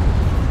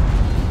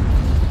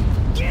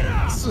 Get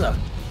up!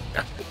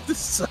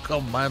 Suck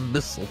on my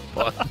missile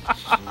punch.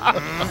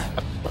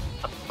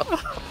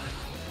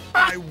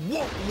 I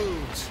won't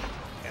lose.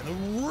 And the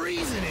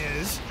reason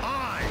is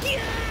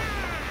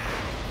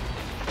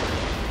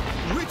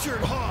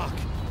Richard Hawk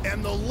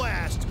am the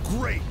last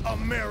great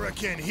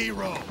American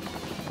hero.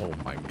 Oh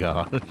my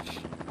gosh.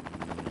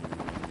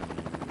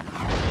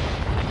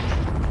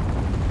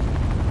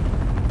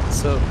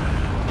 So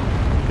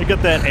they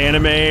got that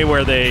anime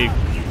where they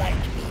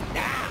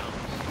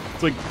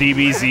it's like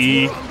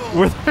DBZ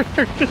where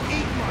they're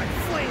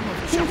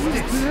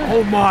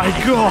oh my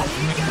god,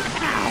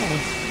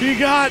 he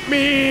got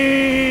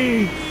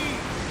me.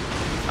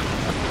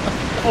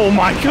 Oh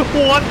my god,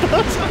 what the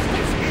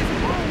Justice is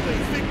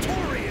always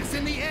victorious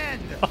in the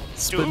end.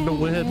 spin to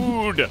win.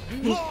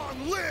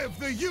 Long live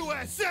the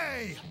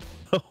USA.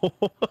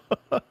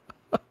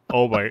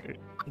 Oh my,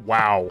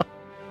 wow,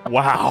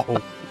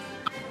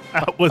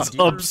 that was Dear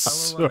fellow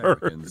absurd.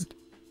 Americans,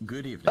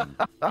 good evening.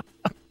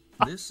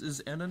 This is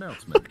an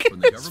announcement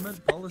from the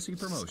Government Policy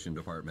Promotion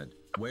Department,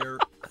 where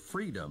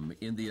freedom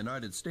in the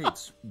United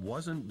States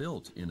wasn't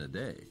built in a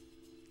day.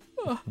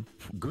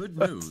 Good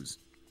news,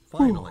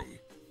 finally.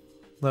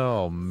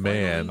 Oh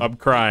man. I'm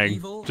crying,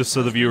 just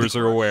so the viewers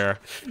are aware.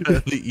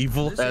 The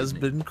evil This has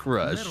evening, been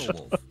crushed.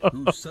 Metal Wolf,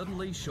 who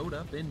suddenly showed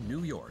up in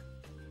New York,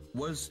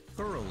 was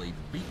thoroughly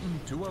beaten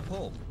to a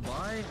pulp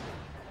by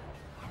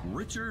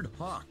Richard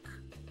Hawk.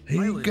 He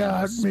piloting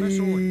got a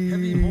special me.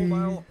 heavy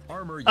mobile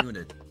armor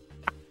unit.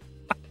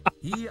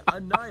 He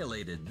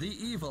annihilated the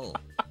evil.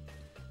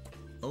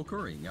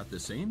 Occurring at the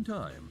same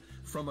time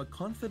from a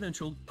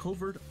confidential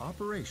covert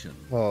operation.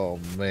 Oh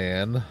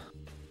man.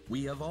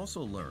 We have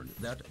also learned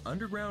that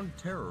underground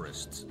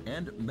terrorists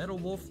and Metal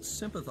Wolf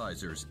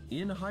sympathizers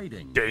in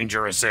hiding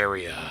Dangerous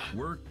area.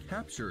 were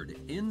captured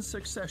in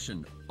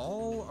succession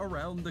all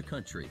around the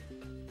country.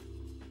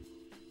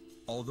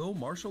 Although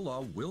martial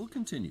law will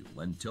continue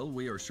until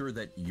we are sure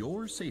that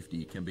your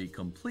safety can be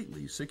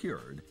completely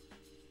secured,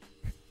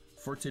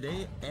 for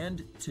today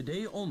and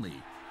today only,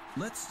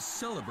 let's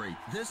celebrate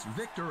this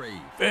victory.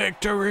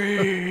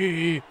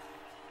 Victory!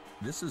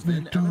 This has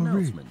been an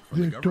announcement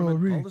from the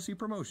Government Policy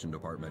Promotion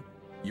Department.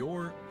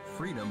 Your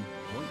Freedom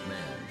Point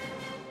Man.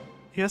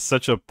 He has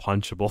such a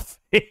punchable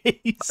face.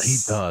 He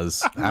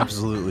does.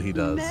 Absolutely he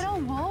does.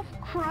 Metal Wolf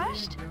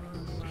crushed?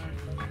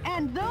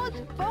 And those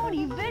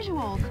phony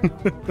visuals.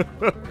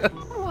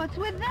 What's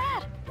with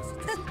that?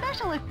 The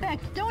special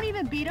effects don't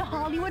even beat a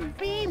Hollywood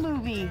B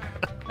movie.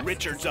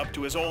 Richard's up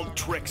to his old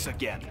tricks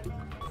again.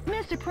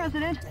 Mr.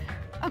 President,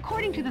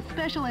 according to the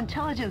Special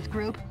Intelligence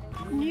Group,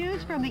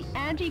 news from the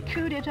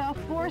anti-coup d'etat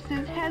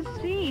forces has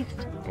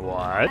ceased.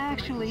 What?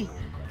 Actually,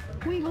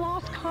 we've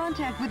lost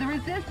contact with the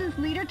resistance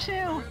leader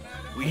too.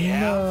 We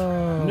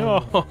have.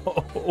 No.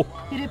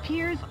 It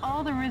appears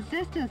all the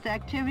resistance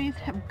activities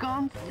have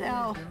gone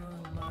south.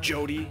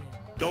 Jody,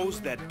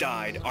 those that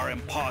died are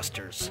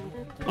imposters.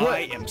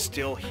 I am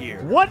still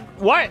here. What?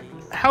 What?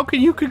 How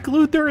can you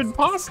conclude they're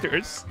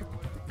imposters?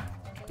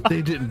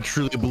 They didn't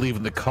truly believe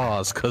in the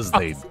cause because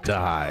they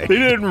died. They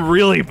didn't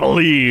really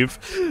believe.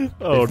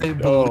 Oh, if they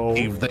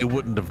believed, they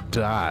wouldn't have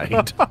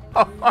died.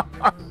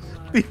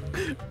 The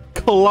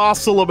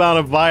colossal amount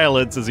of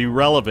violence is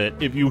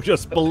irrelevant if you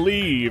just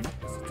believe.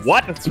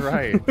 What? That's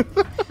right.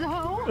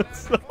 So?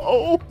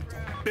 So?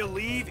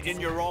 Believe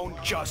in your own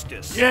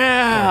justice.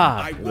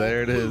 Yeah. I won't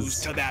There it lose is.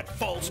 to that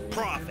false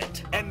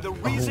prophet. And the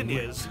reason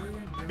is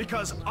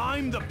because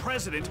I'm the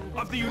president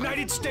of the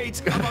United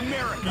States of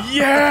America.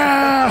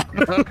 Yeah.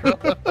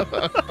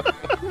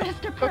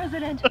 Mr.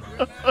 President.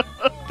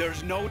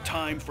 There's no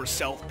time for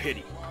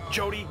self-pity.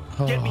 Jody,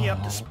 get me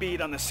up to speed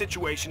on the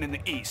situation in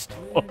the East.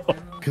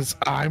 Because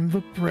I'm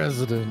the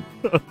president.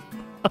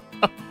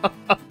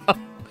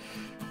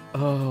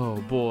 Oh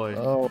boy.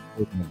 Oh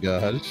my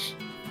gosh.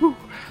 Whew.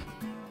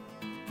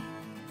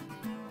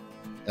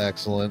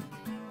 Excellent.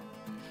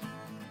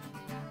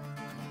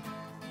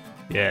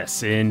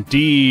 Yes,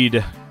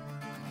 indeed.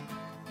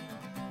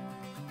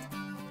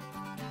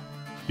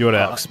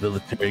 Yoda. Hawk's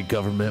military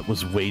government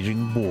was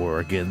waging war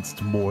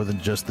against more than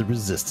just the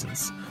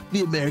resistance.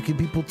 The American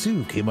people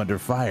too came under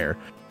fire.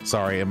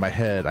 Sorry, in my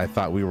head, I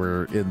thought we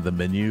were in the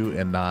menu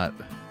and not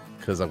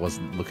because I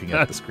wasn't looking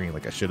at the screen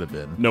like I should have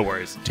been. No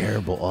worries.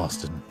 Terrible,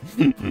 Austin.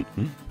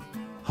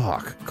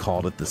 Hawk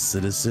called it the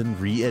Citizen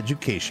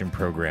Re-Education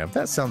Program.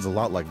 That sounds a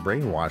lot like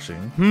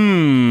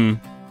brainwashing.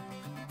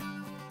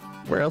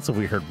 Where else have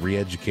we heard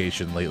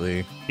re-education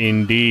lately?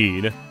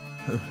 Indeed.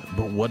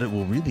 But what it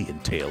will really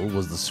entail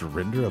was the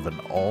surrender of an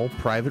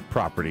all-private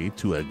property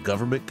to a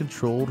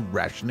government-controlled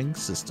rationing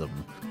system.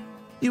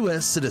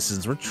 U.S.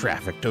 citizens were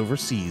trafficked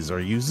overseas or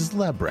used as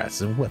lab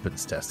rats in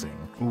weapons testing.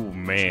 Ooh,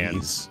 man.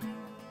 Jeez.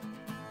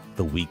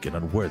 The weak and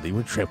unworthy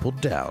were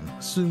trampled down.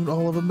 Soon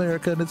all of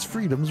America and its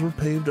freedoms were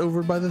paved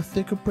over by the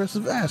thick,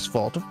 oppressive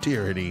asphalt of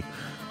tyranny.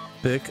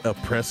 Thick,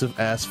 oppressive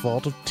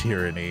asphalt of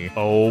tyranny.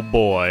 Oh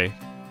boy.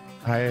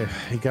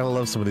 You gotta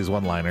love some of these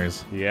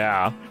one-liners.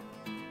 Yeah.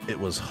 It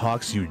was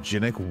Hawk's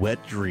eugenic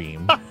wet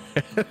dream.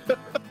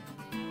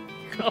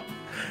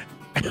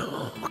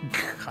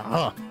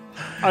 God.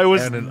 I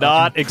was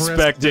not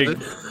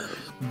expecting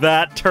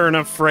that turn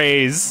of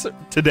phrase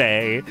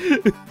today.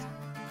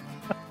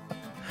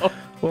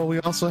 Well, we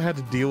also had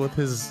to deal with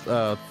his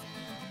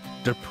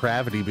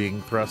depravity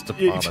being thrust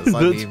upon us.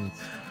 I mean,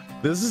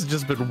 this has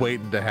just been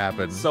waiting to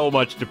happen. So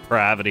much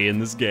depravity in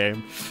this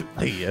game.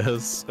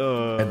 Yes.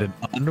 And an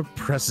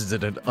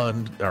unprecedented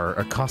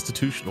a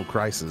constitutional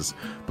crisis,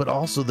 but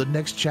also the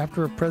next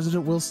chapter of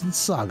President Wilson's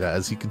saga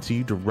as he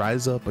continued to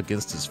rise up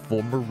against his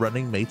former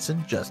running mates'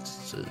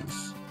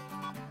 injustices.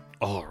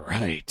 All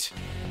right.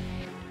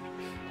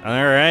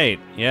 All right.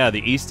 Yeah,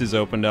 the East is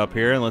opened up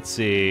here. Let's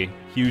see.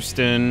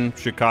 Houston,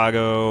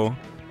 Chicago,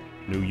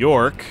 New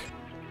York,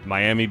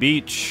 Miami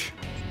Beach.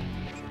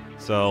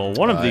 So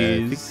one of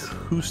these... I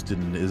think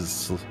Houston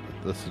is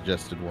the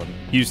suggested one.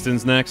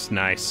 Houston's next?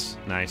 Nice.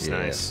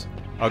 Nice.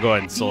 I'll go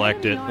ahead and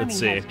select it. Let's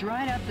see. The Army has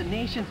dried up the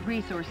nation's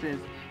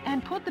resources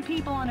and put the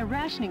people on a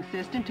rationing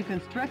system to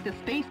construct a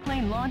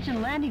spaceplane launch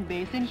and landing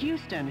base in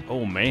Houston.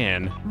 Oh,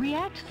 man.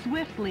 React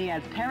swiftly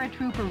as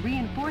paratrooper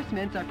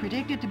reinforcements are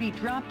predicted to be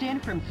dropped in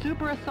from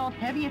Super Assault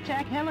heavy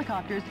attack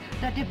helicopters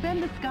that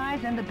defend the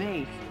skies and the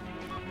base.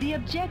 The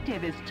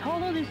objective is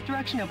total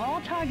destruction of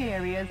all target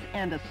areas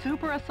and the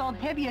Super Assault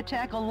heavy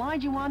attack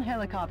Olajuwon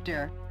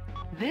helicopter.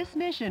 This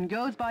mission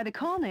goes by the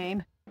call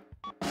name...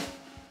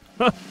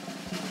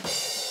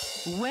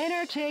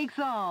 Winner takes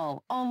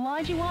all.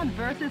 Olajuwon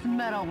versus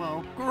Metal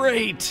Wolf.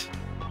 Great.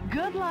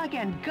 Good luck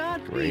and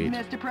Godspeed,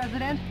 Mr.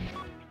 President.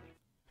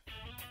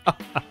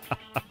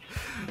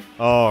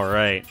 All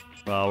right.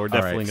 Well, we're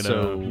definitely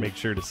going to make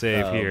sure to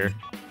save here.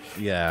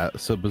 Yeah,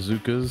 so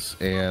bazookas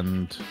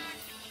and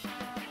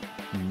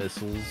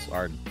missiles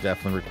are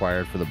definitely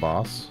required for the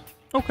boss.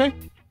 Okay.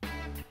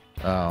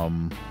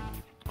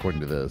 According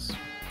to this.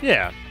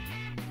 Yeah.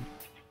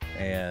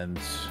 And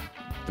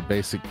the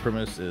basic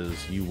premise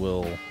is you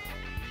will...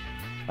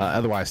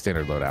 otherwise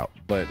standard loadout,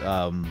 but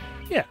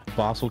yeah,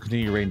 boss will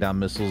continue to rain down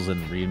missiles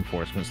and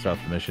reinforcements throughout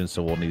the mission,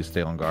 so we'll need to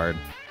stay on guard.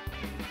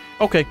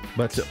 Okay,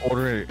 but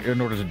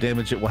in order to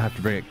damage it, we'll have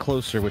to bring it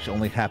closer, which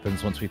only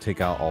happens once we take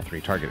out all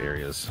 3 target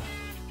areas.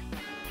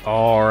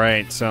 All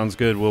right, sounds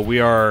good. Well, we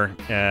are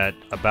at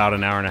about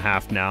an hour and a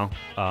half now,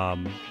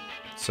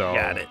 so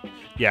got it.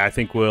 Yeah, I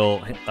think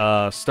we'll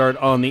start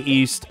on the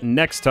East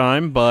next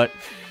time, but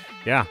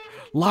yeah,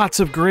 lots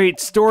of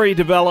great story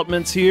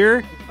developments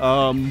here.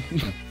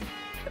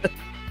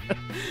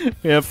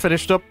 We have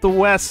finished up the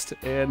West,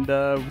 and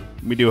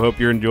we do hope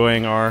you're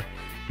enjoying our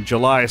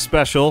July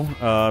special.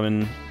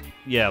 And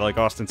yeah, like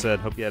Austin said,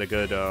 hope you had a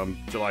good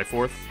July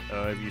 4th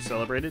if you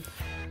celebrated.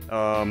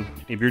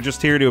 If you're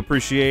just here to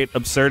appreciate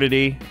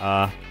absurdity,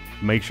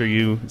 make sure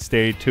you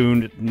stay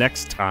tuned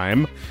next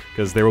time,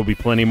 because there will be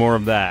plenty more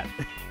of that.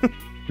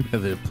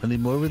 There's plenty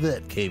more where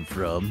that came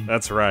from.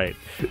 That's right.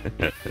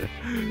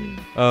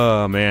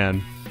 Oh,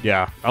 man.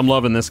 Yeah, I'm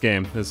loving this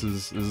game. This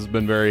has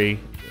been very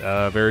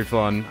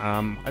fun.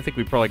 I think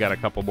we probably got a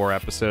couple more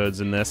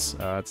episodes in this.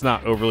 It's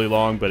not overly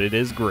long, but it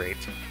is great.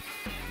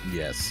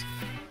 Yes.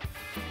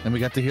 And we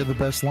got to hear the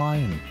best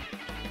line.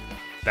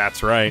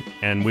 That's right.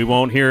 And we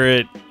won't hear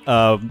it.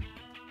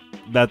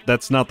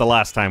 That's not the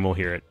last time we'll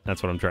hear it.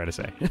 That's what I'm trying to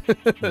say.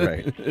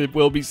 Right. It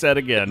will be said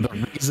again.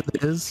 The reason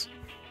is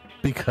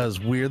because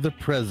we're the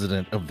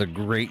president of the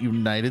great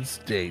United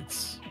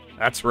States.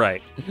 That's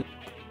right.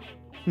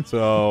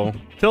 So,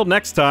 till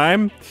next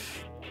time,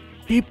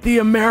 keep the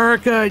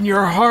America in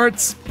your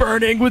hearts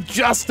burning with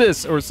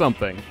justice or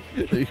something.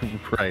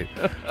 Right.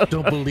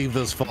 Don't believe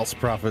those false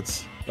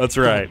prophets. That's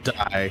right. Don't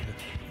die.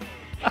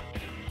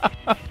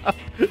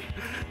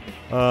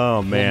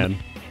 Oh, man.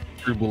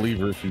 True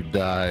believer if you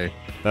die.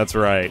 That's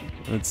right.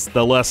 It's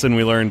the lesson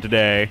we learned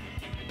today.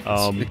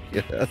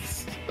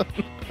 Yes.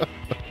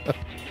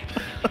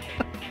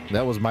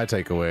 That was my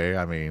takeaway.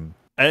 I mean...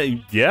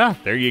 yeah,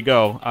 there you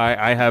go.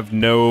 I have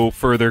no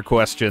further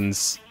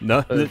questions.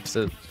 No,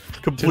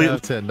 completely 10 out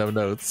of 10, no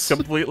notes.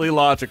 Completely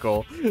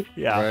logical.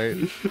 Yeah.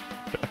 Right.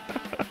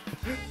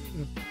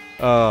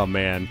 Oh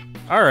man.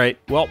 All right.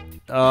 Well,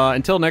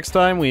 until next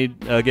time, we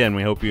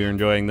hope you're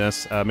enjoying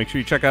this. Make sure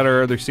you check out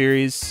our other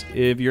series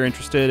if you're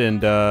interested,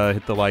 and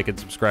hit the like and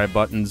subscribe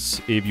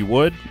buttons if you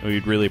would.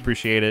 We'd really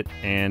appreciate it.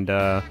 And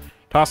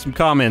toss some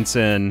comments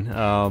in.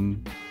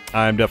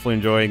 I'm definitely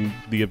enjoying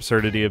the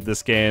absurdity of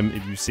this game.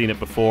 If you've seen it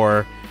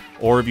before,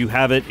 or if you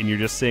have it and you're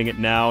just seeing it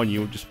now and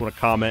you just want to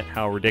comment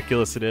how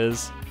ridiculous it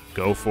is,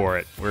 go for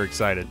it. We're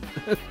excited.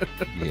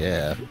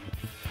 Yeah.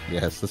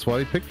 Yes, that's why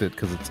we picked it,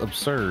 because it's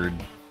absurd.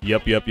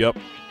 Yep.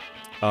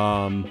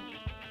 And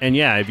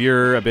yeah, if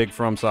you're a big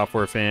From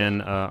Software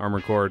fan,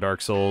 Armored Core, Dark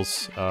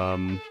Souls,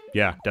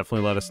 yeah,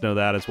 definitely let us know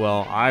that as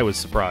well. I was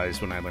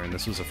surprised when I learned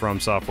this was a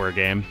From Software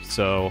game.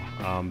 So,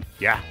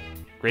 yeah,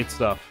 great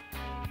stuff.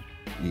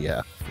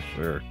 Yeah, for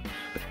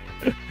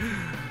sure.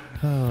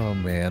 Oh,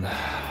 man.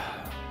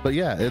 But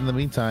yeah, in the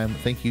meantime,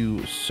 thank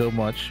you so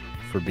much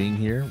for being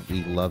here.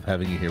 We love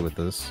having you here with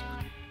us.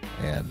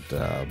 And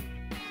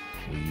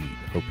we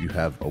hope you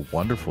have a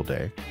wonderful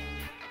day.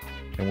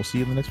 And we'll see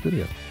you in the next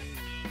video.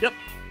 Yep.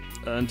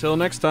 Until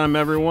next time,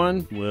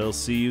 everyone. We'll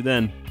see you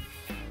then.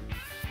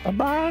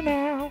 Bye-bye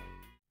now.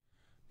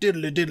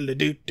 Diddly diddly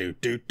do do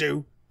do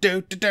do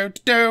do do do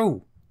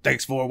do.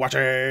 Thanks for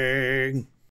watching.